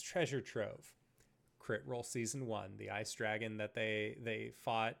as its treasure trove. Crit roll season 1, the ice dragon that they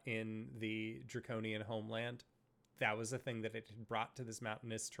fought in the Draconian homeland. That was a thing that it had brought to this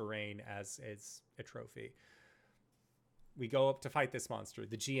mountainous terrain as a trophy. We go up to fight this monster.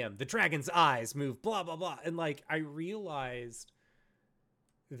 The GM, the dragon's eyes move, blah, blah, blah. And like, I realized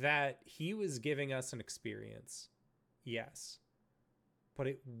that he was giving us an experience. Yes. But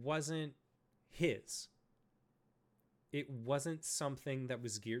it wasn't his. it wasn't something that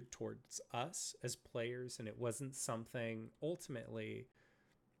was geared towards us as players, and it wasn't something ultimately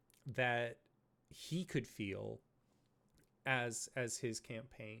that he could feel as his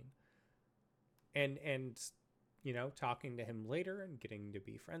campaign. And you know, talking to him later and getting to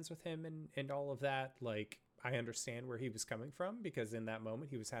be friends with him and all of that, like, I understand where he was coming from, because in that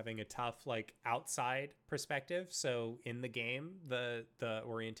moment he was having a tough, like, outside perspective. So in the game, the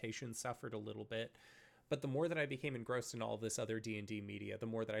orientation suffered a little bit. But the more that I became engrossed in all this other D&D media, the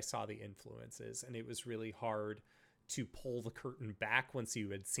more that I saw the influences, and it was really hard to pull the curtain back once you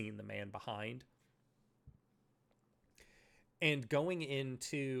had seen the man behind. And going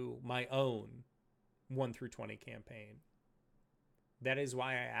into my own 1 through 20 campaign, that is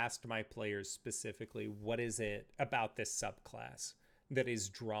why I asked my players specifically, what is it about this subclass that is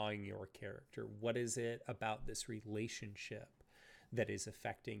drawing your character? What is it about this relationship that is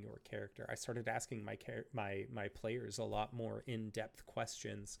affecting your character? I started asking my players a lot more in-depth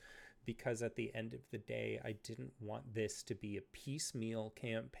questions, because at the end of the day, I didn't want this to be a piecemeal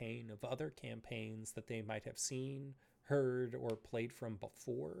campaign of other campaigns that they might have seen, heard, or played from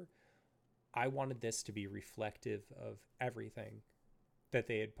before. I wanted this to be reflective of everything that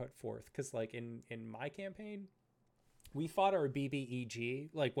they had put forth. Because, like, in my campaign, we fought our BBEG,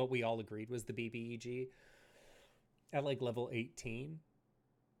 like what we all agreed was the BBEG, at like level 18.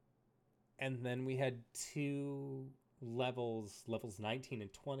 And then we had 2 levels 19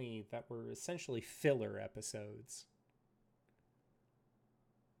 and 20, that were essentially filler episodes.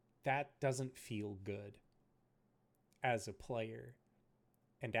 That doesn't feel good as a player.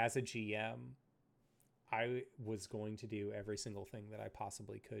 And as a GM, I was going to do every single thing that I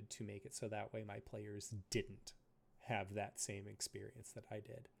possibly could to make it so that way my players didn't have that same experience that I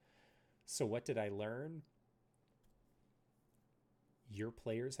did. So what did I learn? Your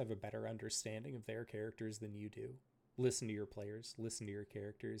players have a better understanding of their characters than you do. Listen to your players, listen to your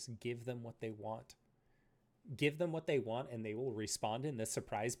characters, give them what they want. Give them what they want, and they will respond in the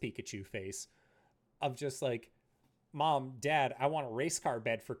surprise Pikachu face of just like, Mom, Dad, I want a race car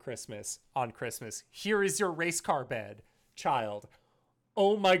bed for Christmas on Christmas. Here is your race car bed, child.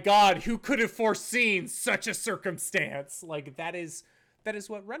 Oh my God, who could have foreseen such a circumstance? Like, that is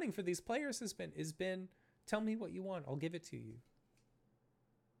what running for these players has been, tell me what you want, I'll give it to you.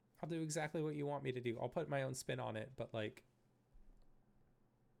 I'll do exactly what you want me to do. I'll put my own spin on it, but, like,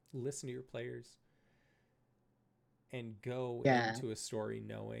 listen to your players and go into a story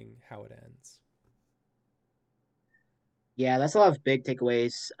knowing how it ends. Yeah, that's a lot of big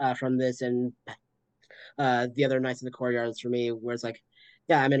takeaways from this and the other Knights of the Courtyards for me, where it's like,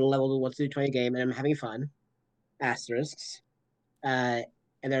 yeah, I'm in a level 1 through 20 game and I'm having fun. Asterisks. And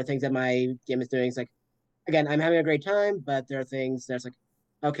there are things that my game is doing. It's like, again, I'm having a great time, but there are things that's like,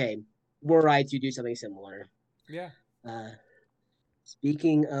 okay, were I to do something similar? Yeah.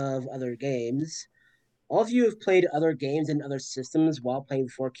 Speaking of other games, all of you have played other games and other systems while playing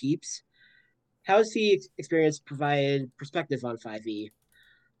Four Keeps. How has the experience provided perspective on 5e?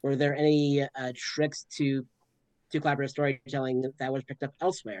 Were there any tricks to collaborative storytelling that was picked up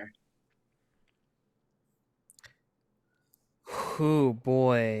elsewhere? Oh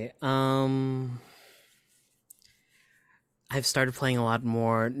boy. I've started playing a lot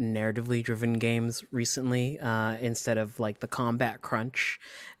more narratively driven games recently, instead of like the combat crunch.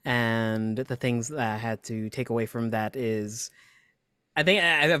 And the things that I had to take away from that is, I think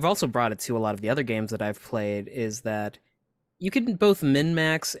I've also brought it to a lot of the other games that I've played, is that you can both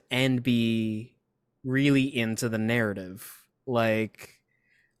min-max and be really into the narrative. Like,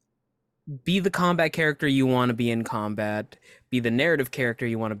 be the combat character you want to be in combat, be the narrative character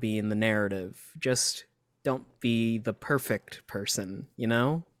you want to be in the narrative. Just don't be the perfect person, you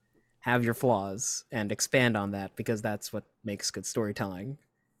know? Have your flaws and expand on that, because that's what makes good storytelling.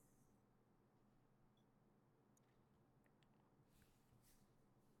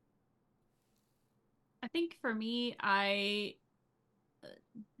 I think for me,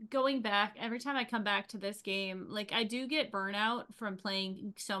 going back, every time I come back to this game, like, I do get burnout from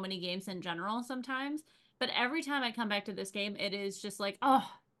playing so many games in general sometimes, but every time I come back to this game, it is just like, oh,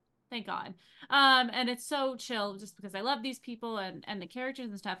 thank God. And it's so chill just because I love these people and the characters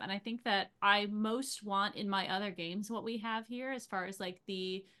and stuff. And I think that I most want in my other games what we have here, as far as like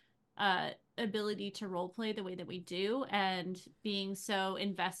the ability to role play the way that we do, and being so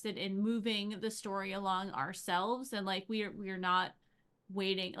invested in moving the story along ourselves, and like we're not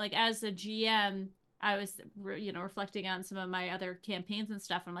waiting. Like, as a GM, I was reflecting on some of my other campaigns and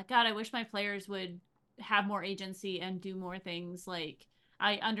stuff. I'm like, God, I wish my players would have more agency and do more things. Like,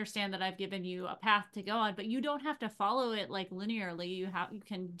 I understand that I've given you a path to go on, but you don't have to follow it like linearly. You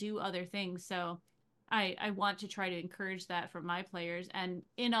can do other things. So I want to try to encourage that from my players, and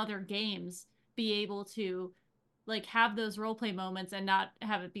in other games be able to like have those role play moments and not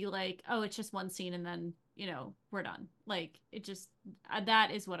have it be like, oh, it's just one scene and then, you know, we're done. Like it just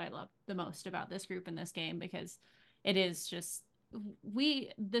that is what I love the most about this group in this game, because it is just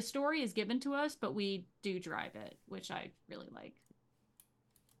the story is given to us, but we do drive it, which I really like.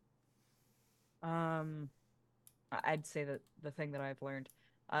 I'd say that the thing that I've learned,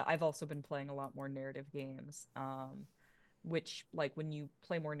 I've also been playing a lot more narrative games. Which, like, when you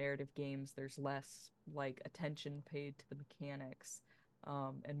play more narrative games, there's less like attention paid to the mechanics,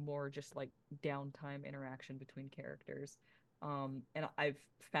 and more just like downtime interaction between characters. And I've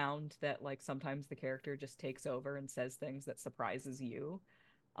found that like sometimes the character just takes over and says things that surprises you.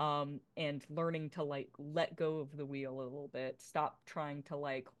 And learning to like let go of the wheel a little bit, stop trying to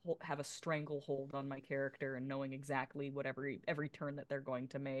like have a stranglehold on my character and knowing exactly what every turn that they're going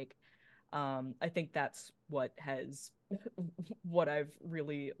to make. I think that's what has what I've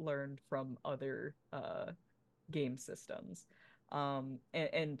really learned from other game systems.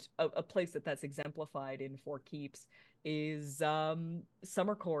 And a place that's exemplified in Four Keeps is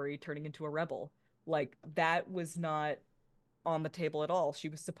Summer Corey turning into a rebel. Like that was not on the table at all. She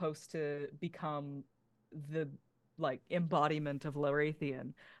was supposed to become the like embodiment of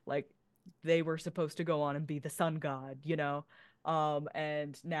Lorathian. Like they were supposed to go on and be the sun god, you know?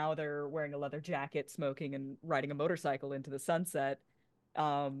 And now they're wearing a leather jacket, smoking and riding a motorcycle into the sunset.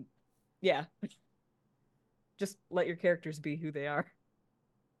 Um, yeah. Just let your characters be who they are.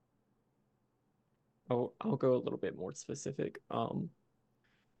 I'll go a little bit more specific. Uh,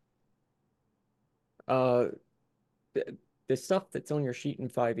 the stuff that's on your sheet in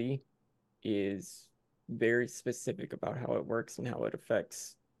 5e is very specific about how it works and how it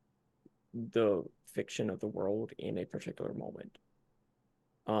affects the fiction of the world in a particular moment.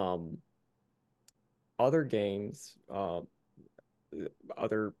 Um, other games,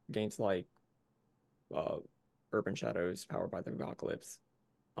 other games like uh, Urban Shadows, Powered by the Apocalypse,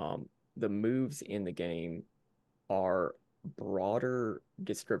 the moves in the game are broader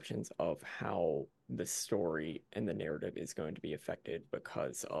descriptions of how the story and the narrative is going to be affected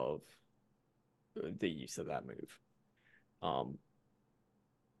because of the use of that move. Um,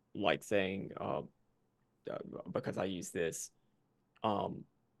 like saying, because I use this, um,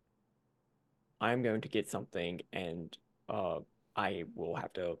 I'm going to get something and I will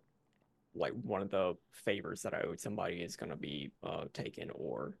have to, like, one of the favors that I owed somebody is going to be taken,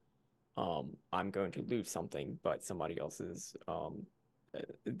 or I'm going to lose something, but somebody else's,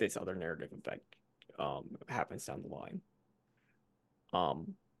 this other narrative effect happens down the line.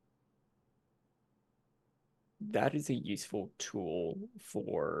 That is a useful tool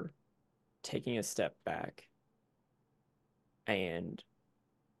for taking a step back and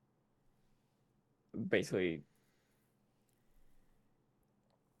basically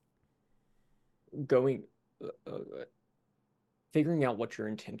going figuring out what your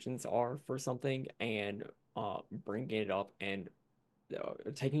intentions are for something and bringing it up and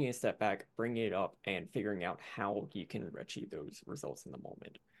taking a step back, bringing it up and figuring out how you can achieve those results in the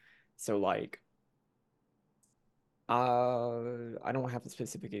moment. So like I don't have a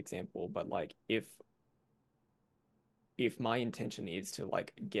specific example, but like if my intention is to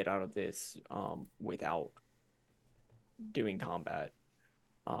like get out of this without doing combat,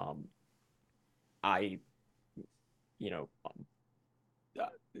 um I you know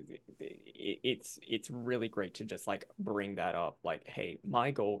it's really great to just like bring that up, like, hey,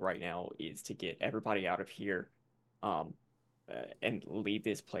 my goal right now is to get everybody out of here um and leave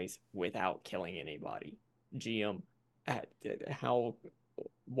this place without killing anybody. GM, at how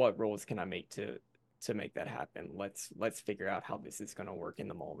what roles can I make to make that happen? Let's figure out how this is going to work in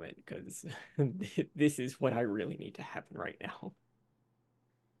the moment, because this is what I really need to happen right now.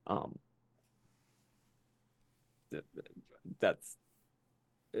 um that's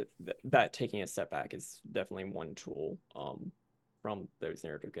that taking a step back is definitely one tool from those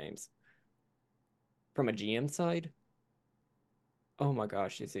narrative games. From a GM side, oh my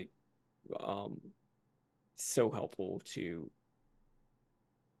gosh, is it um so helpful to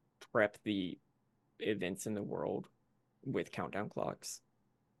prep the events in the world with countdown clocks.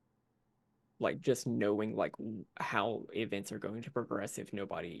 Like just knowing like how events are going to progress if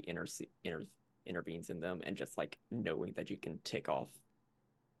nobody intervenes in them, and just like knowing that you can tick off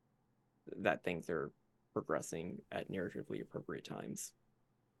that things are progressing at narratively appropriate times.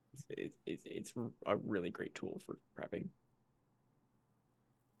 It's a really great tool for prepping.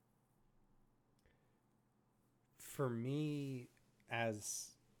 For me,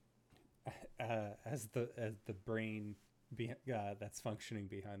 as as the brain that's functioning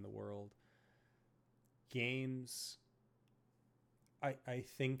behind the world, games, I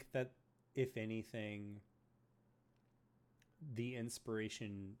think that if anything, the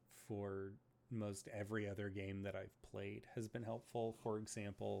inspiration for most every other game that I've played has been helpful. For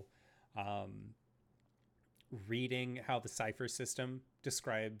example, reading how the cipher system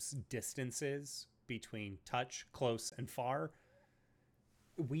describes distances between touch, close, and far.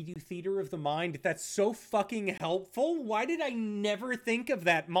 We do theater of the mind. That's so fucking helpful. Why did I never think of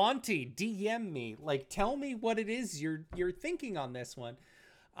that? Monty, DM me. Like, tell me what it is you're thinking on this one.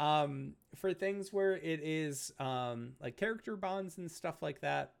 For things where it is like character bonds and stuff like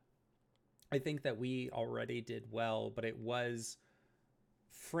that, I think that we already did well, but it was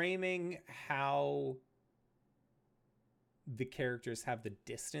framing how the characters have the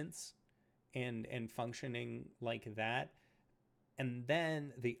distance and functioning like that. And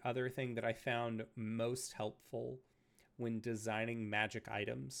then the other thing that I found most helpful when designing magic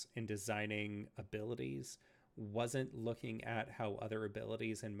items and designing abilities wasn't looking at how other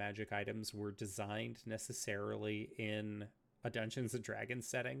abilities and magic items were designed necessarily in a Dungeons and Dragons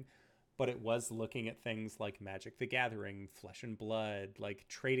setting, but it was looking at things like Magic the Gathering, Flesh and Blood, like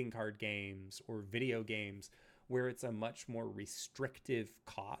trading card games or video games, where it's a much more restrictive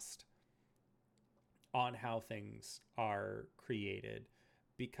cost on how things are created,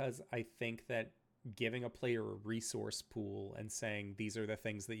 because I think that giving a player a resource pool and saying these are the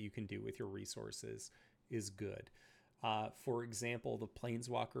things that you can do with your resources is good. For example, the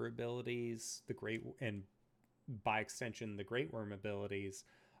Planeswalker abilities, and by extension the Great Worm abilities,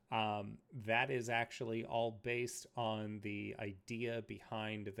 that is actually all based on the idea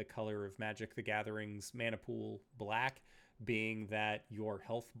behind the color of Magic the Gathering's mana pool black, being that your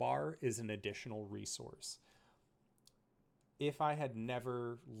health bar is an additional resource. If I had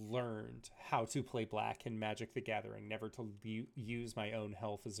never learned how to play black in Magic the Gathering, never to use my own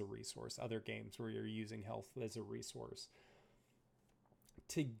health as a resource, other games where you're using health as a resource,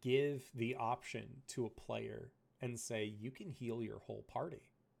 to give the option to a player and say, you can heal your whole party.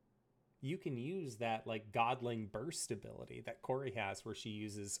 You can use that like Godling Burst ability that Corey has, where she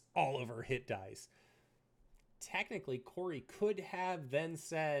uses all of her hit dice. Technically, Corey could have then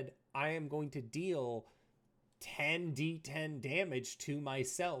said, I am going to deal 10d10 damage to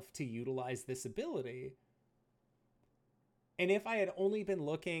myself to utilize this ability. And if I had only been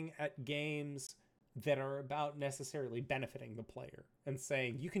looking at games that are about necessarily benefiting the player and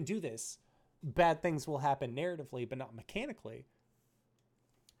saying, you can do this, bad things will happen narratively, but not mechanically,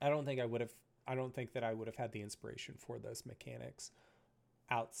 I don't think that I would have had the inspiration for those mechanics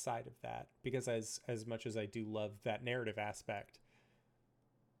outside of that, because as much as I do love that narrative aspect,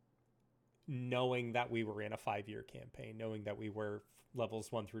 knowing that we were in a 5-year campaign, knowing that we were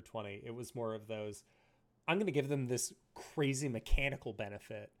levels 1 through 20, it was more of those, I'm going to give them this crazy mechanical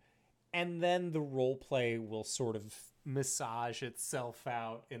benefit, and then the role play will sort of massage itself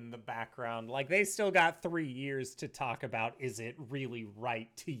out in the background. Like, they still got 3 years to talk about, is it really right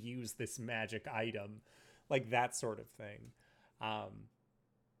to use this magic item? Like, that sort of thing.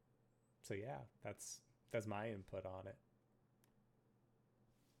 So yeah, that's my input on it.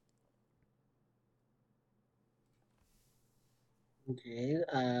 Okay,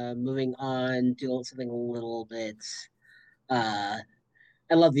 moving on to something a little bit. I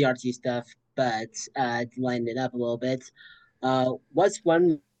love the artsy stuff, but to lighten it up a little bit, what's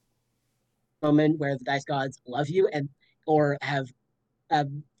one moment where the dice gods love you or have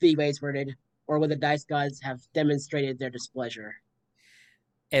the ways worded, or where the dice gods have demonstrated their displeasure?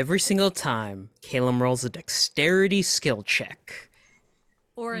 Every single time Caleb rolls a dexterity skill check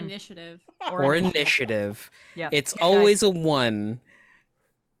Or initiative. or initiative, Yeah. it's always a 1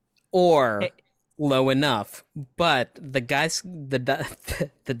 or low enough. But the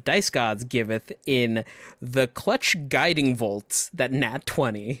dice gods giveth in the clutch guiding volts that nat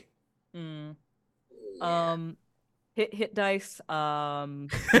 20. Hit dice,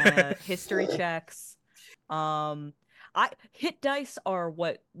 history checks. Hit dice are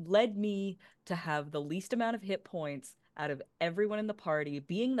what led me to have the least amount of hit points out of everyone in the party,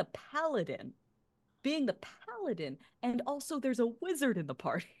 being the paladin, and also there's a wizard in the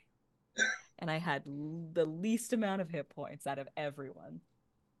party. And I had the least amount of hit points out of everyone.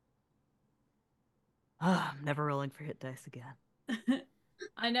 I'm never rolling for hit dice again.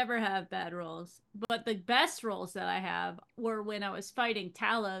 I never have bad rolls, but the best rolls that I have were when I was fighting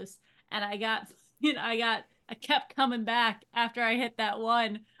Talos, and I kept coming back after I hit that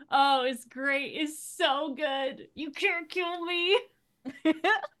 1. Oh, it's great. It's so good. You can't kill me.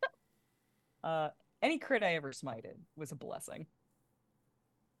 Any crit I ever smited was a blessing.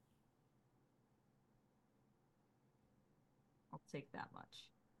 I'll take that much.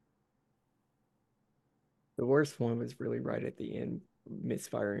 The worst one was really right at the end,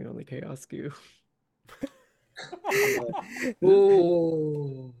 misfiring on the Chaos Goo.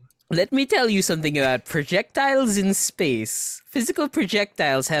 Ooh. Let me tell you something about projectiles in space. Physical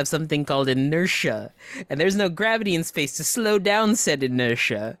projectiles have something called inertia, and there's no gravity in space to slow down said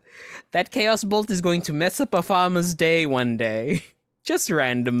inertia. That Chaos Bolt is going to mess up a farmer's day one day. Just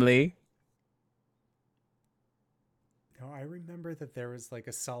randomly. No, I remember that there was like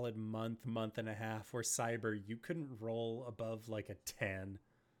a solid month and a half where Cyber, you couldn't roll above like a 10.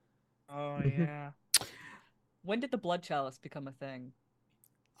 Oh yeah. When did the blood chalice become a thing?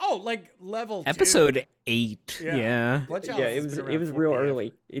 Oh, like level 2. Episode 8. Yeah. Blood Yeah, Chalice it has was been it around was for- real yeah.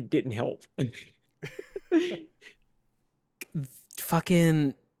 early. It didn't help.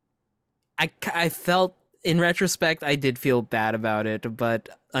 Fucking I felt in retrospect I did feel bad about it, but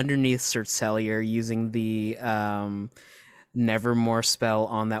underneath Sir Cellier using the Nevermore spell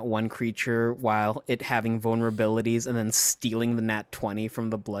on that one creature while it having vulnerabilities and then stealing the nat 20 from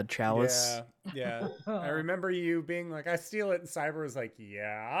the blood chalice. Yeah. I remember you being like, I steal it, and Cyber was like,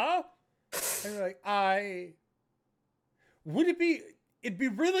 yeah? And you're like, it'd be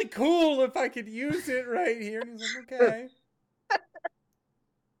really cool if I could use it right here. And he's like, okay.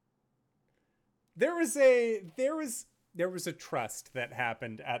 There was a trust that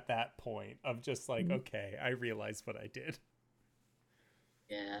happened at that point of just like, okay, I realized what I did.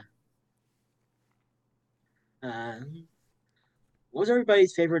 Yeah. What was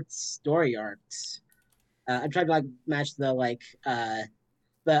everybody's favorite story arcs? I'm trying to like match the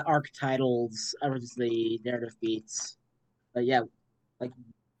arc titles versus the narrative beats. But yeah, like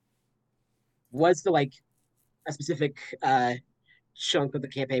what's the like a specific chunk of the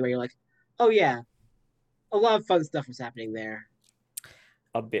campaign where you're like, oh yeah, a lot of fun stuff was happening there.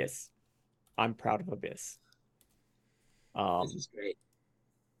 Abyss. I'm proud of Abyss. This is great.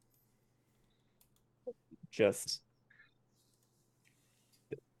 Just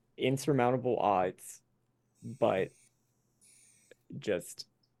insurmountable odds, but just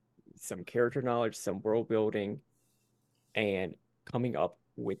some character knowledge, some world building, and coming up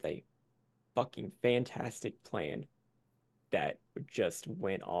with a fucking fantastic plan that just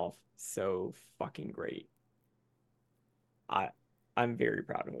went off so fucking great. I'm very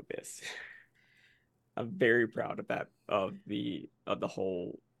proud of Abyss. I'm very proud of that of the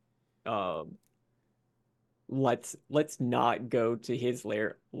whole let's not go to his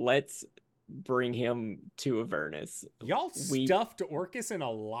lair. Let's bring him to Avernus. Y'all stuffed Orcus in a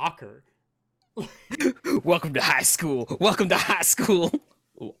locker. Welcome to high school. Welcome to high school.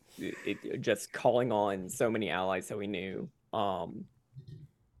 Just calling on so many allies that we knew.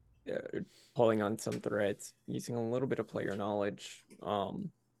 Pulling on some threads, using a little bit of player knowledge,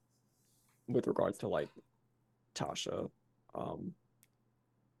 with regards to like Tasha,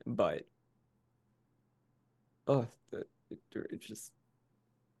 but it's just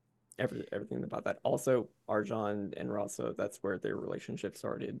everything about that. Also, Arjan and Rasa, that's where their relationship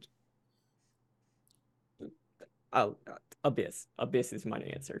started. Abyss is my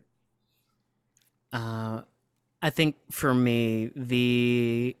answer. I think for me,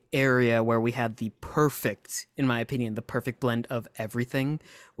 the area where we had the perfect, in my opinion, the perfect blend of everything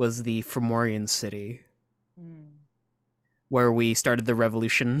was the Fomorian city, where we started the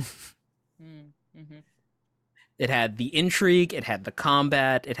revolution. Mm-hmm. It had the intrigue, it had the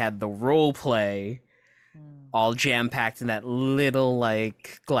combat, it had the role play, all jam-packed in that little,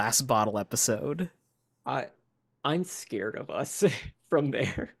 like, glass bottle episode. I'm scared of us from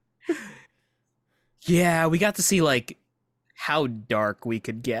there. Yeah, we got to see, like, how dark we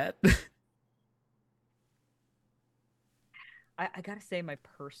could get. I gotta say my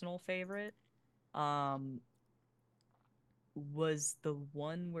personal favorite was the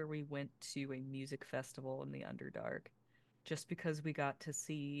one where we went to a music festival in the Underdark, just because we got to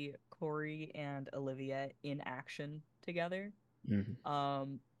see Corey and Olivia in action together.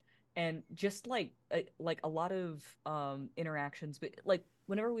 Mm-hmm. And just like a lot of interactions, but like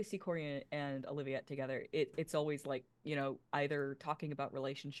whenever we see Corey and Olivia together, it's always like, you know, either talking about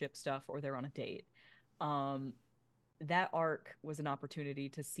relationship stuff or they're on a date. That arc was an opportunity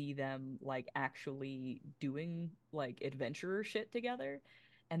to see them like actually doing like adventurer shit together,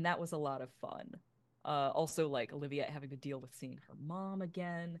 and that was a lot of fun. Also like Olivia having to deal with seeing her mom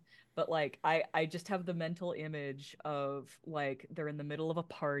again, but like I just have the mental image of like they're in the middle of a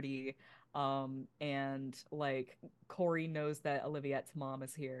party, and like Corey knows that Oliviette's mom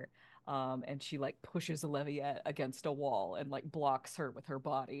is here, and she like pushes Oliviette against a wall and like blocks her with her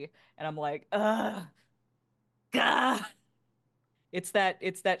body, and I'm like, ugh. Gah! It's that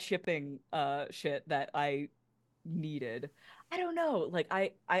shipping shit that I needed. I don't know. Like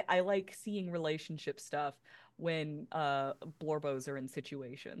I like seeing relationship stuff when Blorbos are in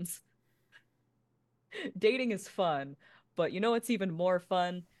situations. Dating is fun, but you know what's even more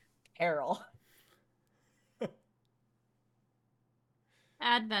fun? Peril.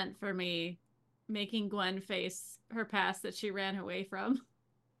 Advent for me, making Gwen face her past that she ran away from.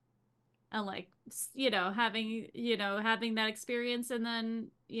 And like, having that experience, and then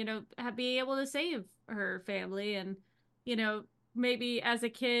be able to save her family. And maybe as a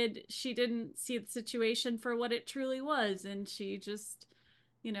kid she didn't see the situation for what it truly was, and she just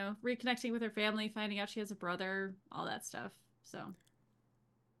reconnecting with her family, finding out she has a brother, all that stuff. So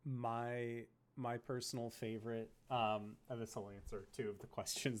my personal favorite, and this will answer two of the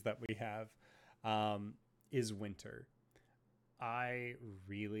questions that we have, is Winter. I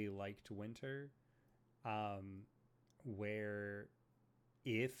really liked Winter, where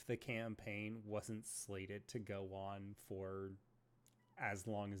if the campaign wasn't slated to go on for as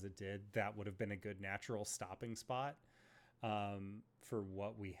long as it did, that would have been a good natural stopping spot for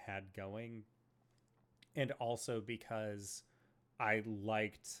what we had going. And also because I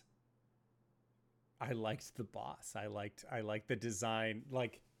liked the boss. I liked the design.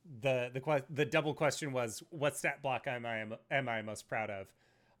 Like the double question was, what stat block am I most proud of?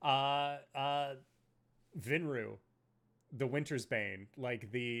 Vinru, the Winter's Bane,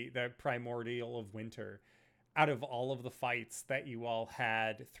 like the primordial of winter. Out of all of the fights that you all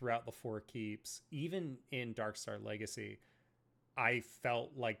had throughout the Four Keeps, even in Darkstar Legacy, I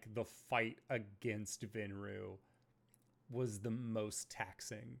felt like the fight against Vinru was the most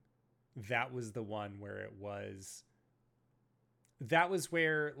taxing. That was the one where that was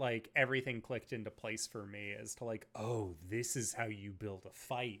where like everything clicked into place for me, as to like, oh, this is how you build a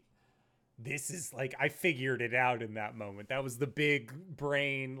fight. This is like, I figured it out in that moment. That was the big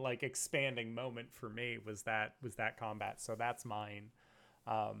brain like expanding moment for me, was that combat. So that's mine.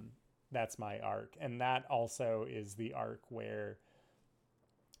 That's my arc. And that also is the arc where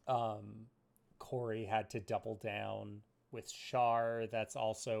Corey had to double down with Shar. That's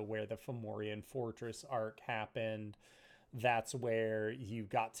also where the Fomorian Fortress arc happened. That's where you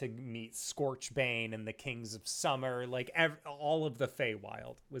got to meet Scorchbane and the Kings of Summer. Like all of the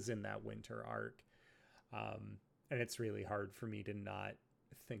Feywild was in that Winter arc. And it's really hard for me to not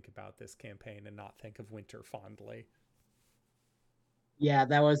think about this campaign and not think of Winter fondly. Yeah,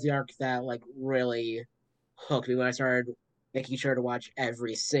 that was the arc that like really hooked me when I started making sure to watch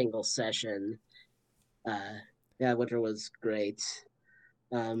every single session. Yeah, Winter was great.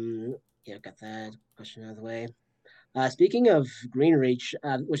 Yeah, got that question out of the way. Speaking of Greenreach,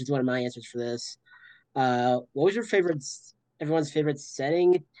 which is one of my answers for this, what was your favorite, everyone's favorite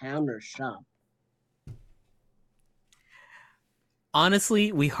setting, town, or shop?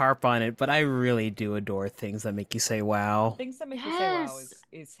 Honestly, we harp on it, but I really do adore things that make you say wow. Things that make you say wow yes,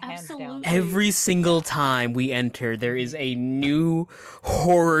 is hands down. absolutely. Every single time we enter, there is a new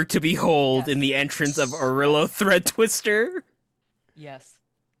horror to behold in the entrance of Arillo Thread Twister. Yes,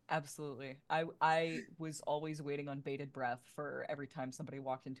 absolutely. I was always waiting on bated breath for every time somebody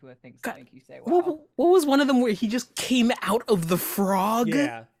walked into a things that make you say wow. What was one of them where he just came out of the frog?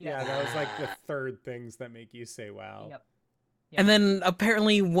 Yeah, that was like the third things that make you say wow. Yep. And then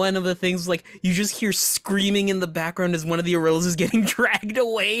apparently one of the things, like, you just hear screaming in the background as one of the Arillos is getting dragged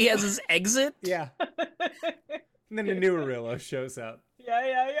away as his exit. Yeah. And then a new Arillo shows up.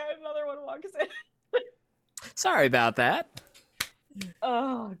 Yeah, another one walks in. Sorry about that.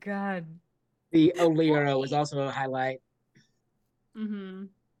 Oh, God. The Olero was also a highlight. Mm-hmm.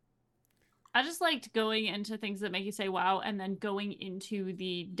 I just liked going into things that make you say wow, and then going into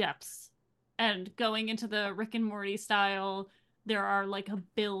the depths. And going into the Rick and Morty style, there are like a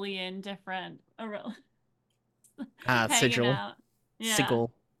billion different Sigil. out. Yeah.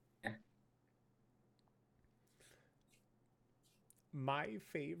 Sigil. My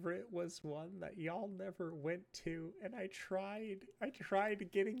favorite was one that y'all never went to, and I tried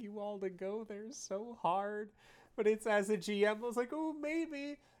getting you all to go there so hard, but it's, as a GM, I was like, oh,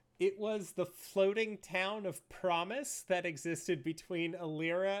 maybe. It was the floating town of Promise that existed between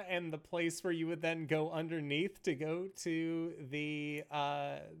Alira and the place where you would then go underneath to go to the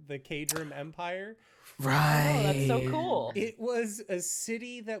Kadrim Empire. Right. Oh, that's so cool. It was a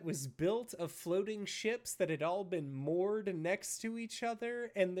city that was built of floating ships that had all been moored next to each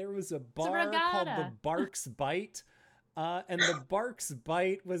other, and there was a bar called the Bark's Bite. And the Bark's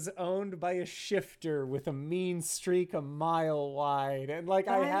Bite was owned by a shifter with a mean streak a mile wide. And like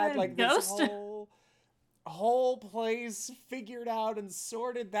I had like this whole place figured out and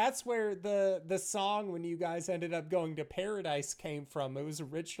sorted. That's where the song, when you guys ended up going to Paradise, came from. It was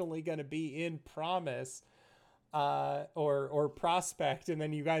originally going to be in Promise. or Prospect, and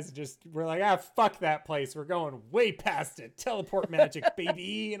then you guys just were like, ah, fuck that place. We're going way past it. Teleport magic,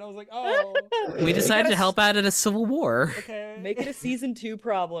 baby. And I was like, oh. We decided to help out at a civil war. Okay. Make it a season 2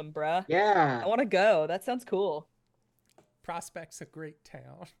 problem, bruh. Yeah. I want to go. That sounds cool. Prospect's a great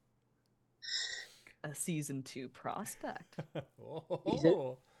town. A season 2 prospect.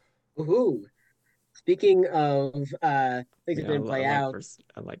 Oh. Woohoo. Speaking of things that didn't play out.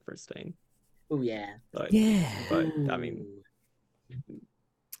 I like Verstein. Oh yeah. But I mean,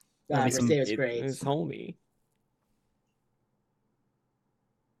 Verstein was great. It's homie.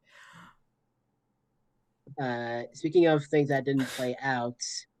 Speaking of things that didn't play out,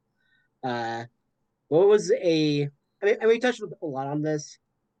 what was I mean, we touched a lot on this.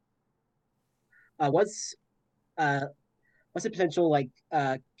 What's the potential like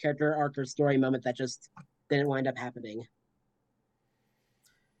character arc or story moment that just didn't wind up happening?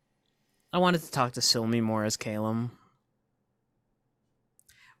 I wanted to talk to Silmi more as Calum.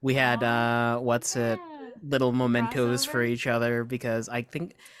 We had little mementos for each other, because I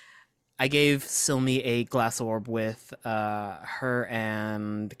think I gave Silmi a glass orb with her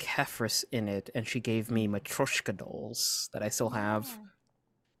and Kefris in it, and she gave me Matryoshka dolls that I still have.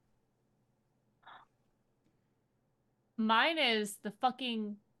 Mine is the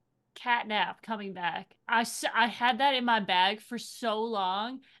fucking catnap coming back. I had that in my bag for so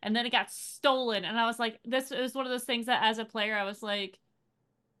long, and then it got stolen, and I was like, this is one of those things that as a player I was like,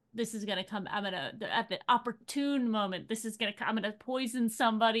 this is gonna come, I'm gonna, at the opportune moment, this is gonna come, I'm gonna poison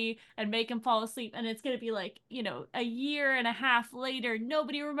somebody and make him fall asleep, and it's gonna be like, you know, a year and a half later,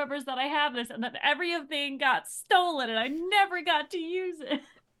 nobody remembers that I have this, and then everything got stolen and I never got to use it.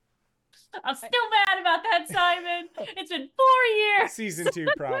 I'm still mad about that, Simon. It's been 4 years. Season 2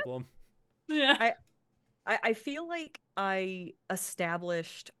 problem. Yeah. I feel like I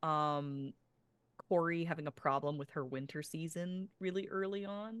established Corey having a problem with her winter season really early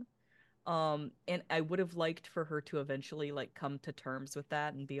on. And I would have liked for her to eventually like come to terms with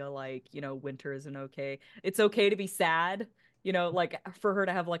that and be like, you know, winter isn't okay. It's okay to be sad, you know, like for her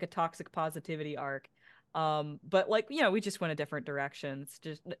to have like a toxic positivity arc. But like, you know, we just went a different direction.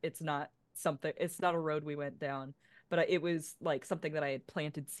 It's not a road we went down, but it was like something that I had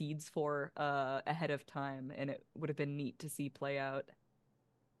planted seeds for ahead of time, and it would have been neat to see play out.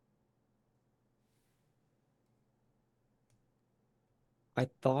 I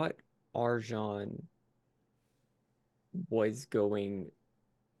thought Arjan was going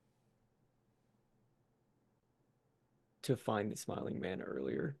to find the Smiling Man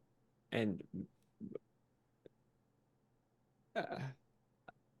earlier, and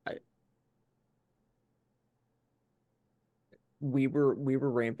we were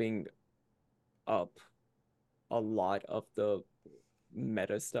ramping up a lot of the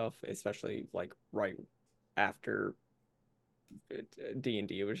meta stuff, especially like right after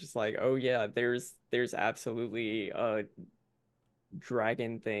D&D. It was just like, oh yeah, there's absolutely a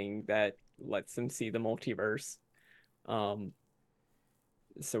dragon thing that lets them see the multiverse. So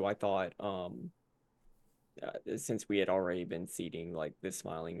I thought since we had already been seeding like the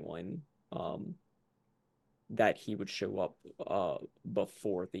Smiling One, that he would show up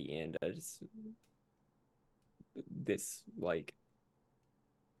before the end as this like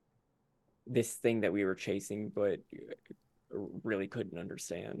this thing that we were chasing but really couldn't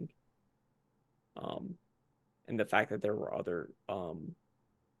understand. And the fact that there were other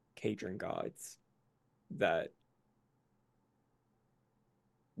Cadron gods that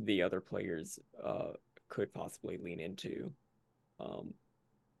the other players could possibly lean into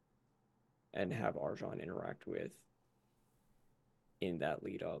and have Arjan interact with in that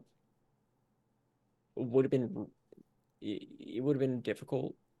lead up would have been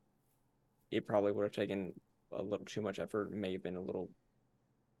difficult. It probably would have taken a little too much effort. It may have been a little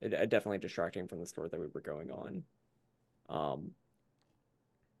definitely distracting from the story that we were going on.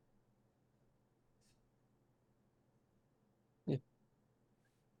 Yeah.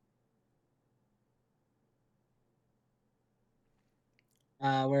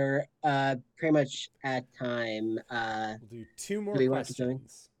 We're pretty much at time. We'll do 2 more do we want to join?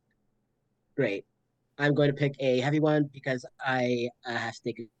 questions. Great. I'm going to pick a heavy one because I have to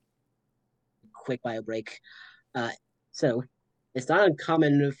take a quick bio break. So it's not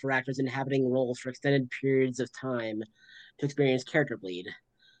uncommon for actors inhabiting roles for extended periods of time to experience character bleed.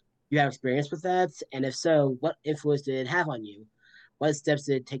 You have experience with that? And if so, what influence did it have on you? What steps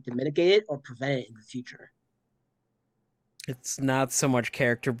did it take to mitigate it or prevent it in the future? It's not so much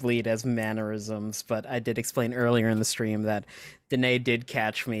character bleed as mannerisms, but I did explain earlier in the stream that Danae did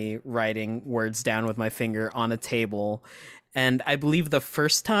catch me writing words down with my finger on a table, And I believe the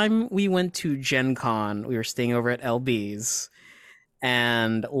first time we went to Gen Con, we were staying over at LB's,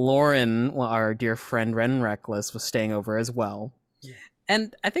 and Lauren, well, our dear friend Ren Reckless, was staying over as well. Yeah.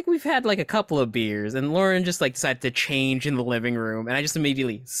 And I think we've had like a couple of beers, and Lauren just like decided to change in the living room, and I just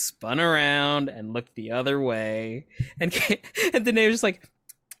immediately spun around and looked the other way, and and Danae was just like,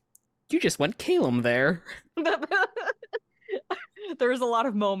 "You just went Calum there." There's a lot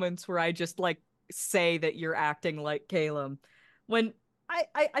of moments where I just like say that you're acting like Calum, when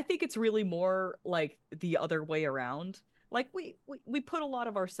I think it's really more like the other way around. Like we put a lot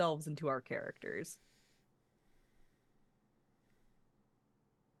of ourselves into our characters.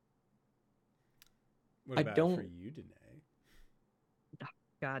 What I about don't. for you, Danae?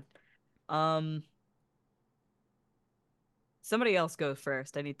 God. Somebody else go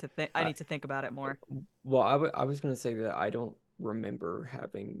first. I need to think. I need to think about it more. Well, I was gonna say that I don't remember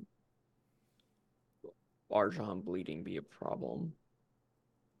having Arjan bleeding be a problem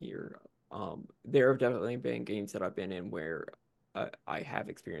here. There have definitely been games that I've been in where I have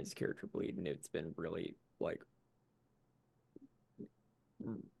experienced character bleed, and it's been really like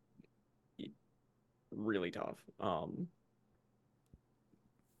really tough.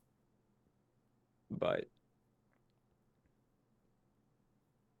 But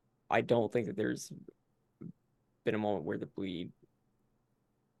I don't think that there's been a moment where the bleed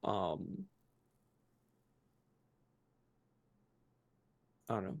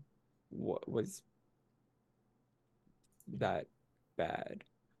I don't know what was that bad.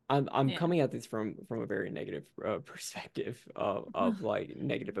 I'm Yeah. coming at this from a very negative perspective of like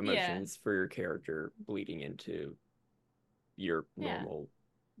negative Yeah. emotions for your character bleeding into your Yeah. normal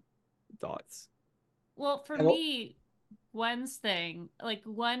thoughts. Well, for I will. me, Gwen's thing, like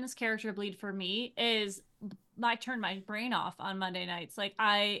Gwen's character bleed for me is I turn my brain off on Monday nights. Like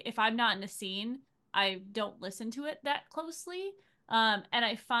if I'm not in a scene, I don't listen to it that closely. And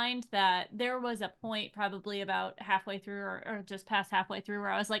I find that there was a point probably about halfway through or just past halfway through where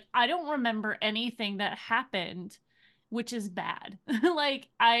I was like, I don't remember anything that happened, which is bad. Like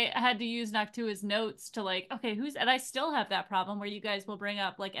I had to use Noctua's notes to like, okay, and I still have that problem where you guys will bring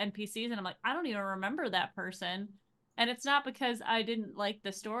up like NPCs and I'm like, I don't even remember that person. And it's not because I didn't like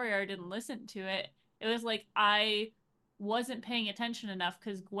the story or didn't listen to it. It was like I wasn't paying attention enough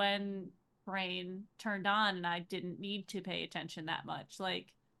because Gwen brain turned on and I didn't need to pay attention that much.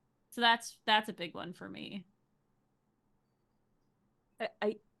 Like, so that's a big one for me.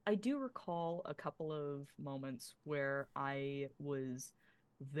 I do recall a couple of moments where I was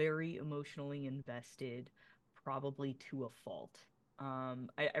very emotionally invested, probably to a fault.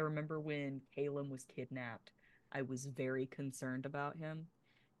 I remember when Calum was kidnapped, I was very concerned about him.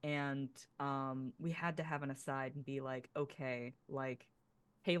 And we had to have an aside and be like, okay, like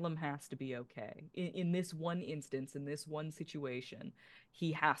Calum has to be okay. In this one instance, in this one situation,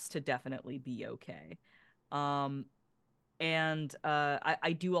 he has to definitely be okay. Um, and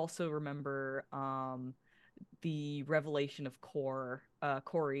I do also remember the revelation of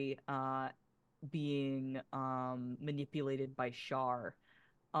Corey being manipulated by Shar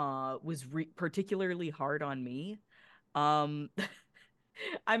was particularly hard on me. Um,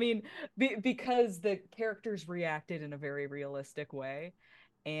 I mean, because the characters reacted in a very realistic way,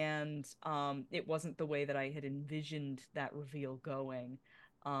 and it wasn't the way that I had envisioned that reveal going.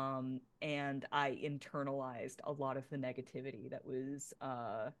 And I internalized a lot of the negativity that was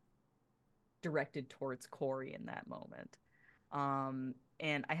directed towards Corey in that moment.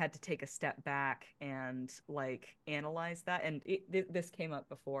 And I had to take a step back and like analyze that. And this came up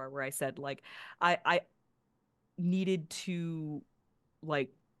before where I said like I needed to like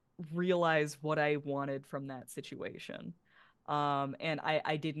realize what I wanted from that situation. And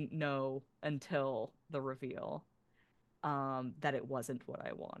I didn't know until the reveal that it wasn't what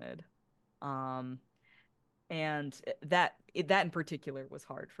I wanted. Um, and that in particular was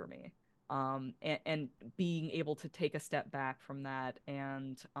hard for me. And being able to take a step back from that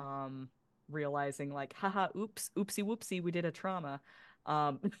and realizing like, haha, oops, oopsie whoopsie, we did a trauma.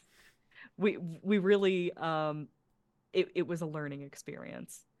 Um, we really it was a learning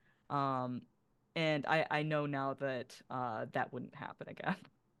experience. Um, and I know now that that wouldn't happen again.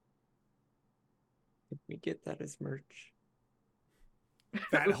 If we get that as merch.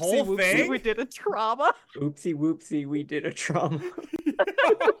 That Oopsie whole whoopsie, thing? we did a trauma. Oopsie whoopsie, we did a trauma.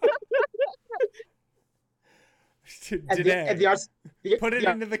 Today, put it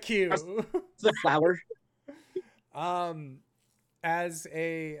into the queue. The flower. As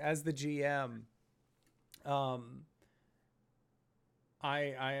the GM,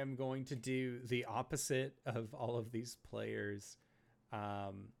 I am going to do the opposite of all of these players,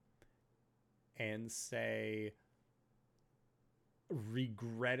 and say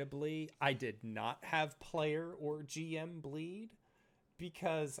regrettably, I did not have player or GM bleed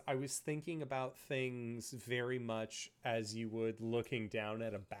because I was thinking about things very much as you would looking down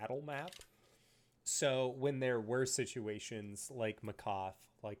at a battle map. So when there were situations like Makoth,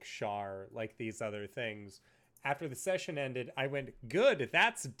 like Shar, like these other things, after the session ended, I went, good,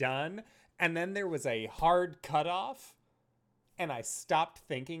 that's done. And then there was a hard cutoff, and I stopped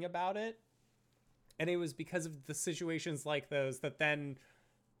thinking about it. And it was because of the situations like those that then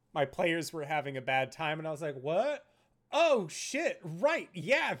my players were having a bad time, and I was like, what? Oh, shit, right,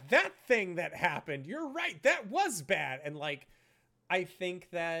 yeah, that thing that happened. You're right, that was bad. And, like, I think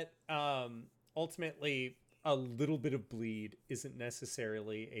that ultimately a little bit of bleed isn't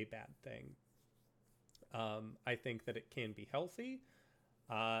necessarily a bad thing. I think that it can be healthy.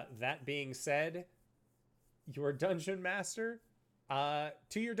 That being said, your dungeon master,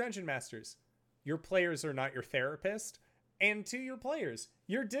 to your dungeon masters, your players are not your therapist. And to your players,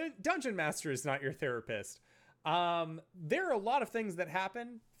 your dungeon master is not your therapist. There are a lot of things that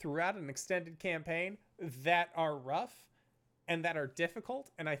happen throughout an extended campaign that are rough and that are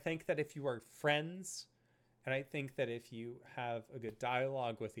difficult. And I think that if you are friends, and I think that if you have a good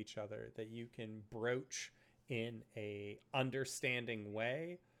dialogue with each other, that you can broach in a understanding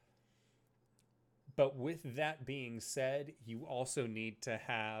way. But with that being said, you also need to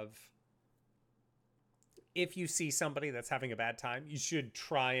have, if you see somebody that's having a bad time, you should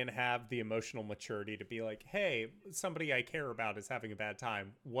try and have the emotional maturity to be like, hey, somebody I care about is having a bad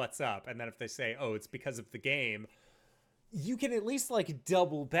time. What's up? And then if they say, oh, it's because of the game, you can at least like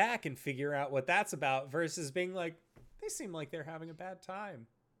double back and figure out what that's about versus being like, they seem like they're having a bad time.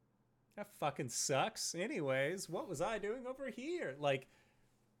 That fucking sucks. Anyways, what was I doing over here? Like,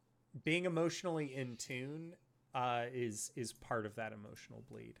 being emotionally in tune is part of that emotional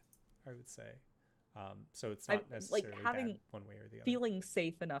bleed, I would say. So it's not necessarily like having bad one way or the other. Feeling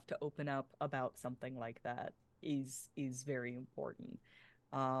safe enough to open up about something like that is very important.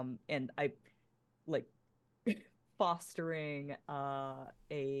 And I like fostering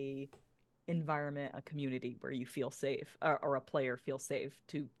a environment, a community where you feel safe, or a player feels safe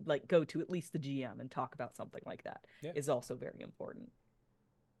to like go to at least the GM and talk about something like that is also very important.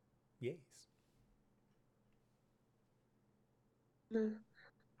 Yes.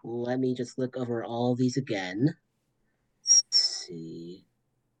 Let me just look over all these again. Let's see.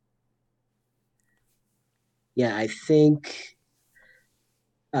 Yeah, I think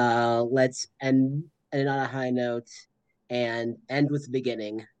let's end on a high note and end with the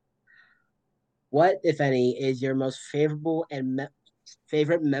beginning. What, if any, is your most favorable and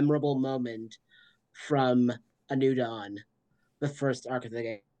favorite memorable moment from A New Dawn, the first arc of the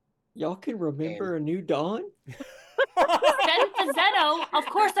game? Y'all can remember A New Dawn? Zeno, of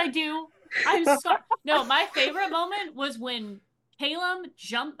course I do. I'm sorry. No, my favorite moment was when Caleb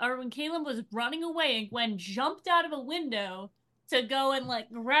was running away and Gwen jumped out of a window to go and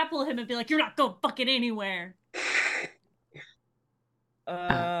like grapple him and be like, "You're not going fucking anywhere."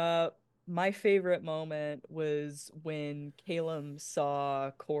 My favorite moment was when Caleb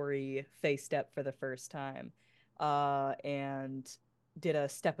saw Corey face step for the first time, and did a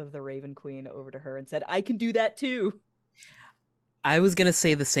step of the Raven Queen over to her and said, "I can do that too." I was going to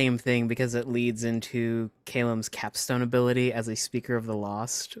say the same thing because it leads into Caleb's capstone ability as a Speaker of the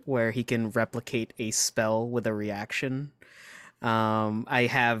Lost, where he can replicate a spell with a reaction.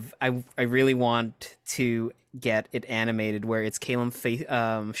 I really want to get it animated where it's Caleb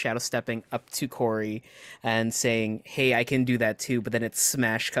shadow stepping up to Corey and saying, "Hey, I can do that too," but then it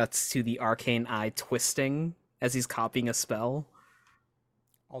smash cuts to the arcane eye twisting as he's copying a spell.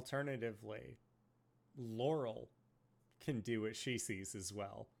 Alternatively, Laurel can do what she sees as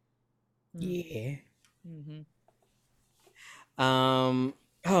well. Yeah. Mm-hmm.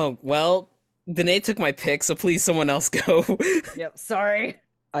 Oh, well, Danae took my pick, so please someone else go. Yep, sorry.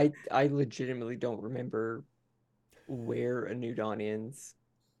 I legitimately don't remember where A New Dawn ends.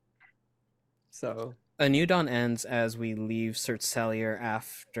 So A New Dawn ends as we leave Cert Cellier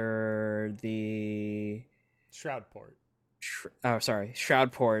after the Shroudport.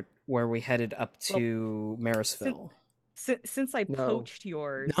 Shroudport, where we headed up to Marysville. Since I poached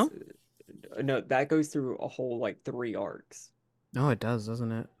yours. No, that goes through a whole like 3 arcs. No, it does,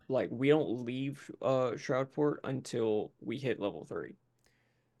 doesn't it? Like we don't leave Shroudport until we hit level 3.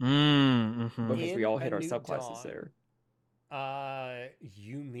 Mm-hmm. Because we all hit our New subclasses Dawn, there.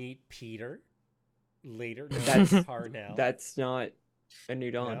 You meet Peter later. That's Parnell. That's not A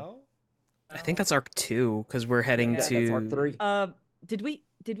New Dawn. No? I think that's arc 2 because we're heading to. That's arc 3.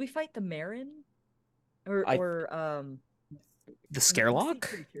 Did we fight the Marin? Or the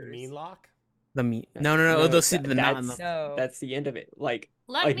Scarelock? Meanlock? The meat. No. Those the not in that's the. No. that's the end of it. Like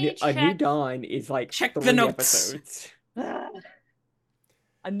Let me a new check. dawn is like Check the 3 notes. episodes.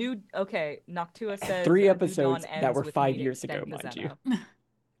 Noctua says 3 A New episodes Dawn that ends were with 5 meeting years ago, Sten mind you. Fazano.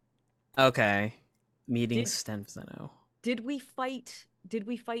 Okay. Meeting Did- Sten Fazano. Did we fight the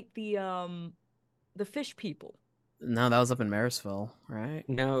fish people? No, that was up in Marysville, right?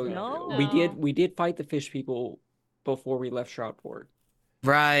 No, No. we did fight the fish people before we left Shroudport.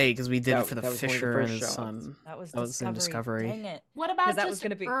 Right, because we did it for the that was one of the Fisher and first his shots. son. That was in Discovery. Dang it. What about that just was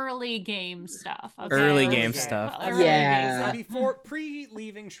gonna be- early game stuff? Okay? Early Okay. game Okay. stuff. Early Yeah. game stuff. Before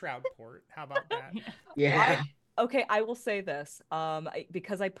pre-leaving Shroudport. How about that? Yeah. I will say this.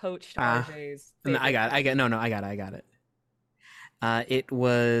 Because I poached Ah. RJ's. No, I got favorite it. I got it. It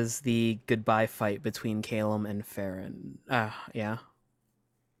was the goodbye fight between Calum and Farron. Yeah.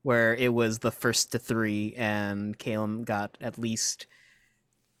 Where it was the first to 3, and Calum got at least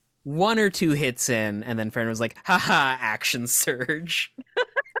 1 or 2 hits in, and then Farron was like, haha, action surge.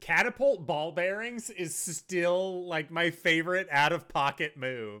 Catapult ball bearings is still like my favorite out-of-pocket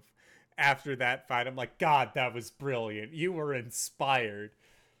move. After that fight, I'm like, God, that was brilliant. You were inspired.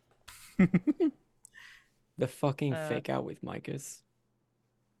 The fucking fake out with Micah's.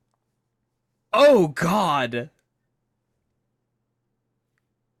 Oh, God!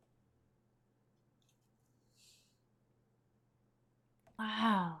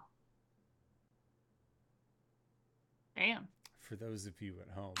 Wow. Damn. For those of you at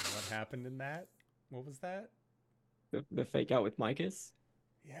home, what happened in that? What was that? The fake out with Micah's.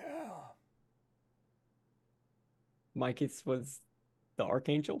 Yeah. Micah's was the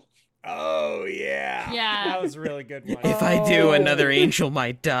Archangel. Oh, yeah. Yeah. That was a really good one. If I do, another angel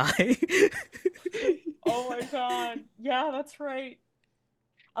might die. Oh my god. Yeah, that's right.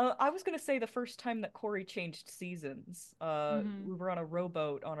 I was gonna say the first time that Corey changed seasons, we were on a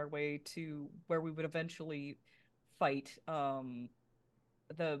rowboat on our way to where we would eventually fight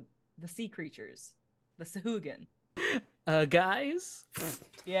the sea creatures, the Sahuagin. Guys?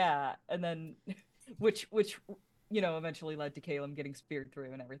 Yeah, and then which eventually led to Calum getting speared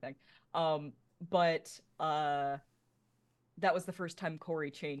through and everything. But that was the first time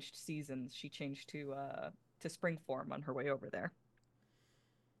Corey changed seasons. She changed to spring form on her way over there.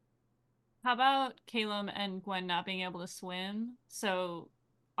 How about Calum and Gwen not being able to swim? So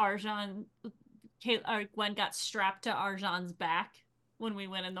Gwen got strapped to Arjan's back when we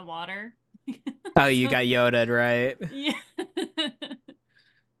went in the water. Oh, you got Yoda'd, right? Yeah.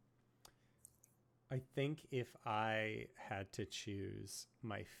 I think if I had to choose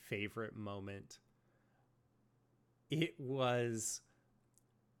my favorite moment, it was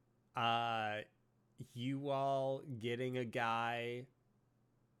you all getting a guy.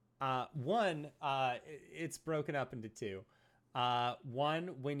 It's broken up into 2. One,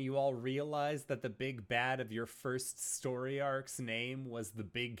 when you all realized that the big bad of your first story arc's name was the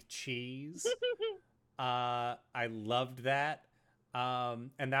Big Cheese. I loved that. And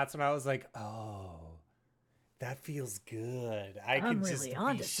that's when I was like, oh, that feels good. I can just be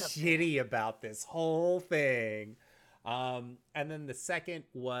shitty about this whole thing. And then the second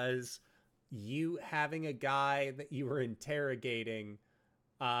was you having a guy that you were interrogating,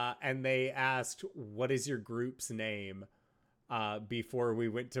 and they asked, what is your group's name? Before we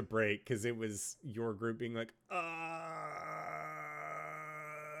went to break, because it was your group being like,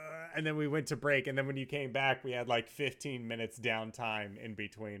 and then we went to break, and then when you came back, we had like 15 minutes downtime in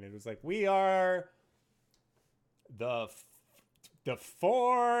between. It was like, we are the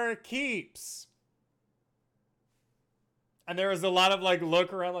 4 keeps. And there was a lot of like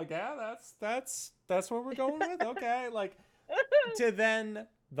look around like, yeah, that's what we're going with. Okay. Like, to then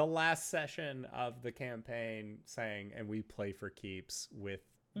the last session of the campaign saying, and we play for keeps, with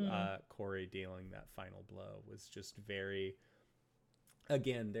Corey dealing that final blow was just very,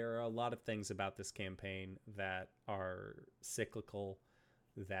 again, there are a lot of things about this campaign that are cyclical,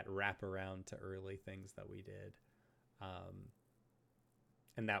 that wrap around to early things that we did.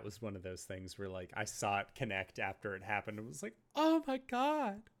 And that was one of those things where like I saw it connect after it happened. It was like, oh my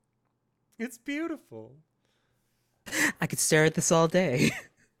God, it's beautiful. I could stare at this all day.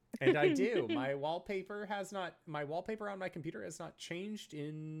 And I do. My wallpaper on my computer has not changed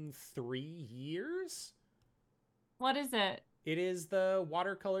in 3 years. What is it? It is the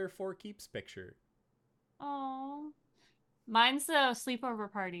watercolor 4 keeps picture. Oh, mine's the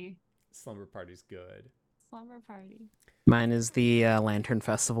sleepover party. Slumber party's good. Slumber party. Mine is the Lantern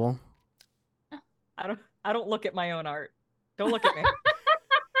Festival. I don't look at my own art. Don't look at me.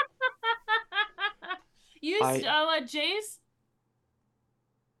 Jace?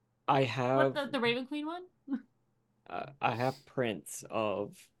 I have What, the Raven Queen one? I have prints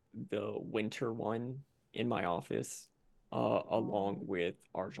of the winter one in my office, along with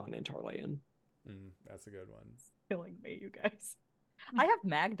Arjan and Tarlean. That's a good one. Killing me, you guys. I have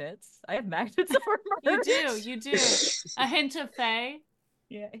magnets. I have magnets for merch. You do. A hint of Fae.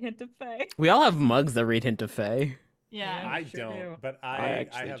 Yeah, a hint of Fae. We all have mugs that read Hint of Fae. Yeah. I sure don't, do. but I I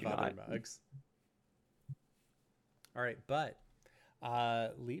actually have do other not. mugs. All right, but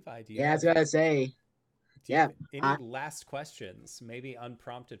Levi, do you Yeah, I was have, gonna say. do you Yeah, have any last questions, maybe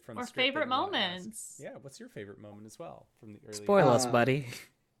unprompted from the Or script that favorite you wanna ask? moments. Yeah, what's your favorite moment as well from the early? Spoil us, buddy.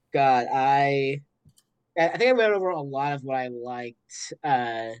 God, I think I went over a lot of what I liked.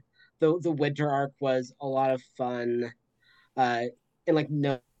 The winter arc was a lot of fun. And like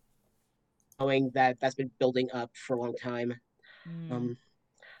knowing that that's been building up for a long time. Mm.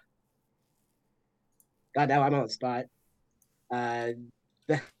 God, now I'm on the spot. Uh,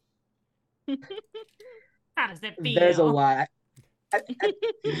 How does it feel? there's a lot.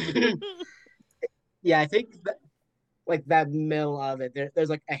 Yeah, I think that, like that middle of it, there's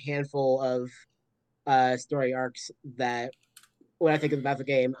like a handful of story arcs that when I think about the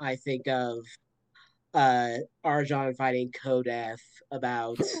game, I think of Arjan fighting Kodeth,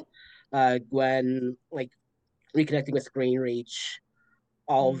 about Gwen like reconnecting with Greenreach,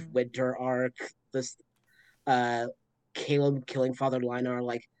 all of Winter arc, this Caleb killing Father Linar,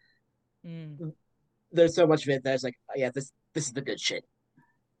 like there's so much of it that's like, yeah, this is the good shit.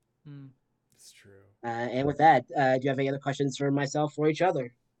 It's true. And with that, do you have any other questions for myself or each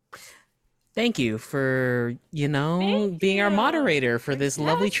other? Thank you for, Thank being our you. moderator for this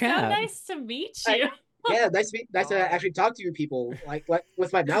lovely It's chat. so nice to meet you. Yeah, nice to actually talk to you people, like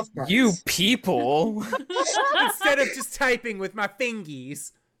with my mouth parts. You people. Instead of just typing with my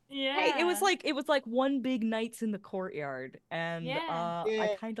fingies. Yeah. Hey, it was like one big Knights in the Courtyard, and Yeah.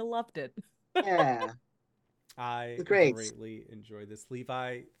 I kind of loved it. Yeah. I Great. greatly enjoy this.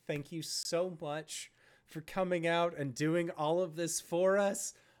 Levi, thank you so much for coming out and doing all of this for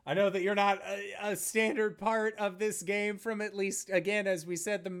us. I know that you're not a standard part of this game from, at least, again, as we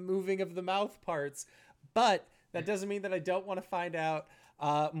said, the moving of the mouth parts, but that doesn't mean that I don't want to find out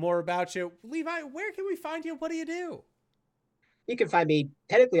more about you. Levi, where can we find you? What do you do? You can find me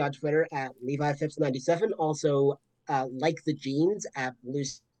technically on Twitter at LeviPhips97. Also, like the jeans at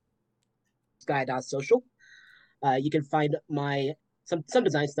bluesky.social. You can find my some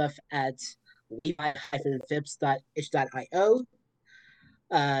design stuff at levi-phips.itch.io.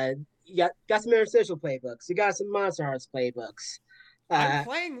 You got some social playbooks. You got some Monster Hearts playbooks. I'm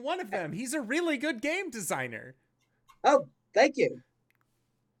playing one of them. He's a really good game designer. Oh, thank you.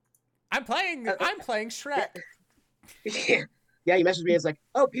 I'm playing Shrek. Yeah. Yeah, you messaged me. It's like,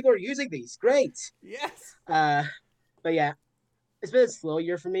 oh, people are using these. Great. Yes. But yeah, it's been a slow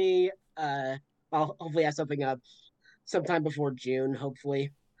year for me. I'll hopefully have something up sometime before June,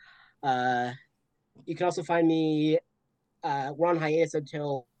 hopefully. You can also find me, we're on hiatus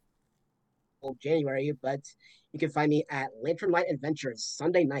until January, but you can find me at Lantern Light Adventures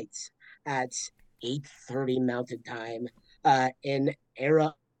Sunday nights at 8:30 Mountain Time, in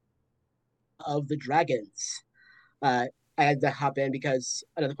Era of the Dragons. I had to hop in because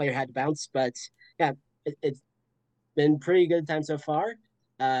another player had to bounce, but yeah, it's been pretty good time so far.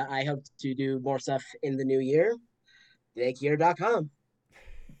 I hope to do more stuff in the new year. DickYear.com.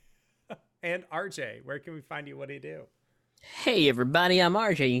 And RJ, where can we find you? What do you do? Hey everybody, I'm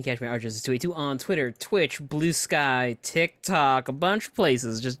RJ. You can catch me at RJS282 on Twitter, Twitch, Blue Sky, TikTok, a bunch of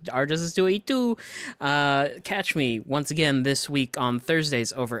places. Just RJS282. Catch me once again this week on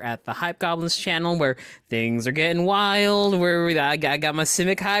Thursdays over at the Hype Goblins channel, where things are getting wild. Where I got my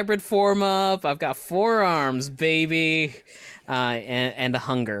Simic hybrid form up. I've got 4 arms, baby, and a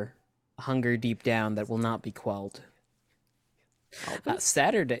hunger deep down that will not be quelled.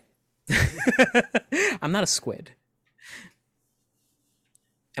 Saturday. I'm not a squid.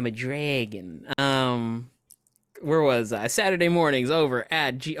 I'm a dragon. Where was I? Saturday mornings over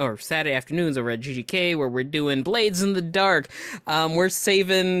at Saturday afternoons over at GGK, where we're doing Blades in the Dark. We're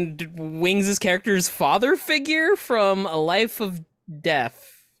saving Wings' character's father figure from a life of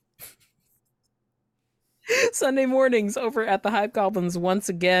death. Sunday mornings over at the Hype Goblins once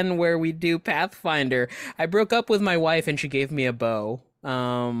again, where we do Pathfinder. I broke up with my wife and she gave me a bow.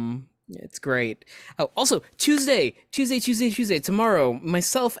 It's great. Oh, also Tuesday, tomorrow,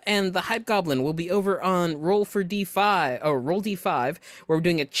 myself and the Hype Goblin will be over on Roll D5, where we're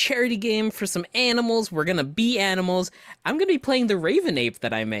doing a charity game for some animals. We're gonna be animals. I'm gonna be playing the Raven Ape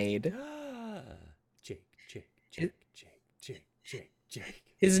that I made. Jake.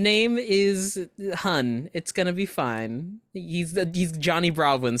 His name is Hun. It's gonna be fine. He's Johnny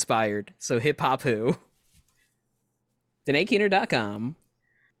Bravo inspired, so hip hop who. DanaeKeener.com.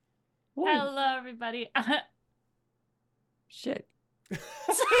 Boy, Hello, everybody. shit. Cyber.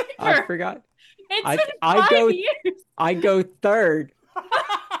 I forgot. It's been I 5 go years. I go third.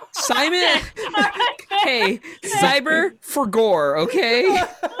 Simon, All right, hey, Cyber for gore, okay?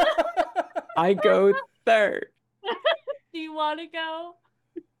 I go third. do you want to go?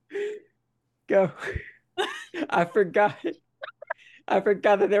 Go. I forgot. I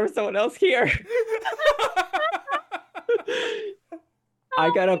forgot that there was someone else here. I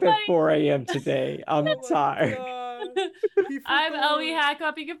got up at 4 a.m. today. I'm tired. I'm LB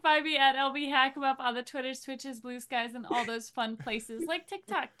Hackup. You can find me at LB Hackup on the Twitters, Twitches, Blue Skies, and all those fun places like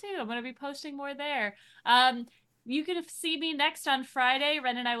TikTok too. I'm gonna be posting more there. You can see me next on Friday.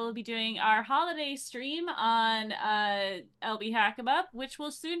 Ren and I will be doing our holiday stream on LB Hackabup, which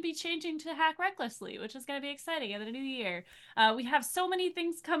will soon be changing to Hack Recklessly, which is going to be exciting in the new year. We have so many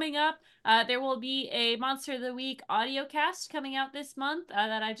things coming up. There will be a Monster of the Week audio cast coming out this month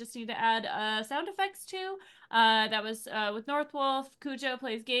that I just need to add sound effects to. That was with Northwolf, Cujo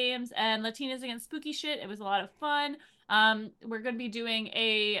Plays Games, and Latinas Against Spooky Shit. It was a lot of fun. We're going to be doing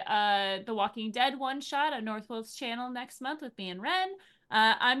a The Walking Dead one-shot on Northwolf's channel next month with me and Ren.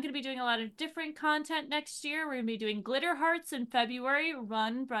 I'm going to be doing a lot of different content next year. We're going to be doing Glitter Hearts in February,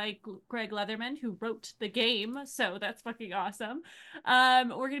 run by Greg Leatherman, who wrote the game, so that's fucking awesome.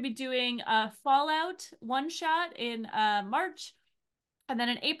 We're going to be doing a Fallout one-shot in March. And then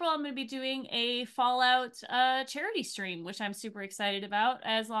in April, I'm going to be doing a Fallout charity stream, which I'm super excited about,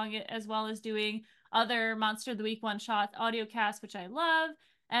 as well as doing other Monster of the Week one-shot audio casts, which I love,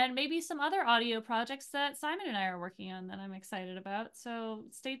 and maybe some other audio projects that Simon and I are working on that I'm excited about. So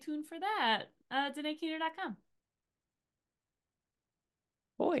stay tuned for that. DanaeKeener.com.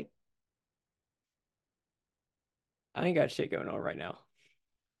 Boy. I ain't got shit going on right now.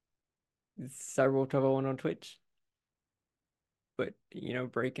 It's Cyberwolf 1201 on Twitch. But,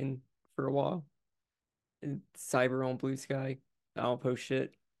 breaking for a while. And Cyber on Blue Sky. I don't post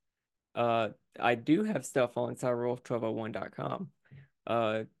shit. I do have stuff on cyberwolf1201.com.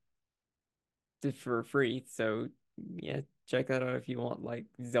 For free. So yeah, check that out if you want like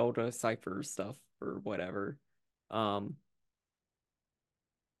Zelda Cypher stuff or whatever. I'm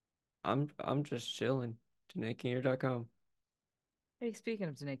just chilling. DanaeKeener.com. Hey, speaking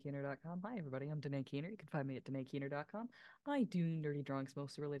of DanaeKeener.com, hi everybody, I'm Danae Keener. You can find me at DanaeKeener.com. I do nerdy drawings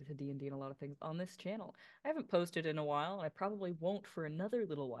mostly related to D&D and a lot of things on this channel. I haven't posted in a while, and I probably won't for another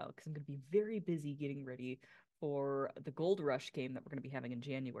little while because I'm going to be very busy getting ready for the Gold Rush game that we're going to be having in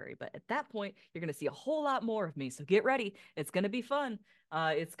January. But at that point, you're going to see a whole lot more of me, so get ready. It's going to be fun.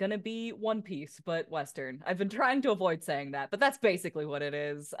 It's going to be One Piece, but Western. I've been trying to avoid saying that, but that's basically what it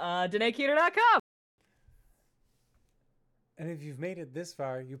is. DanaeKeener.com! And if you've made it this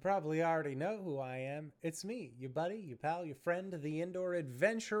far, you probably already know who I am. It's me, your buddy, your pal, your friend, the Indoor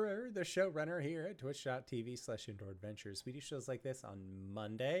Adventurer, the showrunner here at twitch.tv/Indoor Adventures. We do shows like this on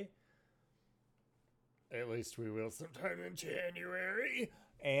Monday. At least we will sometime in January.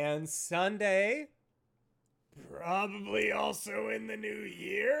 And Sunday. Probably also in the new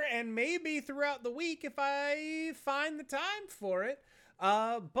year. And maybe throughout the week if I find the time for it.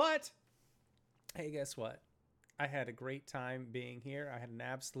 But, hey, guess what? I had a great time being here. I had an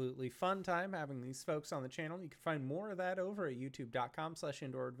absolutely fun time having these folks on the channel. You can find more of that over at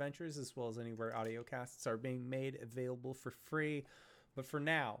youtube.com/Indoor Adventures, as well as anywhere audio casts are being made available for free. But for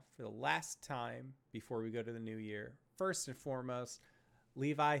now, for the last time before we go to the new year, first and foremost,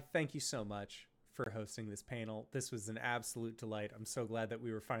 Levi, thank you so much for hosting this panel. This was an absolute delight. I'm so glad that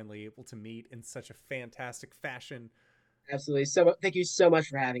we were finally able to meet in such a fantastic fashion. Absolutely. So thank you so much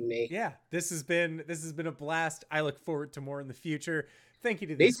for having me. Yeah, this has been a blast. I look forward to more in the future. Thank you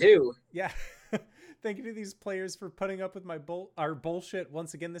to Me these. too. Yeah. Thank you to these players for putting up with our bullshit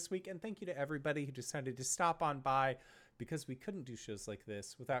once again this week, and thank you to everybody who decided to stop on by, because we couldn't do shows like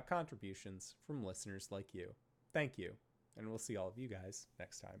this without contributions from listeners like you. Thank you, and we'll see all of you guys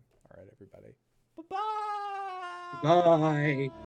next time. All right, everybody. Bye-bye. Bye.